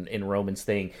this and in Roman's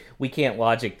thing. We can't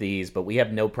logic these, but we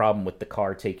have no problem with the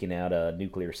car taking out a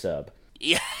nuclear sub.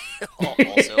 Yeah,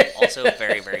 also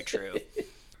very, very true.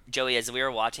 Joey, as we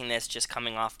were watching this, just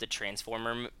coming off the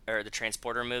the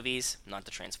Transporter movies, not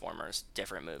the Transformers,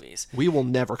 different movies. We will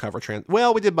never cover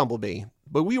Well, we did Bumblebee,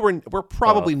 but we're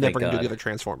probably never going to do the other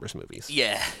Transformers movies.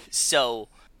 Yeah. So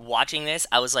watching this,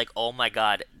 I was like, oh my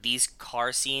god, these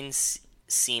car scenes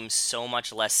seem so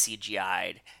much less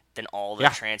CGI'd than all the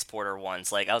Transporter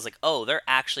ones. Like, I was like, oh, they're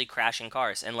actually crashing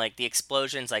cars, and like the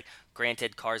explosions, like,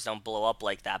 granted, cars don't blow up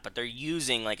like that, but they're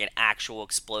using like an actual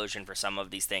explosion for some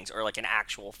of these things, or like an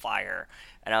actual fire.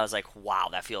 And I was like, wow,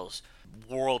 that feels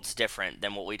worlds different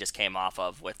than what we just came off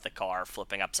of with the car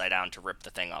flipping upside down to rip the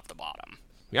thing off the bottom.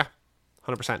 Yeah,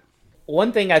 100%.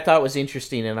 One thing I thought was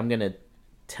interesting, and I'm going to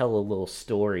tell a little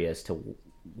story as to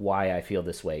why I feel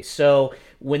this way. So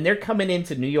when they're coming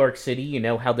into New York City, you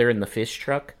know how they're in the fish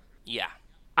truck? Yeah.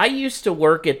 I used to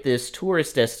work at this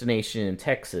tourist destination in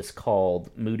Texas called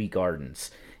Moody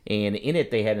Gardens, and in it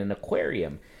they had an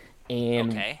aquarium.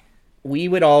 And we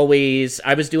would always,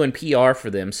 I was doing PR for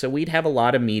them, so we'd have a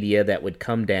lot of media that would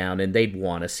come down and they'd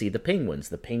want to see the penguins.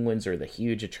 The penguins are the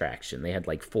huge attraction. They had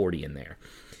like 40 in there.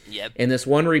 Yep. And this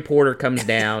one reporter comes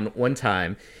down one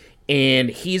time, and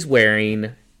he's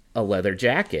wearing a leather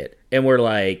jacket. And we're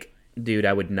like, dude,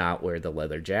 I would not wear the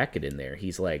leather jacket in there.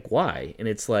 He's like, why? And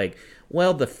it's like,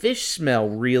 well, the fish smell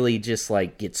really just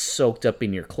like gets soaked up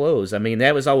in your clothes. I mean,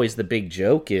 that was always the big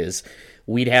joke, is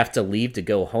we'd have to leave to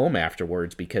go home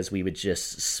afterwards because we would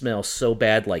just smell so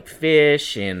bad like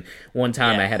fish. And one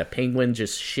time I had a penguin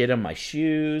just shit on my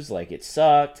shoes, like it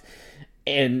sucked.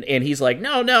 And he's like,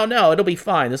 no, it'll be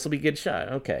fine. This will be a good shot.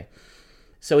 Okay.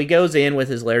 So he goes in with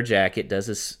his leather jacket, does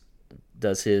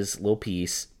his little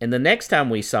piece, and the next time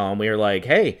we saw him, we were like,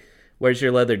 hey, where's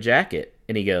your leather jacket?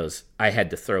 And he goes, I had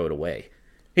to throw it away.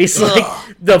 He's like,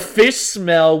 the fish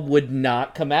smell would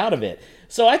not come out of it.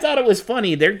 So I thought it was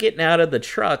funny. They're getting out of the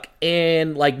truck,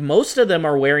 and like most of them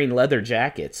are wearing leather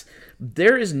jackets.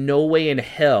 There is no way in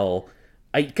hell,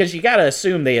 because you got to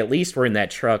assume they at least were in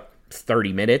that truck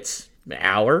 30 minutes, an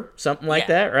hour, something like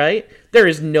that, right? There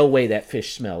is no way that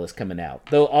fish smell is coming out.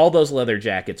 Though all those leather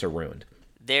jackets are ruined.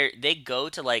 They go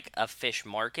to like a fish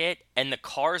market, and the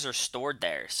cars are stored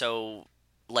there. So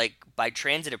like by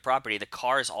transitive property, the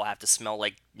cars all have to smell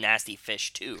like nasty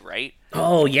fish too, right?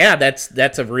 Oh yeah,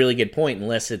 that's a really good point.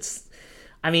 Unless it's,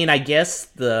 I mean, I guess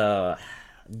the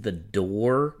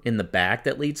door in the back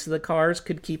that leads to the cars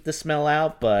could keep the smell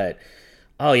out, but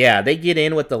oh yeah, they get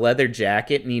in with the leather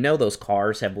jacket, and you know those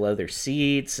cars have leather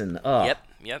seats, and Yep.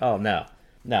 Oh no,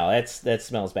 that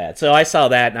smells bad. So I saw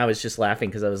that, and I was just laughing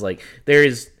because I was like,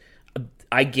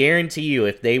 I guarantee you,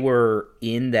 if they were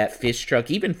in that fish truck,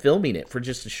 even filming it for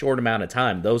just a short amount of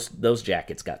time, those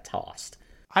jackets got tossed.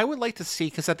 I would like to see,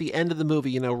 because at the end of the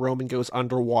movie, you know, Roman goes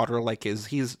underwater, like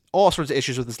he's all sorts of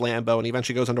issues with his Lambo, and he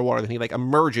eventually goes underwater, and he like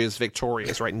emerges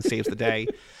victorious, right, and saves the day.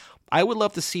 I would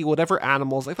love to see whatever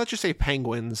animals, like let's just say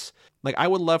penguins, like I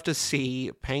would love to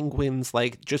see penguins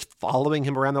like just following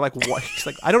him around. They're like, what? He's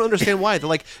like, I don't understand why. They're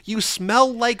like, you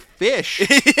smell like fish.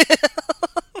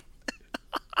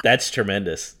 That's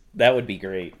tremendous. That would be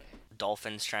great.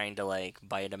 Dolphins trying to like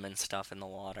bite him and stuff in the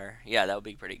water. Yeah, that would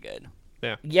be pretty good.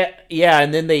 Yeah,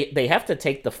 and then they have to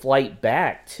take the flight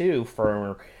back too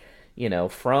from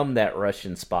that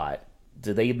Russian spot.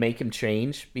 Do they make him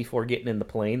change before getting in the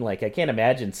plane? Like, I can't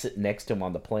imagine sitting next to him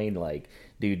on the plane like,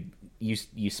 dude, you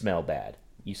smell bad.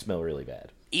 You smell really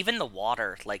bad. Even the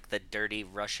water, like the dirty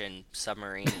Russian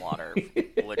submarine water,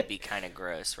 would be kind of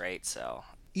gross, right? So,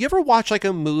 you ever watch like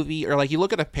a movie, or like you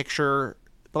look at a picture,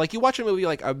 but like you watch a movie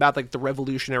like about like the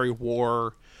Revolutionary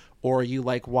War, or you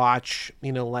like watch,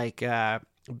 you know, like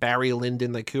Barry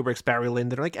Lyndon, like Kubrick's Barry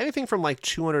Lyndon, or like anything from like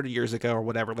 200 years ago or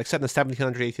whatever, like set in the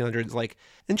 1700s, 1800s, like,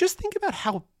 and just think about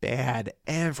how bad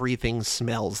everything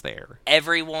smells there.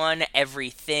 Everyone,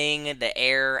 everything, the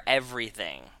air,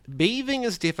 everything. Bathing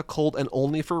is difficult and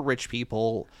only for rich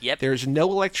people. Yep. There's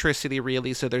no electricity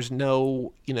really, so there's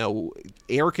no, you know,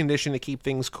 air conditioning to keep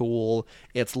things cool.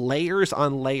 It's layers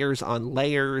on layers on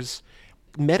layers.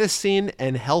 medicine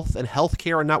and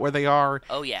healthcare are not where they are.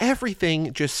 Oh yeah.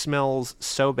 Everything just smells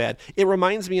so bad. It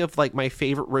reminds me of like my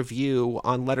favorite review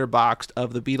on Letterboxd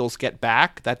of the Beatles Get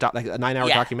Back, that like a 9-hour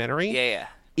documentary. Yeah.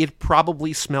 It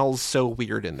probably smells so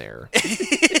weird in there.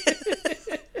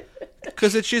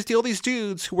 Because it's just all these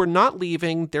dudes who are not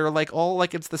leaving. They're like all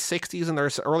like it's the 60s and their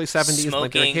early 70s, and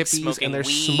like they're hippies, and they're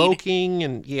weed, smoking,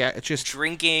 and it's just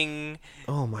drinking.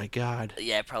 Oh my god.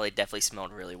 Yeah, it probably definitely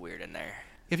smelled really weird in there.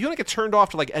 If you want to get turned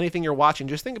off to like anything you're watching,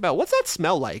 just think about what's that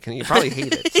smell like, and you probably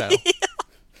hate it. So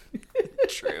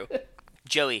True.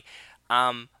 Joey,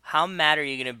 how mad are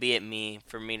you gonna be at me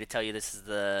for me to tell you this is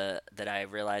that I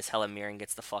realize Helen Mirren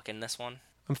gets the fuck in this one?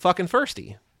 I'm fucking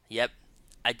thirsty. Yep.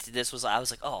 I was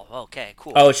like, oh, okay,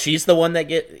 cool. Oh, she's the one that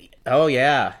get. Oh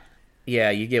yeah,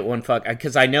 you get one fuck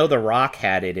because I know The Rock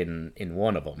had it in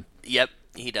one of them. Yep,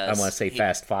 he does. I want to say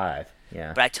Fast 5.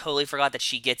 Yeah. But I totally forgot that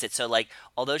she gets it. So like,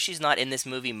 although she's not in this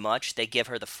movie much, they give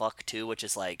her the fuck too, which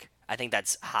is like, I think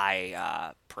that's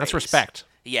high praise. That's respect.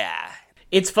 Yeah.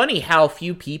 It's funny how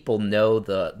few people know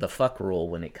the fuck rule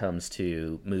when it comes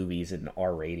to movies and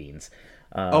R ratings.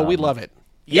 We love it.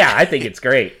 Yeah, I think it's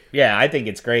great.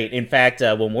 In fact,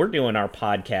 when we're doing our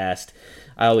podcast,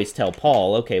 I always tell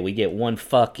Paul, okay, we get one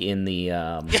fuck in the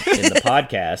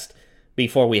podcast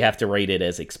before we have to rate it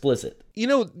as explicit.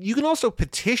 You can also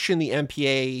petition the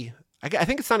MPA. I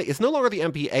think it's no longer the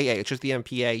MPAA, it's just the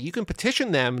MPA. You can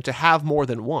petition them to have more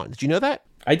than one. Did you know that?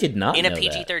 I did not know that. In a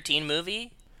PG-13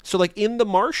 movie? So like in The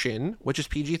Martian, which is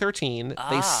PG-13,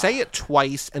 they say it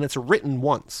twice and it's written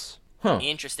once. Huh.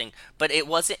 Interesting. But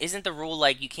isn't the rule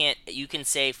like you can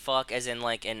say fuck as in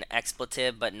like an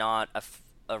expletive but not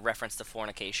a reference to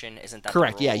fornication? Isn't that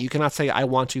correct? The rule? Yeah, you cannot say I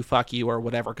want to fuck you or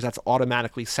whatever because that's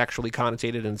automatically sexually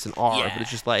connotated and it's an R. Yeah. But it's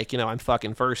just like I'm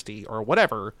fucking thirsty or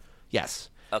whatever. Yes.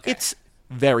 Okay. It's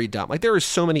very dumb. Like there are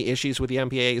so many issues with the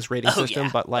MPA's rating system,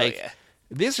 but like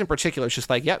this in particular is just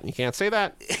like, yep, you can't say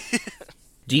that.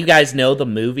 Do you guys know the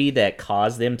movie that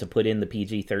caused them to put in the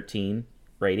PG-13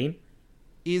 rating?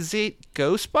 Is it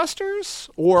Ghostbusters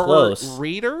or Close.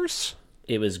 Raiders?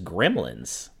 It was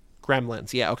Gremlins.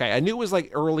 Gremlins, yeah, okay. I knew it was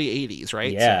like early 80s,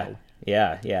 right? Yeah, so.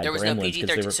 yeah. There was Gremlins, no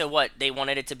PG-13, so what? They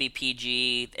wanted it to be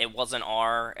PG, it wasn't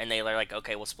R, and they were like,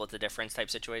 okay, we'll split the difference type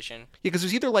situation? Yeah, because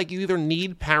there's either like you either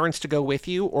need parents to go with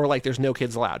you or like there's no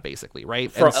kids allowed, basically,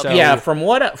 right? From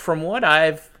what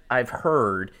I've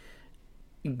heard,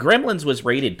 Gremlins was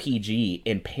rated PG,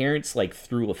 and parents like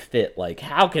threw a fit, like,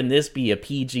 how can this be a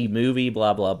PG movie,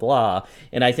 blah blah blah.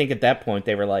 And I think at that point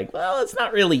they were like, well, it's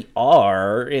not really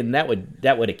R, and that would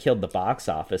have killed the box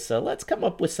office. So let's come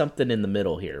up with something in the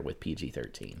middle here with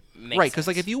PG-13. Right, because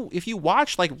like if you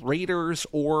watch like Raiders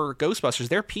or Ghostbusters,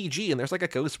 they're PG, and there's like a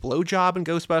ghost blowjob in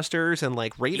Ghostbusters, and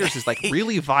like Raiders is like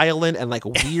really violent and like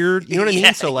weird. You know what I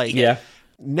mean? So like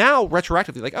now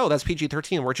retroactively like, oh, that's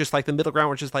PG-13. We're just like the middle ground,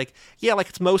 which is like, yeah, like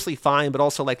it's mostly fine, but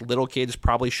also like little kids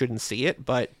probably shouldn't see it.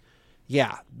 But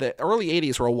yeah, the early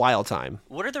 80s were a wild time.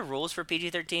 What are the rules for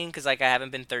PG-13? Because like I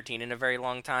haven't been 13 in a very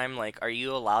long time. Like, are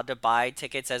you allowed to buy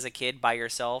tickets as a kid by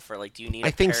yourself, or like do you need? I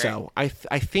think so. I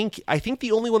think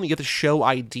the only one that you get to show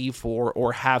ID for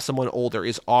or have someone older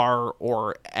is R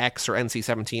or X or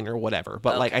NC-17 or whatever.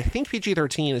 But like I think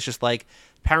PG-13 is just like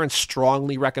parents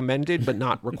strongly recommended but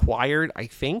not required, I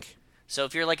think. So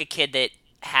if you're like a kid that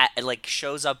like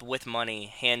shows up with money,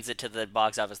 hands it to the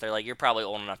box office, they're like, you're probably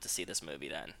old enough to see this movie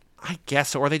then. I guess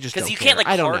so, or they just don't care. Because you can't like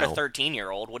card a know.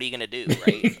 13-year-old. What are you gonna do,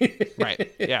 right?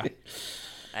 Right. Yeah.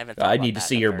 I need to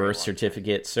see your birth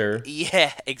certificate, sir.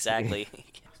 Yeah, exactly.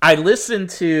 I listened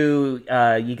to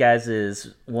you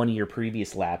guys' one of your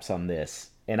previous laps on this,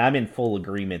 and I'm in full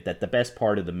agreement that the best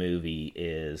part of the movie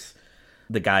is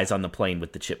the guys on the plane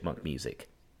with the chipmunk music.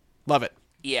 Love it.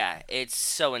 Yeah, it's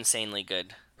so insanely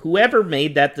good. Whoever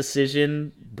made that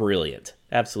decision, brilliant.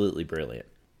 Absolutely brilliant.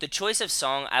 The choice of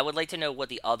song, I would like to know what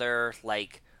the other,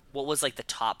 like, what was, like, the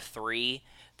top three.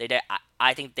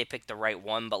 I think they picked the right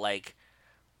one, but, like,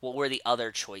 what were the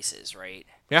other choices, right?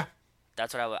 Yeah.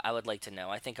 That's what I would like to know.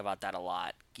 I think about that a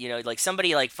lot. You know, like,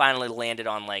 somebody, like, finally landed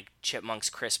on, like, Chipmunks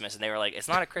Christmas, and they were like, it's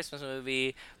not a Christmas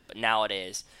movie, but now it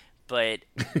is. But,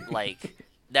 like,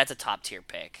 that's a top-tier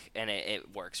pick, and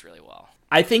it works really well.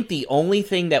 I think the only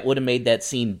thing that would have made that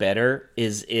scene better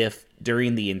is if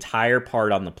during the entire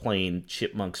part on the plane,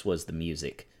 Chipmunks was the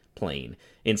music playing.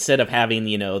 Instead of having,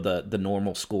 the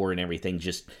normal score and everything,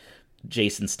 just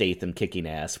Jason Statham kicking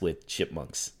ass with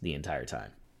Chipmunks the entire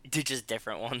time. Just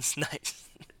different ones. Nice.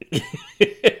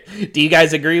 Do you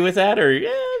guys agree with that, or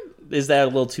is that a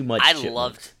little too much?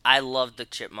 I loved the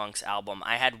Chipmunks album.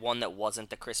 I had one that wasn't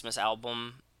the Christmas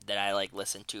album, that I like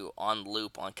listened to on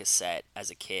loop on cassette as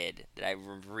a kid that I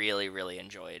really, really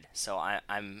enjoyed. So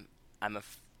I'm a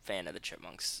fan of the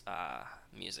Chipmunks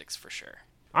musics for sure.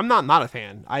 I'm not a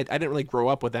fan. I didn't really grow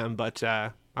up with them, but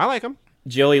I like them.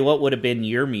 Joey, what would have been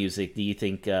your music? Do you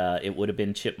think it would have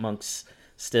been Chipmunks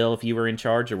still if you were in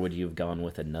charge, or would you have gone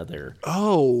with another?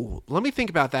 Oh, let me think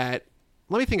about that.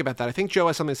 I think Joe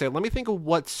has something to say. Let me think of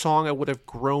what song I would have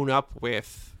grown up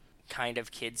with. Kind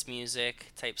of kids'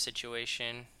 music type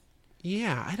situation.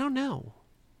 Yeah, I don't know.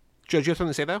 Joe, do you have something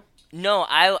to say, though? No,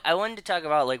 I wanted to talk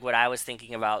about like what I was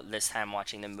thinking about this time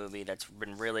watching the movie that's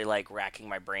been really like racking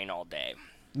my brain all day.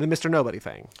 The Mr. Nobody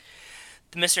thing.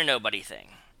 The Mr. Nobody thing.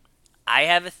 I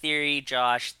have a theory,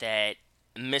 Josh, that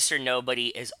Mr. Nobody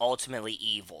is ultimately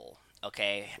evil,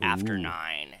 okay, after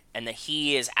 9. And that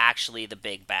he is actually the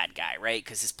big bad guy, right?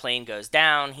 Because his plane goes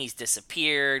down, he's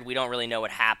disappeared, we don't really know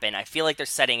what happened. I feel like they're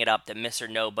setting it up that Mr.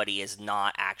 Nobody is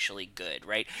not actually good,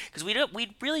 right? Because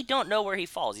we really don't know where he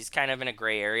falls. He's kind of in a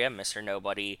gray area, Mr.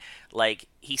 Nobody. Like,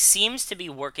 he seems to be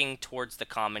working towards the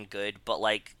common good, but,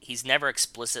 like, he's never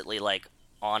explicitly, like,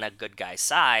 on a good guy's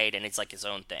side, and it's, like, his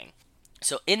own thing.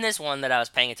 So in this one that I was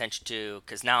paying attention to,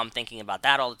 because now I'm thinking about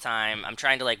that all the time, I'm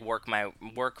trying to like work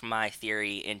my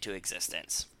theory into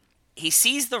existence. He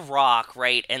sees the Rock,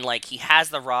 right, and like he has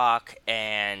the Rock,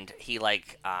 and he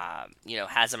like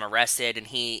has him arrested, and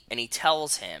he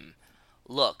tells him,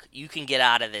 "Look, you can get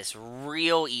out of this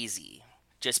real easy.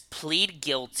 Just plead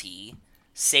guilty,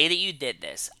 say that you did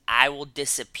this. I will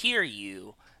disappear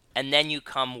you, and then you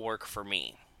come work for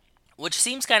me." Which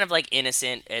seems kind of like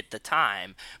innocent at the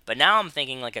time, but now I'm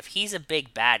thinking like if he's a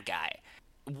big bad guy,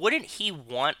 wouldn't he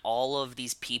want all of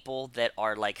these people that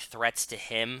are like threats to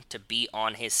him to be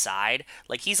on his side?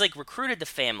 Like he's like recruited the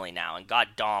family now and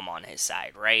got Dom on his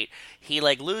side, right? He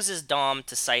like loses Dom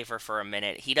to Cypher for a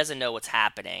minute. He doesn't know what's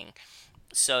happening.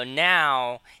 So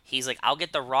now he's like, I'll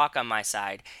get the Rock on my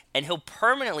side, and he'll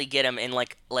permanently get him in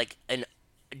like an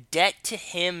debt to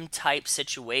him type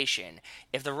situation.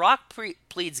 If the Rock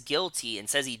pleads guilty and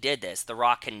says he did this, the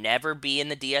Rock can never be in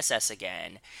the DSS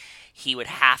again. He would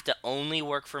have to only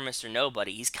work for Mr.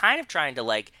 Nobody. He's kind of trying to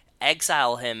like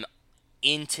exile him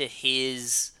into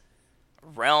his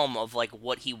realm of like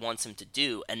what he wants him to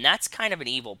do, and that's kind of an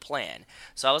evil plan.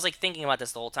 So I was like thinking about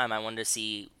this the whole time. I wanted to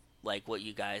see like what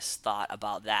you guys thought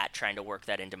about that, trying to work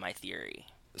that into my theory.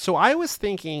 So I was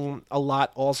thinking a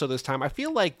lot also this time. I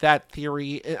feel like that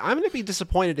theory, I'm going to be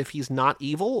disappointed if he's not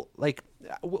evil. Like,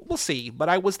 we'll see. But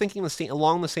I was thinking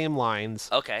along the same lines.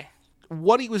 Okay.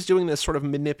 What he was doing, this sort of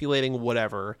manipulating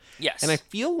whatever. Yes. And I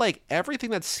feel like everything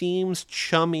that seems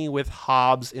chummy with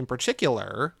Hobbs in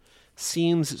particular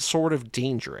seems sort of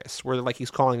dangerous. Where like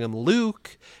he's calling him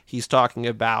Luke. He's talking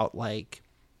about like,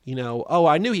 oh,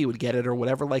 I knew he would get it or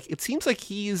whatever. Like, it seems like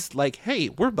he's like, hey,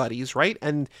 we're buddies, right?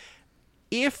 And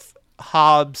if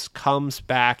Hobbs comes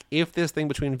back, if this thing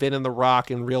between Vin and the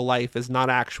Rock in real life is not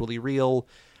actually real,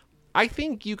 I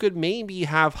think you could maybe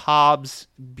have Hobbs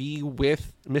be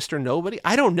with Mr. Nobody.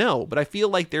 I don't know, but I feel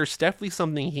like there's definitely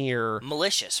something here.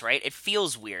 Malicious, right? It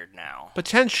feels weird now.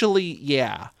 Potentially,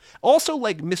 yeah. Also,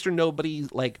 like, Mr. Nobody,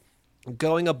 like,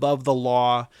 going above the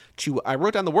law to, I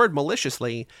wrote down the word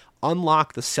maliciously,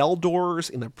 unlock the cell doors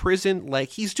in the prison. Like,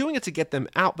 he's doing it to get them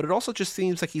out, but it also just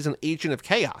seems like he's an agent of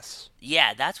chaos.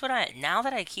 Yeah, that's what now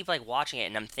that I keep like watching it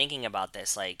and I'm thinking about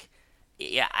this, like,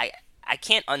 yeah, I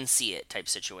can't unsee it type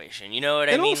situation. You know what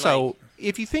I mean? And also, like,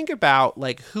 if you think about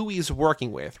like who he's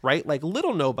working with, right? Like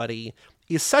Little Nobody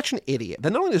is such an idiot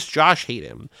that not only does Josh hate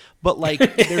him, but like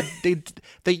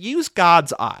they use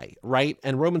God's eye, right?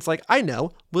 And Roman's like, I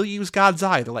know, we'll use God's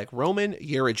eye. They're like, Roman,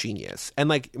 you're a genius. And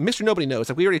like Mr. Nobody knows,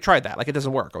 like we already tried that, like it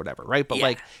doesn't work or whatever, right? But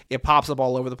like it pops up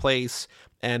all over the place,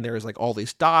 and there's like all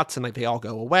these dots, and like they all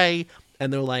go away,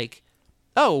 and they're like,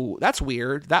 oh, that's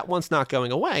weird. That one's not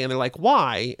going away. And they're like,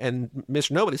 why? And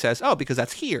Mr. Nobody says, oh, because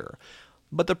that's here.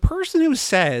 But the person who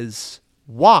says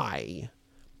why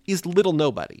is Little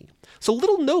Nobody. So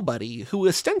Little Nobody, who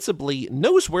ostensibly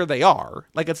knows where they are,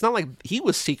 like it's not like he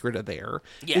was secreted there.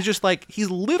 Yeah. It's just like he's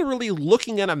literally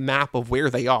looking at a map of where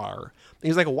they are. And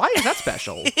he's like, why is that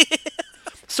special?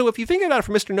 So if you think about it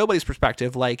from Mr. Nobody's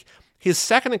perspective, like his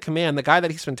second in command, the guy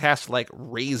that he's been tasked to like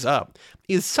raise up,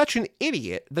 is such an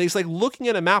idiot that he's like looking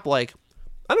at a map like,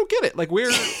 I don't get it. Like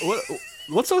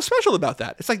what's so special about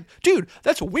that? It's like, dude,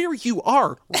 that's where you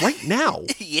are right now.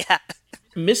 Yeah.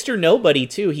 Mr. Nobody,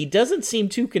 too, he doesn't seem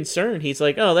too concerned. He's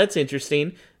like, oh, that's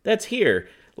interesting. That's here.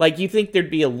 Like, you think there'd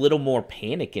be a little more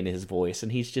panic in his voice,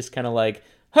 and he's just kind of like,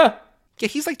 huh. Yeah,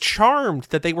 he's like charmed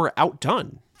that they were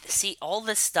outdone. see, all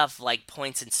this stuff like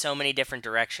points in so many different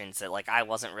directions that like I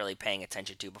wasn't really paying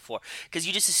attention to before, because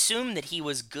you just assume that he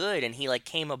was good and he like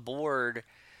came aboard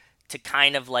to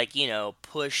kind of like, you know,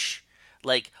 push,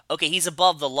 like, okay, he's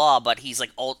above the law, but he's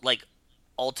like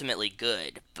ultimately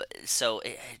good. But so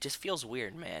it just feels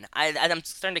weird, man. I'm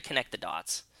starting to connect the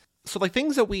dots. So like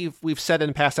things that we've said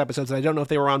in past episodes, and I don't know if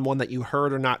they were on one that you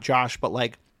heard or not, Josh, but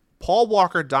like Paul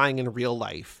Walker dying in real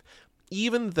life,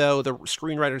 even though the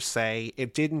screenwriters say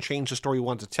it didn't change the story we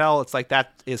wanted to tell, it's like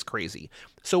that is crazy.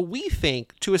 So we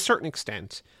think, to a certain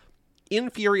extent, in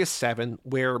Furious 7,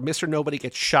 where Mr. Nobody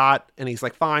gets shot and he's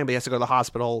like fine, but he has to go to the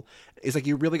hospital, is like,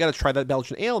 you really got to try that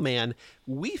Belgian ale, man.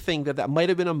 We think that might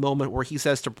have been a moment where he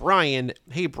says to Brian,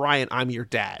 hey, Brian, I'm your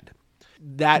dad.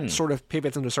 That sort of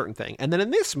pivots into a certain thing. And then in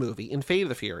this movie, in Fate of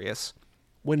the Furious,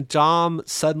 when Dom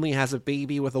suddenly has a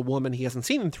baby with a woman he hasn't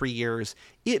seen in 3 years,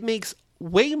 it makes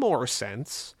way more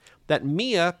sense that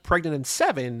Mia, pregnant in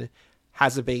 7,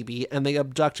 has a baby, and they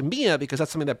abduct Mia because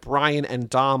that's something that Brian and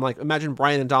Dom, like, imagine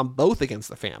Brian and Dom both against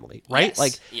the family, right? Yes.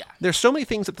 Like, yeah. There's so many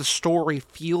things that the story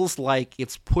feels like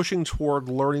it's pushing toward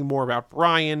learning more about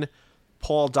Brian.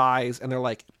 Paul dies, and they're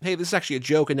like, hey, this is actually a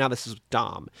joke, and now this is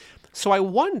Dom. So I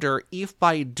wonder if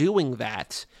by doing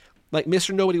that, like,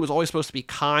 Mr. Nobody was always supposed to be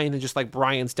kind and just like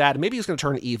Brian's dad, and maybe he's going to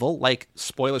turn evil, like,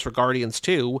 spoilers for Guardians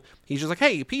 2. He's just like,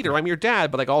 hey, Peter, I'm your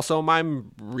dad, but, like, also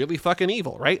I'm really fucking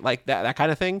evil, right? Like, that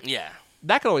kind of thing. Yeah.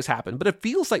 That could always happen, but it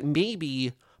feels like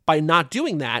maybe by not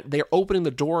doing that, they're opening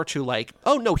the door to, like,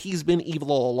 oh, no, he's been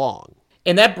evil all along.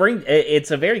 And that it's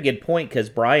a very good point, because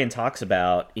Brian talks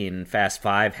about in Fast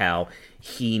 5 how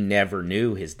he never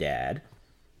knew his dad.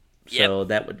 So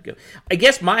that would go. I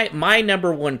guess my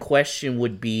number one question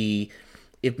would be,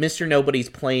 if Mr. Nobody's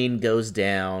plane goes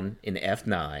down in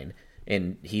F9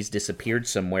 and he's disappeared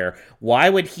somewhere, why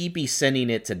would he be sending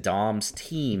it to Dom's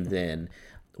team then?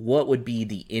 What would be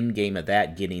the end game of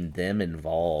that, getting them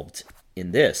involved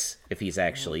in this if he's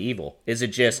actually evil? Is it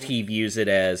just he views it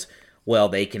as, well,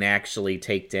 they can actually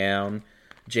take down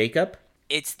Jacob?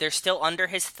 They're still under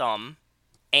his thumb.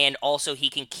 And also he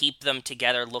can keep them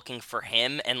together looking for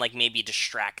him and, like, maybe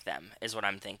distract them, is what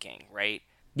I'm thinking, right?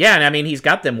 Yeah, and I mean, he's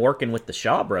got them working with the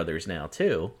Shaw brothers now,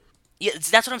 too. Yeah,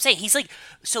 that's what I'm saying. He's like,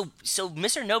 so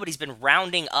Mr. Nobody's been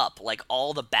rounding up, like,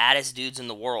 all the baddest dudes in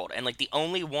the world. And, like, the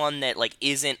only one that, like,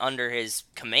 isn't under his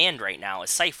command right now is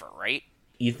Cypher, right?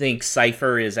 You think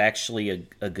Cypher is actually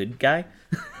a good guy?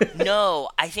 No,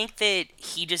 I think that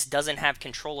he just doesn't have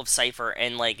control of Cypher,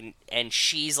 and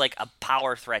she's like a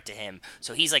power threat to him.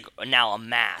 So he's like now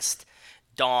amassed.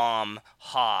 Dom,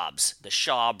 Hobbs, the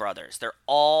Shaw brothers, they're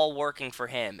all working for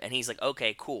him, and he's like,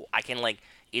 okay, cool. I can like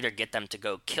either get them to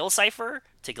go kill Cypher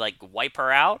to like wipe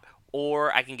her out,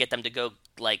 or I can get them to go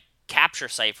like capture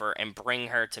Cypher and bring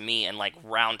her to me and like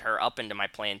round her up into my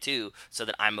plan too, so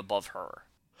that I'm above her.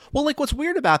 Well, like, what's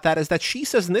weird about that is that she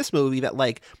says in this movie that,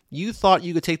 like, you thought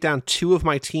you could take down 2 of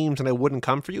my teams and I wouldn't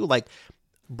come for you. Like,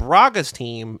 Braga's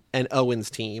team and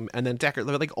Owen's team and then Decker,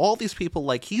 like, all these people,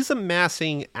 like, he's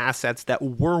amassing assets that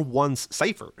were once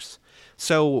Cypher's.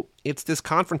 So it's this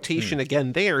confrontation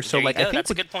again there. So, like, I think that's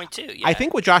a good point, too. Yeah. I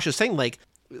think what Josh is saying, like,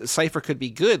 Cypher could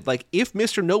be good. Like, if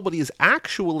Mr. Nobody is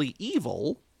actually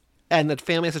evil and that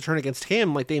family has to turn against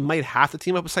him, like, they might have to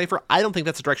team up with Cypher. I don't think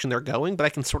that's the direction they're going, but I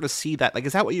can sort of see that. Like,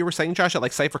 is that what you were saying, Josh? That,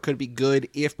 like, Cypher could be good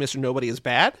if Mr. Nobody is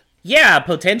bad? Yeah,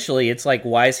 potentially. It's like,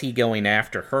 why is he going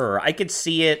after her? I could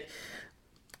see it,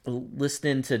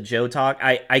 listening to Joe talk,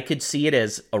 I could see it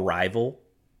as a rival.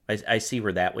 I see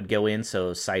where that would go in,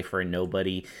 so Cypher and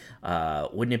Nobody.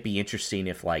 Wouldn't it be interesting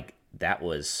if, like, that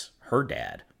was her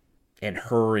dad, and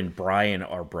her and Brian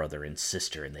are brother and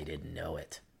sister, and they didn't know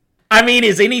it? I mean,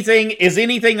 is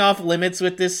anything off limits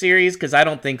with this series? Because I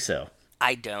don't think so.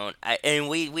 I don't. And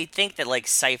we think that like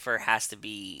Cypher has to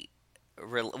be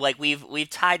like we've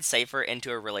tied Cypher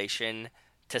into a relation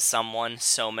to someone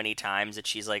so many times that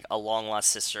she's like a long lost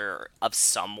sister of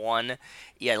someone.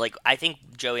 Yeah, like I think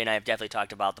Joey and I have definitely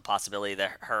talked about the possibility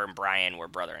that her and Brian were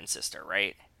brother and sister,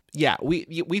 right? Yeah,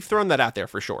 we've thrown that out there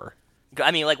for sure.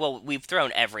 I mean, like, well, we've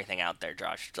thrown everything out there,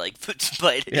 Josh. Like,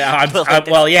 but yeah,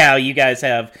 well, yeah, you guys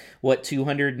have what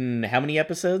 200 and how many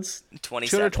episodes?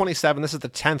 227. This is the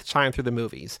 10th time through the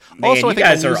movies. Man, also, I think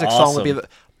guys the music are song awesome. would be the.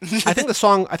 I think the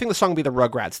song would be the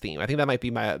Rugrats theme. I think that might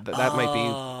be my. That might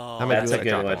be. That's a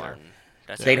good one.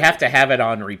 There. They'd have to have it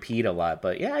on repeat a lot,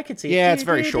 but yeah, I could see it. Yeah, it's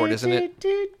very short, isn't it?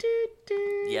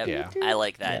 Yep. Yeah. I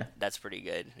like that. Yeah. That's pretty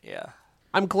good. Yeah.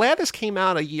 I'm glad this came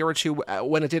out a year or two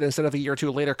when it did instead of a year or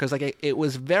two later, because like it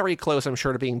was very close, I'm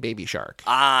sure, to being Baby Shark.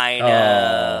 I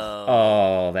know.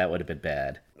 Oh, that would have been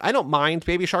bad. I don't mind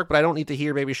Baby Shark, but I don't need to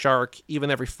hear Baby Shark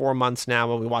even every 4 months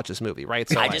now when we watch this movie, right?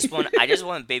 So I just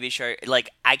want Baby Shark.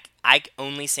 Like I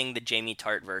only sing the Jamie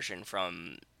Tart version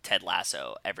from Ted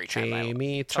Lasso every time.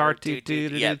 Jamie Tart,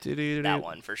 that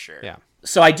one for sure. Yeah.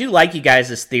 So I do like you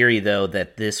guys' theory, though,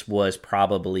 that this was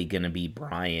probably going to be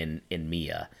Brian and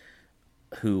Mia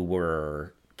who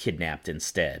were kidnapped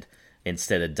instead.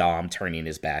 Instead of Dom turning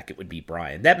his back, it would be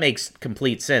Brian. That makes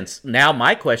complete sense. Now,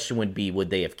 my question would be, would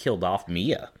they have killed off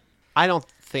Mia? I don't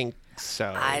think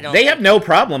so. They have no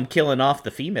problem killing off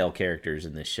the female characters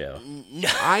in this show. No.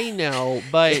 I know,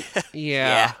 but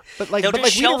yeah. But like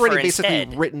we'd already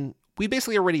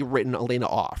basically already written Elena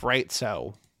off, right?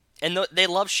 So. And they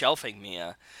love shelving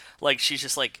Mia. Like, she's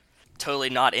just, like,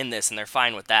 totally not in this, and they're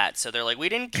fine with that. So they're like, we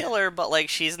didn't kill her, but, like,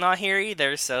 she's not here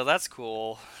either, so that's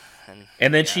cool.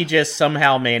 And then she just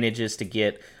somehow manages to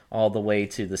get all the way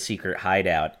to the secret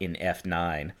hideout in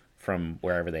F9 from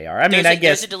wherever they are. I guess...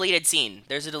 There's a deleted scene.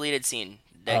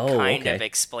 That kind of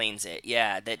explains it.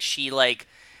 Yeah, that she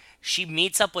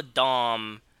meets up with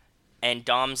Dom, and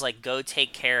Dom's like, go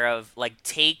take care of... Like,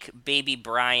 take baby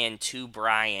Brian to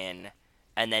Brian,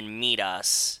 and then meet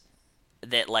us.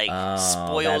 That, like,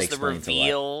 spoils the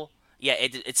reveal. Yeah,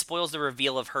 it spoils the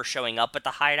reveal of her showing up at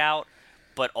the hideout,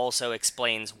 but also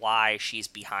explains why she's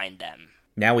behind them.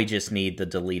 Now we just need the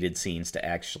deleted scenes to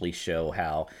actually show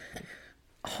how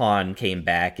Han came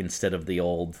back instead of the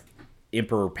old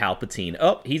Emperor Palpatine.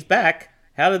 Oh, he's back.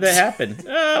 How did that happen?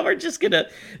 We're just gonna...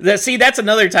 See, that's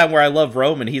another time where I love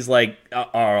Roman. He's like,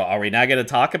 are we not gonna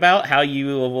talk about how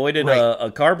you avoided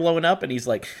a car blowing up? And he's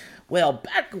like, well,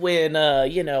 back when,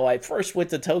 I first went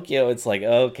to Tokyo, it's like,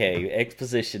 okay,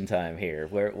 exposition time here.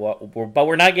 But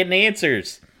we're not getting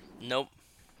answers. Nope.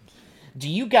 Do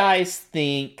you guys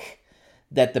think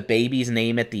that the baby's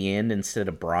name at the end instead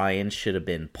of Brian should have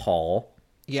been Paul?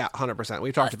 Yeah, 100%.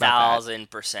 We've talked about that.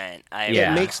 1,000%.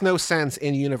 It makes no sense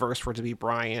in universe for it to be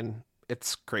Brian.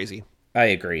 It's crazy. I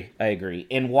agree.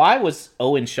 And why was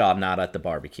Owen Shaw not at the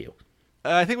barbecue?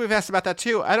 I think we've asked about that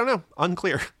too. I don't know.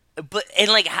 Unclear. But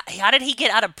how did he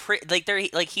get out of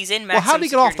he's in maximum Well, how did he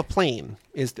get off security? the plane?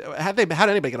 How did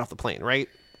anybody get off the plane, right?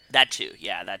 That too.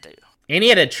 Yeah, that too. And he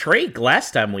had a trach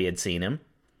last time we had seen him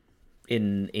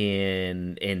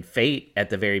in Fate at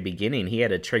the very beginning. He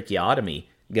had a tracheotomy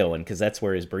going because that's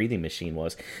where his breathing machine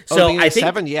was. So I think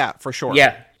 7, yeah, for sure.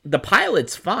 Yeah, the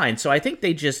pilot's fine. So I think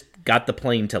they just got the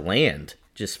plane to land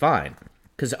just fine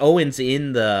because Owen's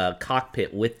in the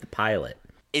cockpit with the pilot.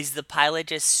 Is the pilot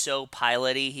just so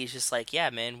piloty? He's just like, yeah,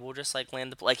 man, we'll just like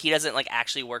land the he doesn't like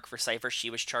actually work for Cypher. She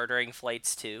was chartering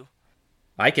flights too.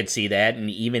 I could see that, and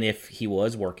even if he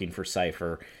was working for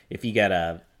Cypher, if you got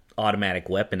a automatic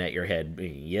weapon at your head,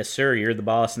 yes, sir, you're the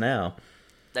boss now.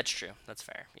 That's true. That's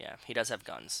fair. Yeah, he does have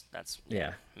guns.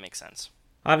 Makes sense.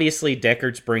 Obviously,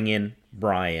 Deckard's bringing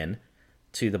Brian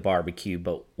to the barbecue,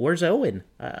 but where's Owen?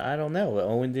 I don't know.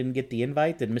 Owen didn't get the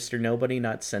invite. Did Mr. Nobody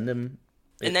not send him?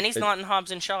 And then he's not in Hobbs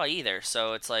and Shaw either,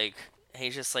 so it's like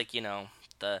he's just like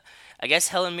I guess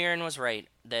Helen Mirren was right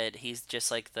that he's just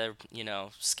like the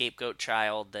scapegoat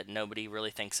child that nobody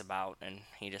really thinks about, and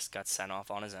he just got sent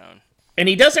off on his own. And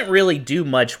he doesn't really do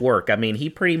much work. I mean, he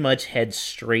pretty much heads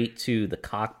straight to the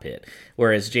cockpit,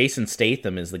 whereas Jason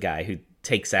Statham is the guy who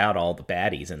takes out all the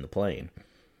baddies in the plane.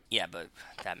 Yeah, but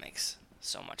that makes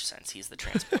so much sense. He's the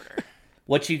transporter.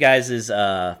 What's you guys'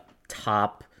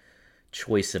 top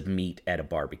choice of meat at a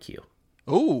barbecue?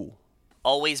 Ooh.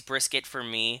 Always brisket for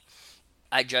me.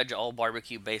 I judge all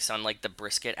barbecue based on like the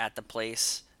brisket at the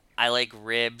place. I like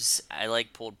ribs. I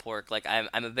like pulled pork. Like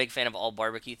I'm a big fan of all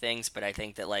barbecue things, but I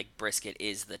think that like brisket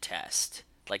is the test.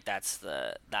 Like that's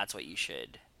what you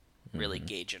should really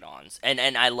gauge it on.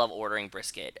 And I love ordering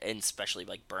brisket, and especially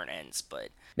like burnt ends. But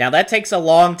now that takes a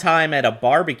long time at a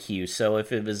barbecue. So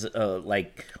if it was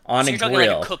like on so a you're talking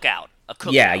grill, like a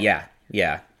cookout.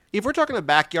 Yeah. If we're talking a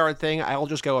backyard thing, I'll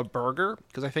just go a burger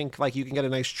because I think like you can get a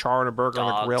nice char on a burger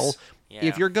on a grill. Yeah.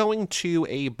 If you're going to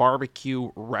a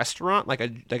barbecue restaurant, like a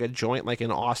joint, like in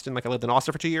Austin, like I lived in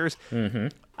Austin for 2 years,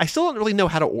 I still don't really know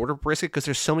how to order brisket because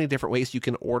there's so many different ways you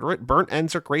can order it. Burnt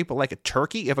ends are great, but like a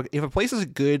turkey, if a place is a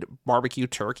good barbecue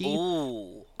turkey,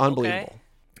 unbelievable. Okay.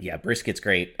 Yeah, brisket's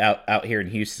great. Out here in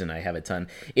Houston, I have a ton.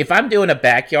 If I'm doing a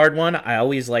backyard one, I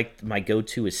always like my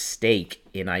go-to is steak,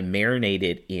 and I marinate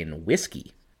it in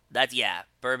whiskey.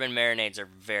 Bourbon marinades are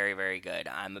very, very good.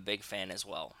 I'm a big fan as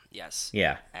well. Yes.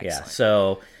 Yeah, excellent. yeah.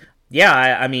 So,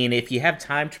 yeah, I mean, if you have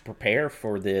time to prepare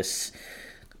for this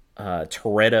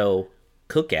Toretto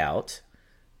cookout,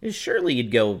 surely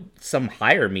you'd go some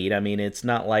higher meat. I mean, it's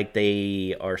not like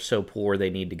they are so poor they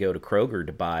need to go to Kroger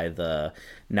to buy the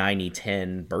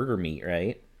 90-10 burger meat,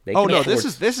 right? No, this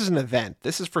is an event.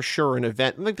 This is for sure an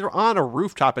event. Like they're on a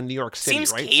rooftop in New York City,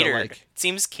 Seems right? Catered.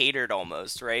 Seems catered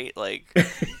almost, right? Like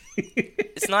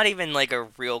it's not even like a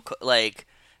real like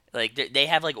they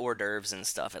have like hors d'oeuvres and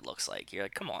stuff. It looks like you're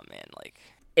like, come on, man, like.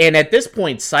 And at this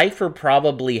point, Cypher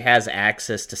probably has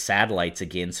access to satellites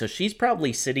again, so she's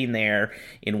probably sitting there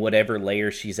in whatever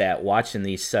layer she's at, watching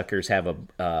these suckers have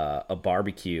a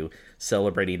barbecue,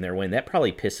 celebrating their win. That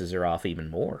probably pisses her off even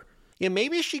more. Yeah,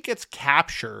 maybe she gets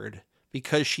captured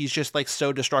because she's just like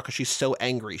so distraught because she's so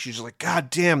angry. She's just like, God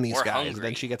damn these guys. Hungry. And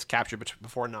then she gets captured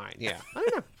before 9. Yeah, I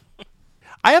don't know.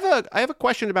 I have a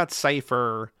question about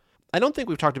Cypher. I don't think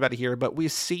we've talked about it here, but we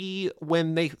see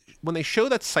when they show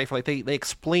that Cypher, like they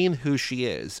explain who she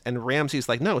is, and Ramsey's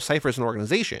like, no, Cypher's an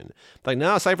organization. Like,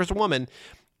 no, Cypher's a woman.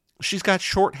 She's got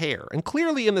short hair, and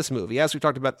clearly in this movie, as we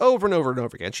talked about over and over and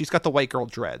over again, she's got the white girl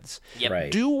dreads. Yep. Right.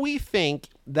 Do we think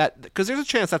that, because there's a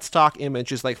chance that stock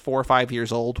image is like 4 or 5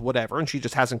 years old, whatever, and she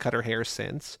just hasn't cut her hair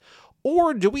since,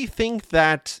 or do we think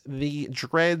that the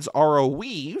dreads are a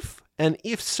weave, and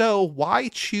if so, why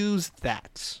choose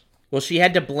that? Well, she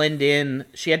had to blend in.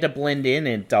 She had to blend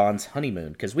in Dawn's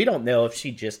honeymoon because we don't know if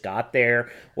she just got there,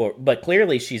 but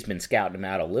clearly she's been scouting them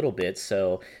out a little bit.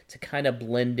 So to kind of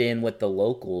blend in with the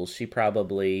locals, she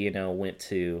probably went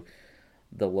to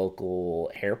the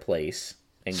local hair place.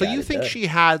 And so you think she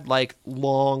had like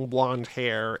long blonde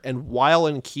hair, and while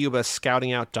in Cuba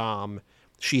scouting out Dom,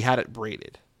 she had it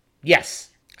braided? Yes.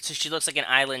 So she looks like an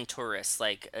island tourist,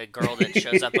 like a girl that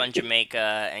shows up on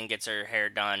Jamaica and gets her hair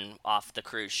done off the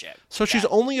cruise ship. So she's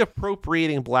only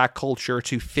appropriating black culture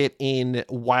to fit in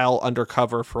while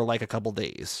undercover for like a couple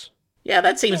days. Yeah,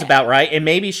 that seems about right. And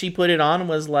maybe she put it on and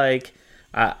was like,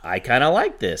 I kind of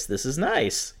like this. This is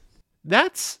nice.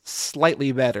 That's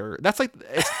slightly better. That's like,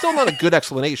 it's still not a good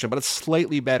explanation, but it's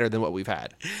slightly better than what we've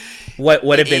had.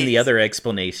 What have been the other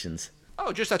explanations?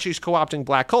 Oh, just that she's co-opting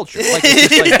black culture. Like, it's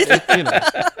just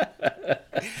like,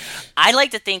 I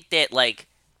like to think that, like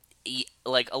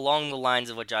along the lines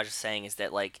of what Josh is saying, is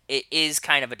that, like, it is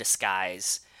kind of a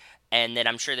disguise, and that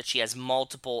I'm sure that she has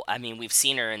multiple. I mean, we've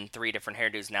seen her in 3 different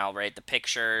hairdos now, right? The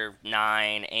picture,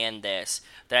 9, and this.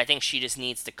 That I think she just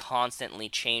needs to constantly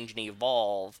change and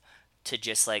evolve to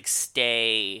just, like,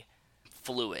 stay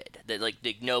fluid, that like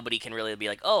nobody can really be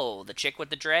like, oh, the chick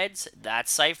with the dreads,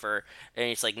 that's Cypher, and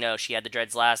it's like, no, she had the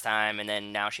dreads last time, and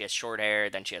then now she has short hair,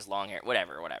 then she has long hair,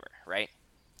 whatever, right?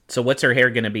 So what's her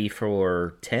hair gonna be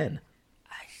for 10?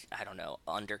 I don't know,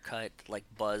 undercut, like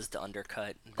buzzed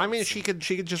undercut. I mean, she could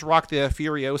just rock the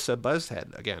Furiosa buzz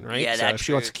head again, right? Yeah, so if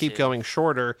she wants to keep going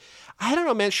shorter, I don't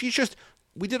know, man. She's just,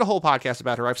 we did a whole podcast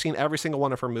about her. I've seen every single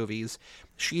one of her movies.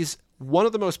 She's one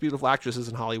of the most beautiful actresses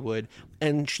in Hollywood,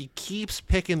 and she keeps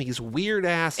picking these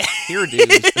weird-ass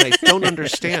hairdos, and I don't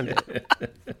understand it.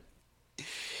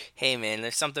 Hey, man,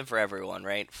 there's something for everyone,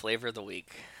 right? Flavor of the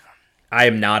week. I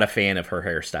am not a fan of her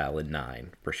hairstyle in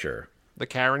 9, for sure. The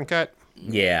Karen cut?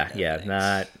 Yeah,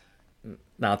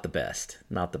 not the best.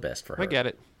 Not the best for her. I get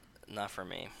it. Not for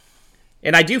me.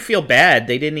 And I do feel bad.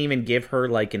 They didn't even give her,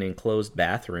 like, an enclosed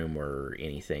bathroom or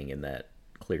anything in that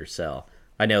clear cell.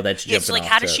 I know that's jumping it's like, off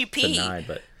how does she pee? 9,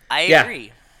 but I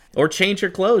agree. Or change her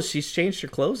clothes. She's changed her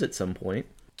clothes at some point.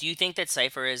 Do you think that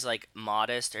Cypher is, like,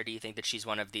 modest, or do you think that she's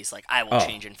one of these, like, I will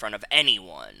change in front of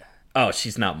anyone? Oh,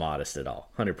 she's not modest at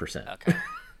all. 100%. Okay.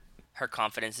 Her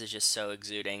confidence is just so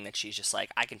exuding that she's just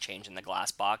like, I can change in the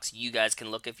glass box. You guys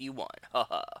can look if you want.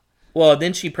 Well,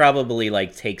 then she probably,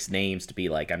 like, takes names to be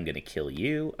like, I'm going to kill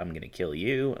you. I'm going to kill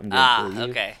you. I'm going to kill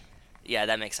you. Okay. Yeah,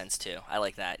 that makes sense, too. I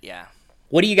like that, yeah.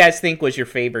 What do you guys think was your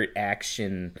favorite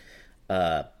action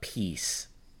piece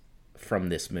from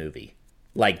this movie?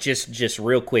 Like, just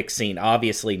real quick scene.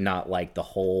 Obviously not, like, the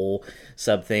whole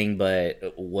sub thing,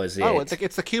 but was it... Oh,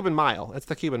 it's the Cuban Mile. It's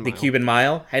the Cuban Mile. The Cuban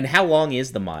Mile? And how long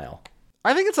is the mile?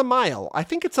 I think it's a mile. I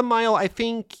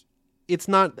think it's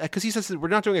not... Because he says we're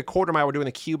not doing a quarter mile, we're doing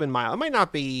a Cuban Mile. It might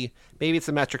not be... Maybe it's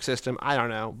a metric system. I don't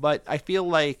know. But I feel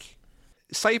like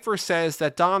Cypher says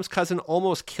that Dom's cousin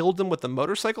almost killed him with the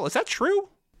motorcycle. Is that true?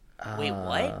 Wait,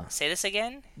 what? Say this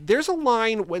again? There's a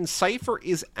line when Cypher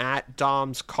is at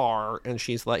Dom's car, and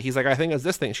he's like, I think it's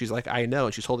this thing. She's like, I know,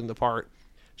 and she's holding the part.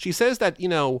 She says that,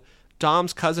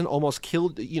 Dom's cousin almost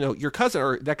killed, your cousin,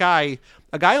 or a guy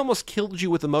almost killed you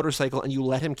with a motorcycle, and you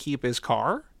let him keep his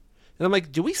car? And I'm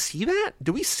like, do we see that?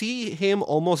 Do we see him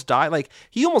almost die? Like,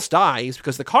 he almost dies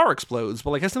because the car explodes, but,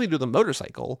 like, it has nothing to do with the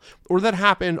motorcycle. Or did that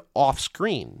happen off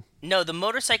screen? No, the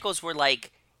motorcycles were,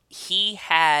 like, he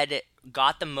had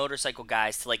got the motorcycle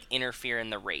guys to, like, interfere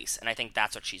in the race, and I think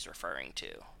that's what she's referring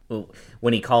to.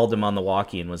 When he called him on the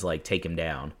walkie and was like, take him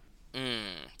down.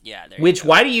 Yeah.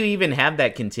 Why do you even have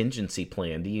that contingency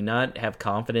plan? Do you not have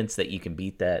confidence that you can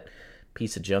beat that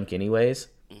piece of junk anyways?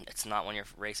 It's not when you're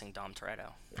racing Dom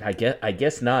Toretto. I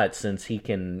guess not, since he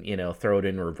can, throw it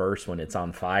in reverse when it's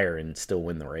on fire and still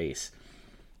win the race.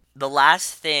 The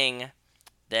last thing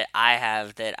that I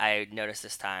have that I noticed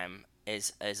this time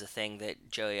is a thing that,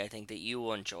 Joey, I think that you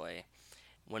will enjoy.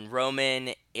 When Roman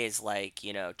is, like,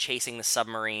 chasing the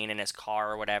submarine in his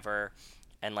car or whatever,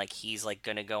 and, like, he's, like,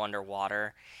 gonna go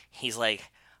underwater, he's like,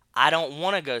 I don't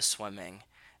want to go swimming.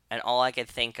 And all I could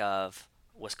think of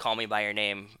was Call Me By Your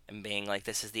Name, and being like,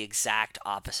 this is the exact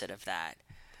opposite of that.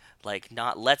 Like,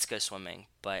 not let's go swimming,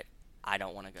 but I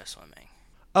don't want to go swimming.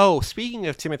 Oh, speaking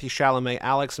of Timothée Chalamet,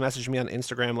 Alex messaged me on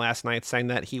Instagram last night saying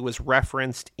that he was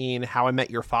referenced in How I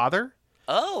Met Your Father.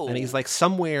 Oh. And he's like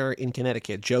somewhere in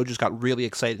Connecticut. Joe just got really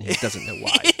excited and he doesn't know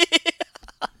why.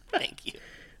 Thank you.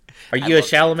 Are you a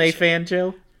Chalamet fan,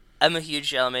 Joe? I'm a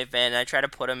huge Chalamet fan, and I try to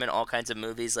put him in all kinds of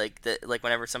movies. Like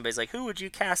whenever somebody's like, who would you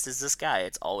cast as this guy?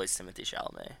 It's always Timothée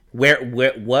Chalamet.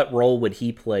 What role would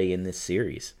he play in this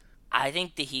series? I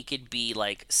think that he could be,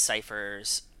 like,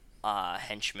 Cypher's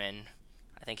henchman.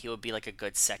 I think he would be, like, a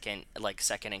good second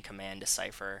in command to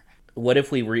Cypher. What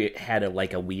if we had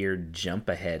a weird jump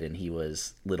ahead and he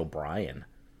was little Brian?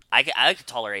 I could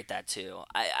tolerate that too.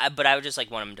 But I would just, like,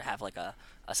 want him to have, like, a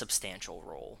substantial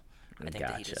role. I think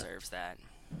that he deserves that.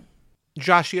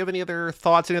 Josh, do you have any other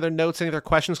thoughts, any other notes, any other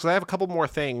questions? Because I have a couple more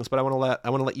things, but I want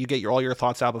to let you get all your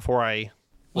thoughts out before I.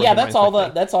 Yeah, that's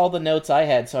all the notes I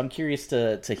had. So I'm curious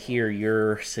to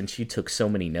hear since you took so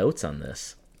many notes on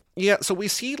this. Yeah, so we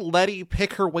see Letty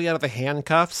pick her way out of the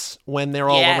handcuffs when they're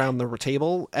all around the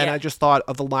table, and I just thought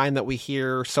of the line that we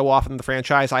hear so often in the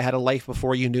franchise, I had a life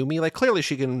before you knew me. Like, clearly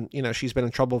she can, she's been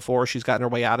in trouble before, she's gotten her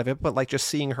way out of it, but, like, just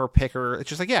seeing her pick her, it's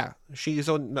just like, yeah, she's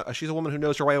a woman who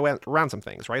knows her way around some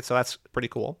things, right? So that's pretty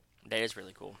cool. That is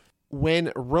really cool.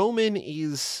 When Roman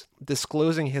is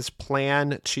disclosing his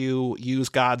plan to use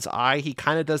God's eye, he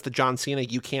kind of does the John Cena,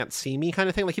 you can't see me kind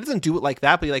of thing. Like, he doesn't do it like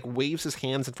that, but he, like, waves his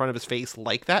hands in front of his face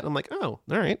like that. And I'm like, oh,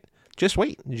 all right. Just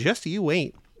wait. Just you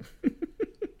wait.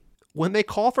 When they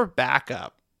call for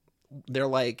backup, they're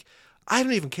like, I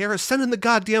don't even care. Send in the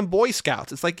goddamn Boy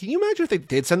Scouts. It's like, can you imagine if they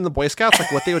did send in the Boy Scouts?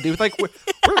 Like, what they would do? Like, we're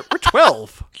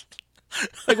 12.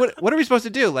 Like, what are we supposed to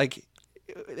do? Like,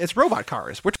 it's robot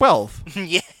cars. We're 12.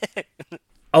 Yeah.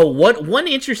 Oh, one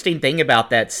interesting thing about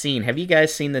that scene. Have you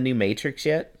guys seen the new Matrix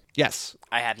yet? Yes.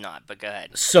 I have not, but go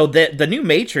ahead. So the new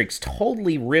Matrix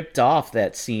totally ripped off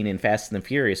that scene in Fast and the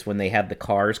Furious when they have the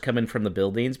cars coming from the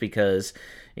buildings, because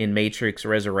in Matrix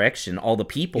Resurrection, all the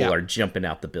people are jumping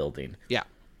out the building. Yeah.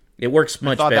 It works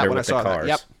much better with the cars.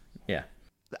 Yep. Yeah.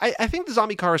 I think the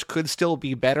zombie cars could still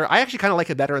be better. I actually kind of like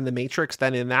it better in the Matrix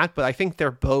than in that, but I think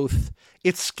they're both...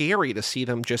 It's scary to see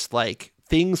them just, like,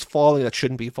 things falling that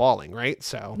shouldn't be falling, right?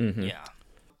 So... Mm-hmm. Yeah.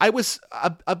 I was...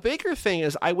 A bigger thing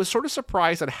is I was sort of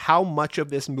surprised at how much of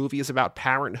this movie is about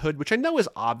parenthood, which I know is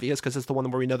obvious because it's the one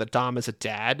where we know that Dom is a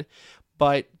dad,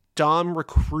 but Dom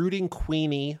recruiting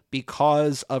Queenie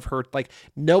because of her, like,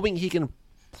 knowing he can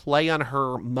play on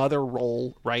her mother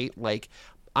role, right? Like...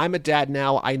 I'm a dad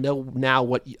now. I know now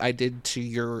what I did to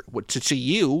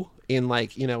you in,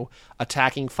 like,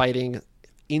 attacking, fighting,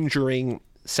 injuring,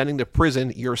 sending to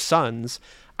prison your sons.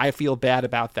 I feel bad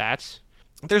about that.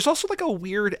 There's also, like, a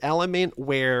weird element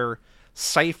where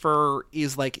Cypher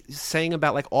is, like, saying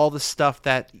about, like, all the stuff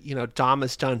that, Dom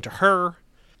has done to her,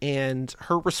 and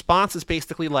her response is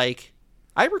basically like,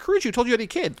 I recruited you, told you I had a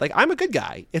kid. Like, I'm a good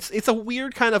guy. It's a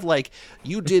weird kind of, like,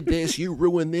 you did this, you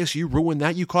ruined this, you ruined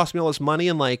that, you cost me all this money,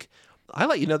 and, like, I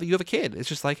let you know that you have a kid. It's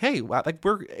just like, hey, wow, like,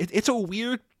 it's a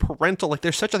weird parental, like,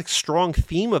 there's such a, like, strong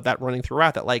theme of that running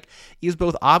throughout that, like, is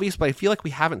both obvious, but I feel like we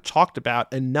haven't talked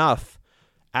about enough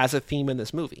as a theme in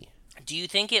this movie. Do you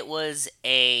think it was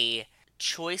a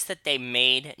choice that they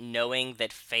made knowing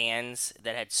that fans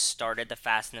that had started the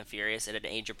Fast and the Furious at an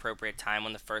age-appropriate time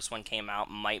when the first one came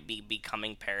out might be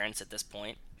becoming parents at this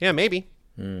point? Yeah, maybe.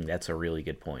 That's a really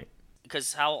good point.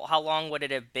 Because how long would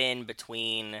it have been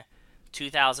between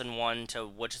 2001 to,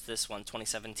 what's this one,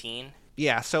 2017?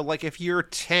 Yeah, so, like, if you're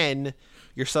 10,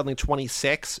 you're suddenly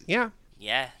 26, yeah.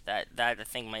 Yeah, that I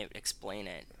think might explain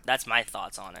it. That's my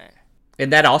thoughts on it.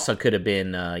 And that also could have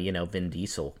been, Vin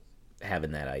Diesel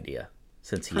having that idea.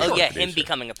 Since he's him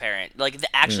becoming a parent. Like, the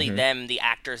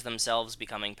actors themselves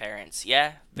becoming parents.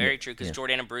 Yeah, very true, because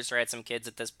Jordana Brewster had some kids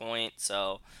at this point,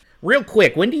 so... Real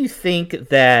quick, when do you think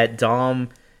that Dom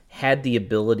had the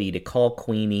ability to call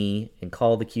Queenie and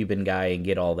call the Cuban guy and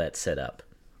get all that set up?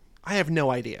 I have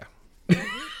no idea.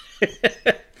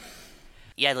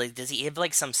 Yeah, like, does he have,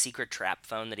 like, some secret trap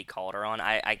phone that he called her on?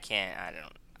 I don't know.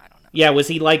 Yeah, was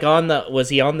he on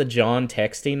the John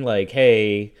texting like,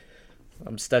 "Hey,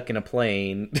 I'm stuck in a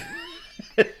plane.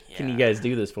 Can you guys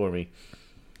do this for me?"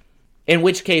 In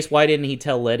which case, why didn't he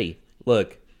tell Letty,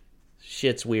 "Look,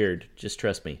 shit's weird. Just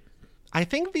trust me"? I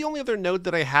think the only other note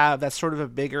that I have that's sort of a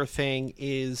bigger thing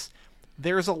is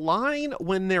there's a line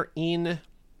when they're in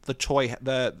the toy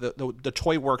the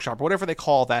toy workshop or whatever they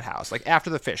call that house, like after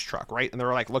the fish truck, right? And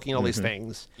they're like looking at all these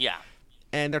things. Yeah.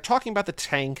 And they're talking about the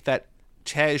tank that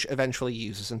Tej eventually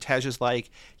uses, and Tej is like,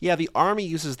 yeah, the army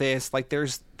uses this, like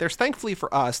there's thankfully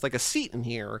for us like a seat in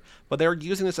here, but they're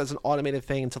using this as an automated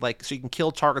thing to like so you can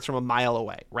kill targets from a mile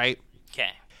away, right?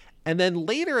 Okay. And then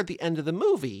later at the end of the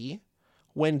movie,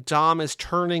 when Dom is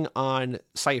turning on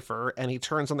Cypher and he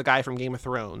turns on the guy from Game of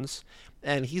Thrones,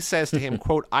 and he says to him,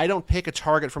 quote, "I don't pick a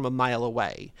target from a mile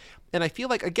away." And I feel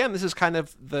like, again, this is kind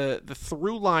of the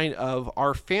through line of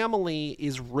our family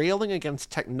is railing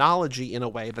against technology in a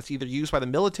way that's either used by the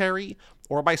military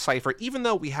or by Cypher, even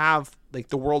though we have like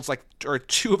the world's like, or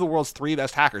two of the world's 3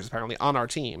 best hackers apparently on our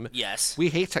team. Yes. We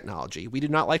hate technology. We do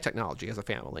not like technology as a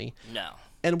family. No.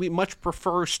 And we much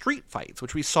prefer street fights,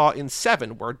 which we saw in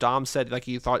 7, where Dom said, like,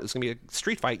 he thought it was going to be a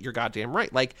street fight. You're goddamn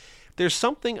right. Like, there's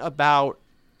something about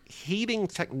hating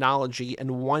technology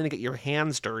and wanting to get your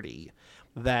hands dirty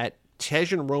that Tej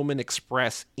and Roman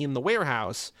express in the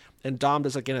warehouse, and Dom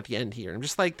does again at the end here. I'm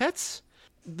just like,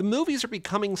 the movies are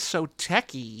becoming so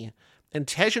techy, and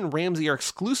Tej and Ramsey are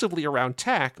exclusively around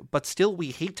tech, but still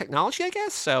we hate technology, I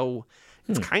guess, so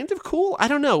it's kind of cool. I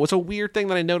don't know. It was a weird thing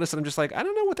that I noticed, and I'm just like, I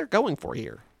don't know what they're going for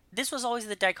here. This was always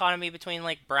the dichotomy between,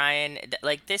 like, Brian,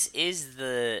 like, this is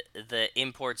the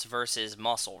imports versus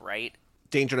muscle, right?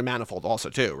 Danger to Manifold also,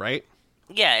 too, right?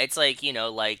 Yeah, it's like, you know,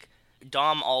 like,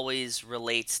 Dom always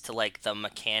relates to, like, the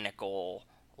mechanical,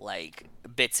 like,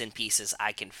 bits and pieces,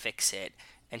 I can fix it,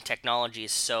 and technology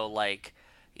is so, like,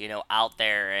 you know, out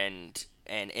there and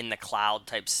in the cloud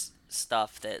type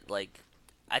stuff that, like,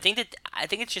 I think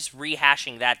it's just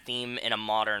rehashing that theme in a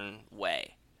modern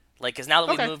way. Like, because now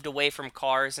that we've moved away from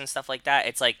cars and stuff like that,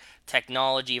 it's like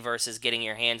technology versus getting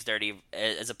your hands dirty,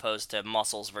 as opposed to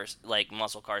muscle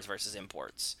cars versus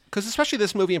imports. Because especially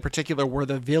this movie in particular, where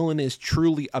the villain is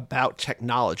truly about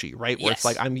technology, right? Where it's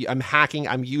like I'm hacking,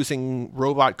 I'm using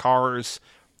robot cars.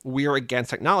 We're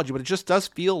against technology, but it just does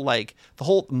feel like the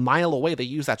whole mile away they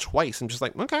use that twice. I'm just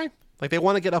like, okay, like they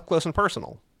want to get up close and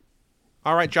personal.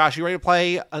 All right, Josh, you ready to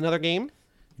play another game?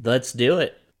 Let's do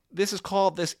it. This is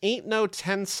called This Ain't No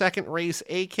 10-Second Race,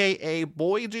 a.k.a.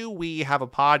 Boy Do We Have a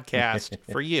Podcast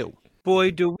for You. Boy,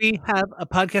 do we have a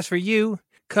podcast for you.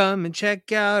 Come and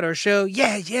check out our show.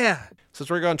 Yeah, yeah. So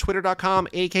we're going twitter.com,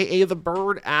 a.k.a. the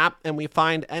Bird app, and we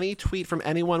find any tweet from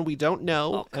anyone we don't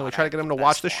know, and we try to get them to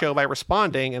watch the show by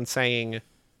responding and saying,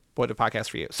 Boy Do Podcast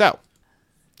for You. So,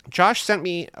 Josh sent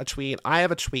me a tweet. I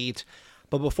have a tweet.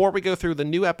 But before we go through the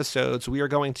new episodes, we are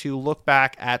going to look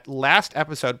back at last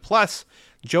episode, plus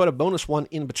Joe had a bonus one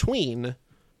in between.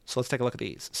 So let's take a look at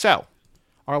these. So,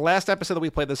 our last episode that we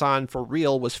played this on for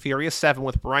real was Furious 7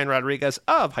 with Brian Rodriguez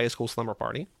of High School Slumber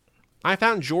Party. I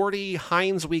found Jordy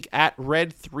Hinesweek at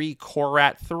Red3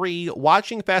 Korat3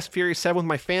 watching Fast and Furious 7 with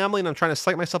my family, and I'm trying to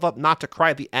psych myself up not to cry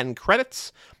at the end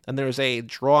credits. And there's a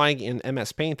drawing in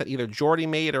MS Paint that either Jordy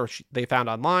made or they found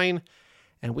online.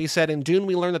 And we said in Dune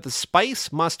we learned that the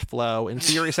spice must flow. In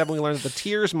Furious 7 we learned that the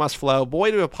tears must flow. Boy,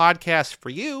 do a podcast for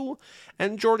you.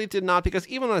 And Jordy did not, because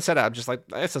even when I said it, I'm just like,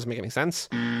 this doesn't make any sense.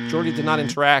 Jordy did not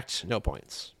interact. No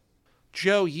points.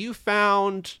 Joe, you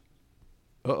found...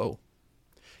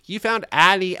 You found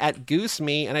Addie at Goose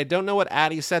Me, and I don't know what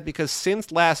Addie said, because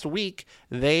since last week,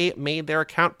 they made their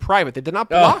account private. They did not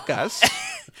block us.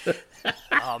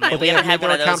 Oh, man, we haven't had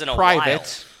one of those in a while.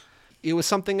 It was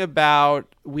something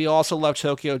about, we also love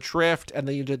Tokyo Drift, and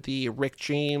then you did the Rick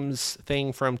James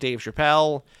thing from Dave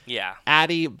Chappelle. Yeah.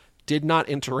 Addie did not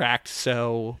interact,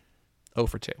 so 0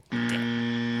 for 2.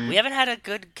 Damn. We haven't had a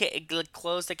good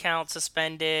closed account,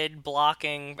 suspended,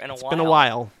 blocking in a while. It's been a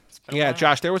while. Yeah,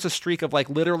 Josh, there was a streak of like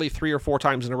literally 3 or 4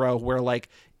 times in a row where like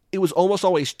it was almost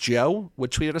always Joe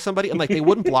would tweet at somebody and like they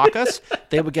wouldn't block us,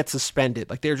 they would get suspended.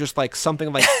 Like they're just like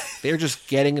something like they're just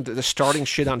getting into the starting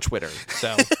shit on Twitter.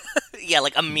 So yeah,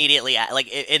 like immediately, like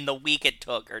in the week it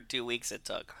took or 2 weeks it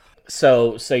took.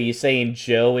 So you saying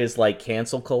Joe is like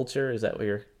cancel culture? Is that what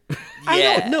you're? Yeah. I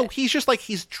don't know. He's just like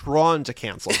he's drawn to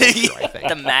cancel culture. I think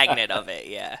the magnet of it.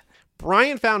 Yeah.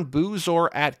 Brian found Boozor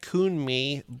at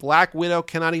Kunmi. Black Widow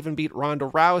cannot even beat Ronda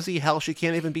Rousey. Hell, she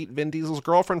can't even beat Vin Diesel's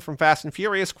girlfriend from Fast and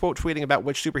Furious. Quote tweeting about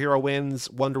which superhero wins,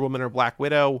 Wonder Woman or Black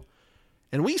Widow.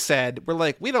 And we said, we're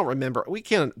like, we don't remember. We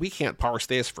can't parse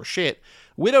this for shit.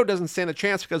 Widow doesn't stand a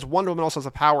chance because Wonder Woman also has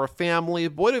a power of family.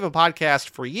 Boy, do we have a podcast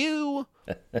for you.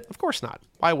 Of course not.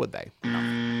 Why would they?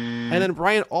 And then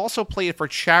Brian also played for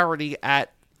charity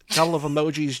at Couple of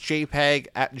Emojis JPEG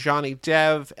at Johnny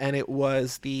Dev, and it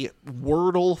was the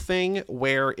Wordle thing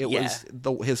where it was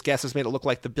his guesses made it look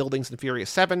like the buildings in Furious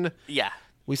 7. Yeah.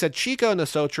 We said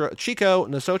nosotros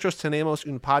tenemos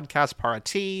un podcast para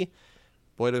ti.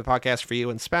 Boy, do we have a podcast for you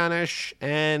in Spanish.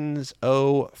 And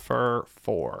O for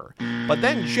 4. But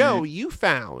then, Joe, you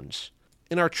found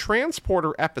in our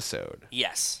Transporter episode.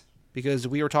 Yes. Because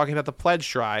we were talking about the pledge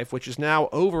drive, which is now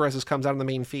over as this comes out on the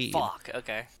main feed. Fuck,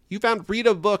 okay. You found read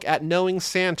a book at Knowing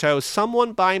Santo.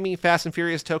 Someone buy me Fast and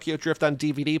Furious Tokyo Drift on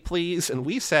DVD, please. And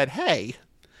we said, hey,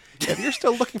 if you're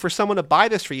still looking for someone to buy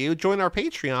this for you, join our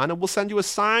Patreon and we'll send you a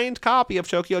signed copy of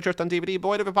Tokyo Drift on DVD.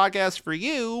 Boy, to have a podcast for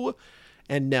you.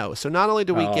 And no. So not only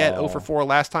do we get 0 for 4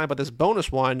 last time, but this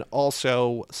bonus one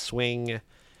also swing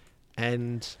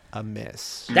and a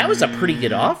miss. That was a pretty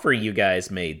good offer you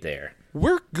guys made there.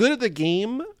 We're good at the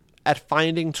game at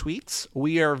finding tweets.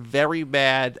 We are very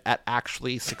bad at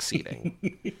actually succeeding.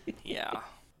 Yeah.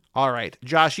 All right.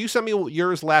 Josh, you sent me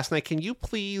yours last night. Can you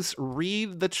please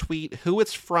read the tweet, who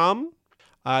it's from?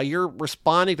 You're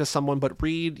responding to someone, but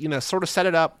read, sort of set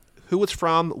it up, who it's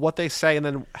from, what they say, and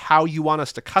then how you want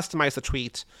us to customize the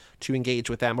tweet to engage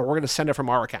with them, or we're going to send it from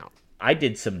our account. I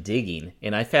did some digging,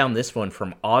 and I found this one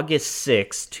from August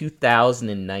 6,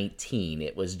 2019.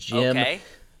 It was Jim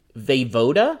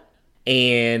Vejvoda,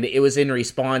 and it was in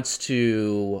response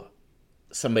to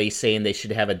somebody saying they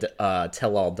should have a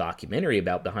tell-all documentary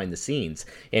about behind the scenes.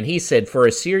 And he said, for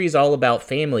a series all about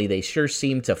family, they sure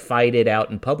seem to fight it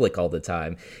out in public all the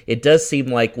time. It does seem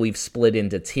like we've split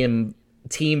into Team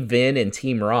Vin and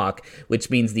Team Rock, which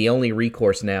means the only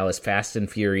recourse now is Fast and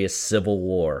Furious Civil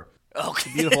War. Okay.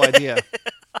 Beautiful idea.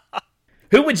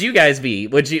 Who would you guys be?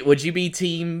 Would you be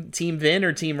Team Vin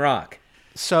or Team Rock?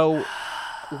 So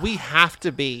we have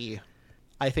to be,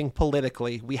 I think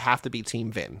politically, we have to be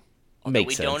Team Vin. Although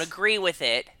we don't agree with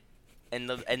it, and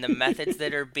the methods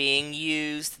that are being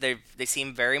used, they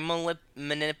seem very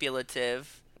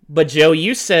manipulative. But Joe,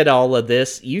 you said all of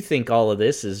this. You think all of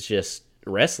this is just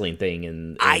wrestling thing,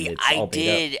 and it's all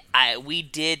made up. We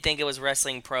did think it was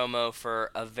wrestling promo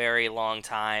for a very long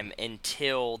time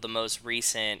until the most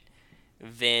recent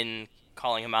Vin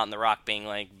calling him out in The Rock, being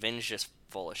like, Vin's just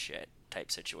full of shit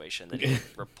type situation. That he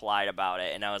replied about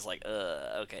it, and I was like,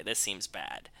 okay, this seems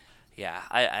bad. Yeah,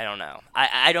 I don't know.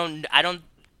 I don't.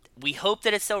 We hope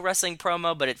that it's still wrestling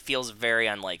promo, but it feels very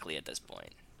unlikely at this point.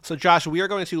 So, Josh, we are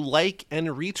going to like and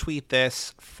retweet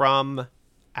this from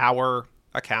our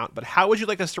account. But how would you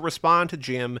like us to respond to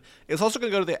Jim? It's also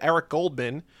going to go to the Eric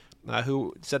Goldman,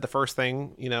 who said the first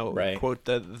thing, quote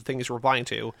the thing he's replying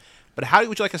to. But how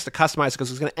would you like us to customize it?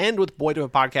 Because it's going to end with Boy to a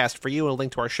Podcast for you and a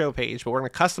link to our show page. But we're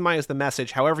going to customize the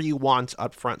message however you want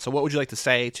up front. So what would you like to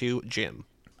say to Jim?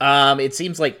 It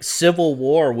seems like Civil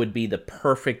War would be the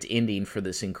perfect ending for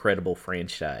this incredible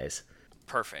franchise.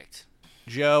 Perfect.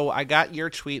 Joe, I got your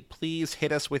tweet. Please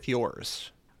hit us with yours.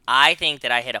 I think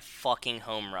that I hit a fucking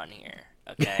home run here.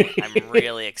 Okay? I'm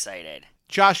really excited.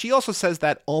 Josh, he also says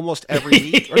that almost every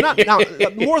week. Or not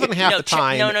more than half the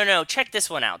time. No. Check this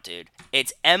one out, dude.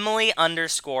 It's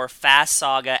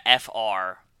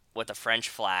Emily_FastSaga_FR with a French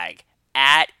flag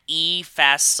at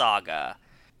eFastSaga.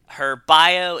 Her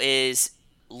bio is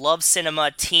Love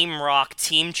Cinema, Team Rock,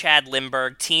 Team Chad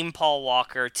Lindbergh, Team Paul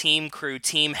Walker, Team Crew,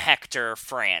 Team Hector,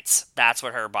 France. That's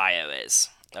what her bio is.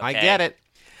 Okay? I get it.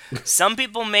 Some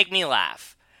people make me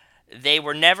laugh. They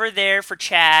were never there for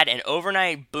Chad, and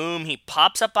overnight, boom, he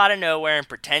pops up out of nowhere and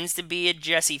pretends to be a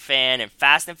Jesse fan and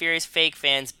Fast and Furious fake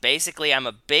fans. Basically, I'm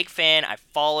a big fan. I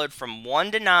followed from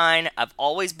 1 to 9. I've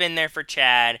always been there for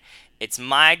Chad. It's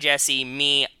my Jesse,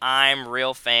 me, I'm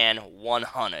real fan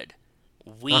 100.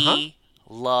 We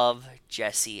love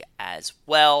Jesse as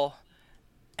well,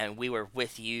 and we were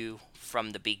with you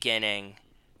from the beginning.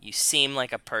 You seem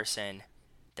like a person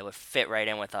that would fit right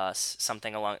in with us.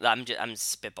 Something along. I'm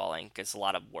spitballing because it's a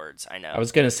lot of words. I know. I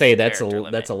was gonna say that's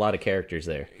a lot of characters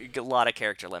there. A lot of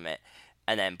character limit,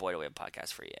 and then boy, do we have a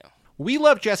podcast for you. We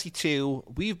love Jesse too.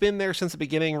 We've been there since the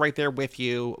beginning, right there with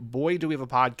you. Boy, do we have a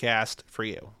podcast for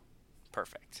you.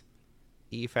 Perfect.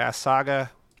 eFast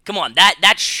Saga. Come on,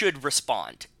 that should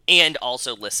respond. And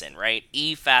also listen, right?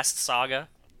 eFast Saga?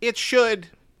 It should.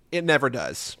 It never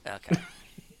does. Okay.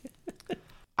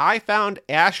 I found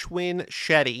Ashwin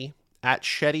Shetty at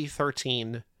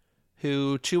Shetty13,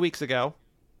 who 2 weeks ago...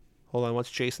 Hold on,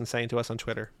 what's Jason saying to us on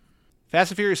Twitter?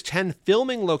 Fast and Furious 10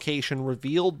 filming location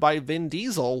revealed by Vin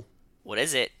Diesel. What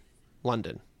is it?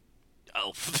 London.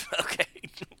 Oh, okay.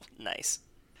 Nice.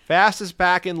 Fast is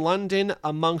back in London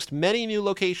amongst many new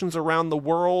locations around the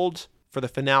world for the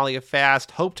finale of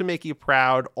Fast. Hope to make you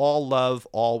proud. All love,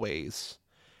 always.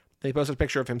 They posted a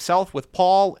picture of himself with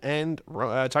Paul and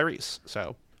Tyrese.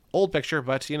 So, old picture,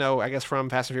 but, I guess from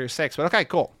Fast and Furious 6. But okay,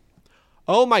 cool.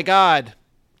 Oh my God.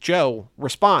 Joe,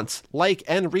 response, like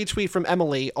and retweet from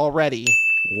Emily already.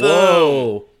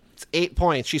 Whoa. It's 8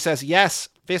 points. She says, yes,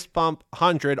 fist bump,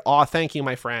 100. Aw, thank you,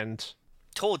 my friend.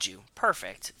 Told you.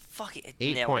 Perfect. Fuck it.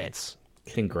 8 points.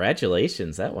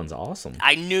 Congratulations. That one's awesome.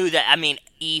 I knew that. I mean,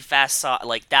 E-Fast saw,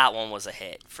 that one was a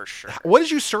hit for sure. What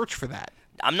did you search for that?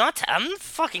 I'm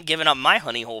fucking giving up my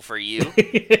honey hole for you.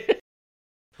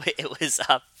 It was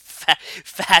a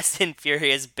Fast and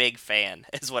Furious big fan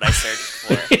is what I searched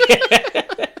for.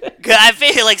 I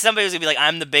feel like somebody was going to be like,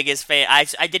 I'm the biggest fan.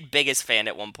 I did biggest fan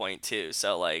at one point too.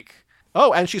 So like.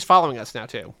 Oh, and she's following us now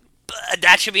too.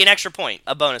 That should be an extra point.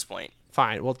 A bonus point.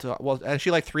 Fine. And she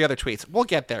liked 3 other tweets. We'll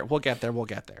get there.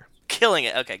 Killing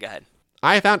it. Okay, go ahead.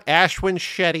 I found Ashwin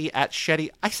Shetty at Shetty.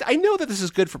 I know that this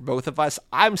is good for both of us.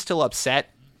 I'm still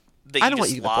upset. I don't want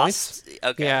you to get the points.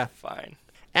 Okay, yeah. Fine.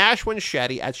 Ashwin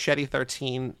Shetty at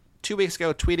Shetty13 2 weeks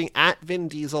ago tweeting at Vin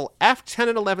Diesel, F10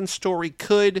 and 11 story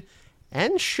could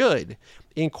and should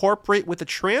incorporate with the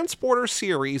Transporter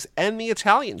series and the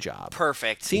Italian Job.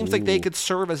 Perfect. Seems like they could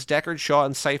serve as Deckard, Shaw,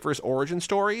 and Cypher's origin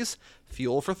stories.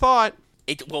 Fuel for thought.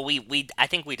 I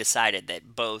think we decided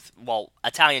that both,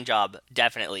 Italian Job,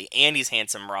 definitely, Andy's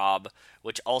Handsome Rob,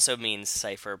 which also means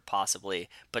Cypher, possibly,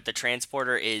 but the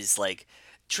Transporter is,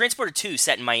 Transporter 2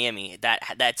 set in Miami,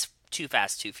 that's Too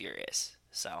Fast, Too Furious,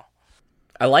 so.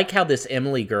 I like how this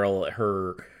Emily girl,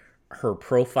 her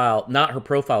profile, not her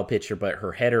profile picture, but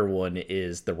her header one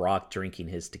is The Rock drinking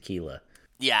his tequila.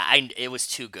 Yeah, it was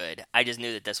too good. I just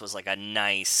knew that this was, a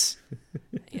nice,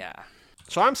 yeah.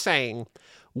 So I'm saying...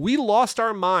 we lost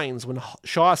our minds when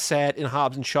Shaw said in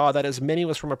Hobbs and Shaw that as many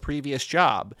was from a previous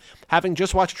job. Having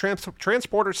just watched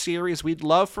Transporter series, we'd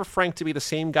love for Frank to be the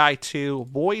same guy too.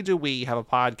 Boy, do we have a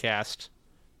podcast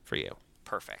for you.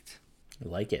 Perfect. I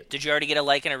like it. Did you already get a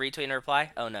like and a retweet and a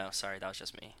reply? Oh no, sorry, that was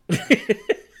just me.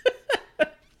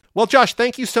 Well, Josh,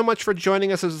 thank you so much for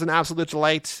joining us. This was an absolute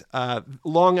delight.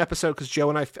 Long episode because Joe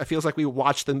and I feels like we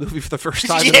watched the movie for the first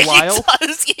time in a while. It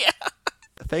does, yeah.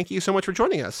 Thank you so much for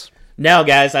joining us. No,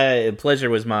 guys, the pleasure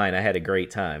was mine. I had a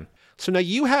great time. So now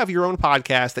you have your own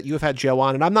podcast that you have had Joe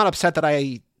on, and I'm not upset that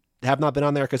I have not been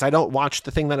on there because I don't watch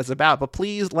the thing that it's about, but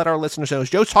please let our listeners know.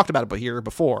 Joe's talked about it here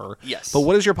before. Yes. But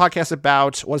what is your podcast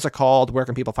about? What is it called? Where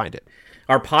can people find it?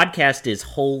 Our podcast is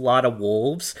Whole Lot of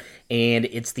Wolves, and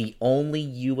it's the only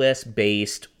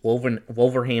U.S.-based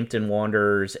Wolverhampton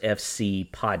Wanderers FC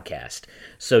podcast.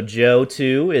 So Joe,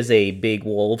 too, is a big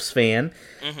Wolves fan,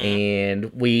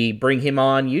 and we bring him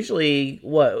on usually,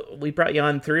 we brought you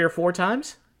on 3 or 4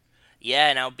 times? Yeah,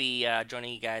 and I'll be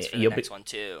joining you guys for the next one,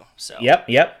 too. So.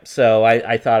 Yep. So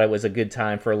I thought it was a good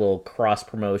time for a little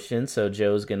cross-promotion. So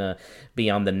Joe's going to be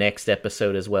on the next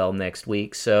episode as well next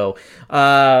week. So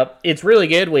it's really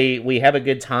good. We have a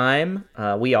good time.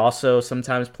 We also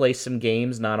sometimes play some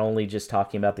games, not only just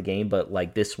talking about the game, but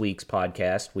like this week's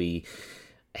podcast, we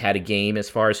had a game as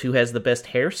far as who has the best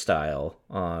hairstyle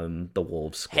on the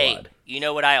Wolves squad. Hey, you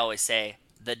know what I always say?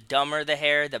 The dumber the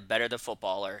hair, the better the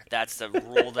footballer. That's the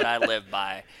rule that I live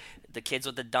by. The kids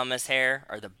with the dumbest hair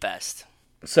are the best.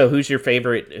 So who's your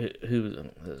favorite?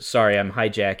 Sorry, I'm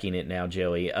hijacking it now,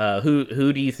 Joey.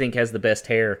 Who do you think has the best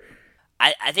hair?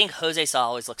 I think Jose Sa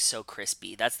always looks so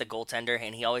crispy. That's the goaltender,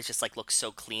 and he always just looks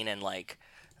so clean and like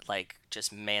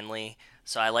just manly.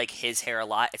 So I like his hair a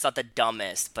lot. It's not the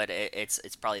dumbest, but it's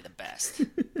probably the best.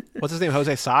 What's his name?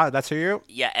 Jose Sa? That's who you?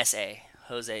 Yeah, S.A.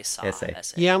 Jose Sa. S.A.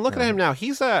 Yeah, I'm looking at him now.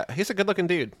 He's a good-looking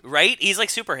dude. Right? He's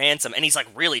super handsome, and he's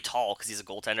really tall because he's a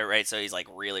goaltender, right? So he's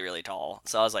really, really tall.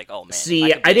 So I was like, oh man.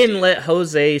 See, I didn't let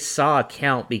Jose Sa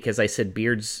count because I said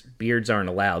beards aren't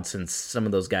allowed since some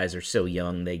of those guys are so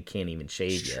young they can't even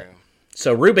shave yet. True.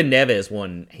 So Ruben Neves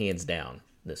won hands down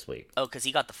this week. Oh, because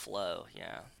he got the flow,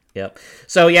 yeah. Yep.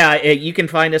 So, yeah, you can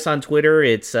find us on Twitter.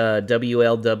 It's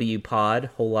WLW Pod,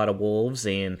 Whole Lot of Wolves,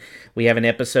 and we have an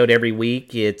episode every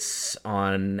week. It's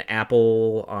on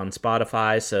Apple, on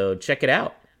Spotify, so check it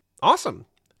out. Awesome.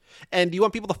 And do you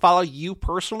want people to follow you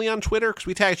personally on Twitter? Because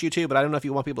we tagged you too, but I don't know if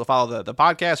you want people to follow the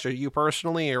podcast or you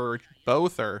personally or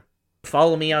both or...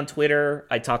 Follow me on Twitter.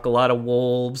 I talk a lot of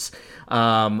Wolves.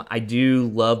 I do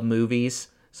love movies.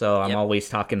 So I'm always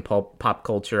talking pop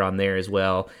culture on there as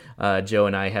well. Joe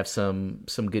and I have some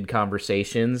good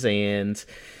conversations, and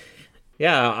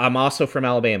yeah, I'm also from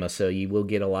Alabama, so you will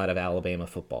get a lot of Alabama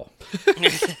football.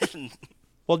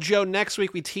 Well, Well, Joe, next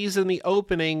week we teased in the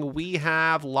opening, we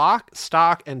have Lock,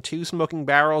 Stock, and Two Smoking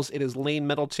Barrels. It is Lane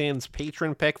Middleton's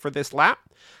patron pick for this lap.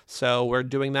 So we're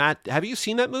doing that. Have you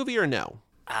seen that movie or no?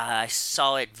 I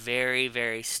saw it very,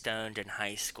 very stoned in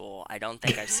high school. I don't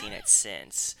think I've seen it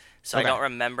since. So okay. I don't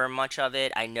remember much of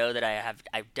it. I know that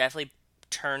I've definitely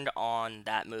turned on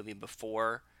that movie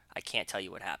before. I can't tell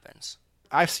you what happens.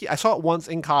 I saw it once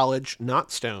in college, not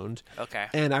stoned. Okay.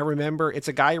 And I remember it's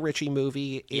a Guy Ritchie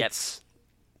movie. It's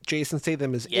Jason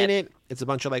Statham is in it. It's a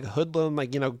bunch of like hoodlum,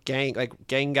 like, you know,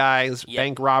 gang guys,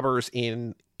 bank robbers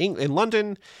in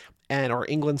London or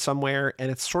England somewhere.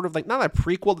 And it's sort of like not a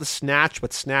prequel to Snatch,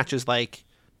 but Snatch is like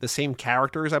the same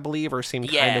characters, I believe, or same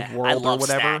kind of world or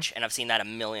whatever. Snatch, and I've seen that a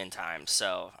million times,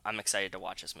 so I'm excited to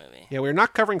watch this movie. Yeah, we're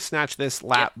not covering Snatch this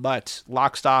lap, but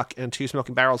Lock, Stock, and Two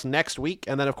Smoking Barrels next week.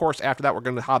 And then, of course, after that, we're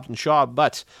going to Hobbs and Shaw,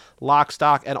 but Lock,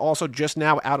 Stock, and also just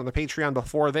now out on the Patreon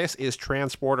before this is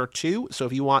Transporter 2. So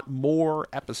if you want more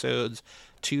episodes,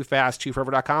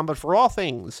 TooFast2Forever.com. But for all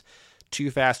things Too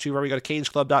Fast, Too Forever, you go to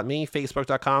cageclub.me,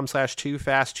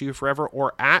 facebook.com/TooFast2Forever,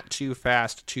 or at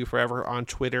TooFast2Forever on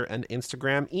Twitter and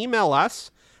Instagram. Email us,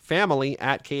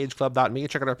 family@cageclub.me.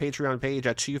 Check out our Patreon page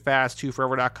at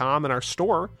TooFast2Forever.com and our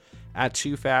store at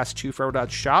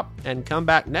TooFast2Forever.shop. And come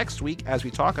back next week as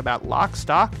we talk about Lock,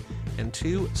 Stock, and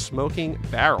Two Smoking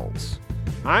Barrels.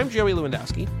 I'm Joey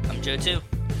Lewandowski. I'm Joe, too.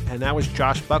 And that was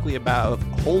Josh Buckley about A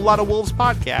Whole Lot of Wolves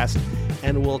podcast,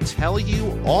 and we'll tell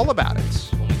you all about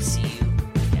it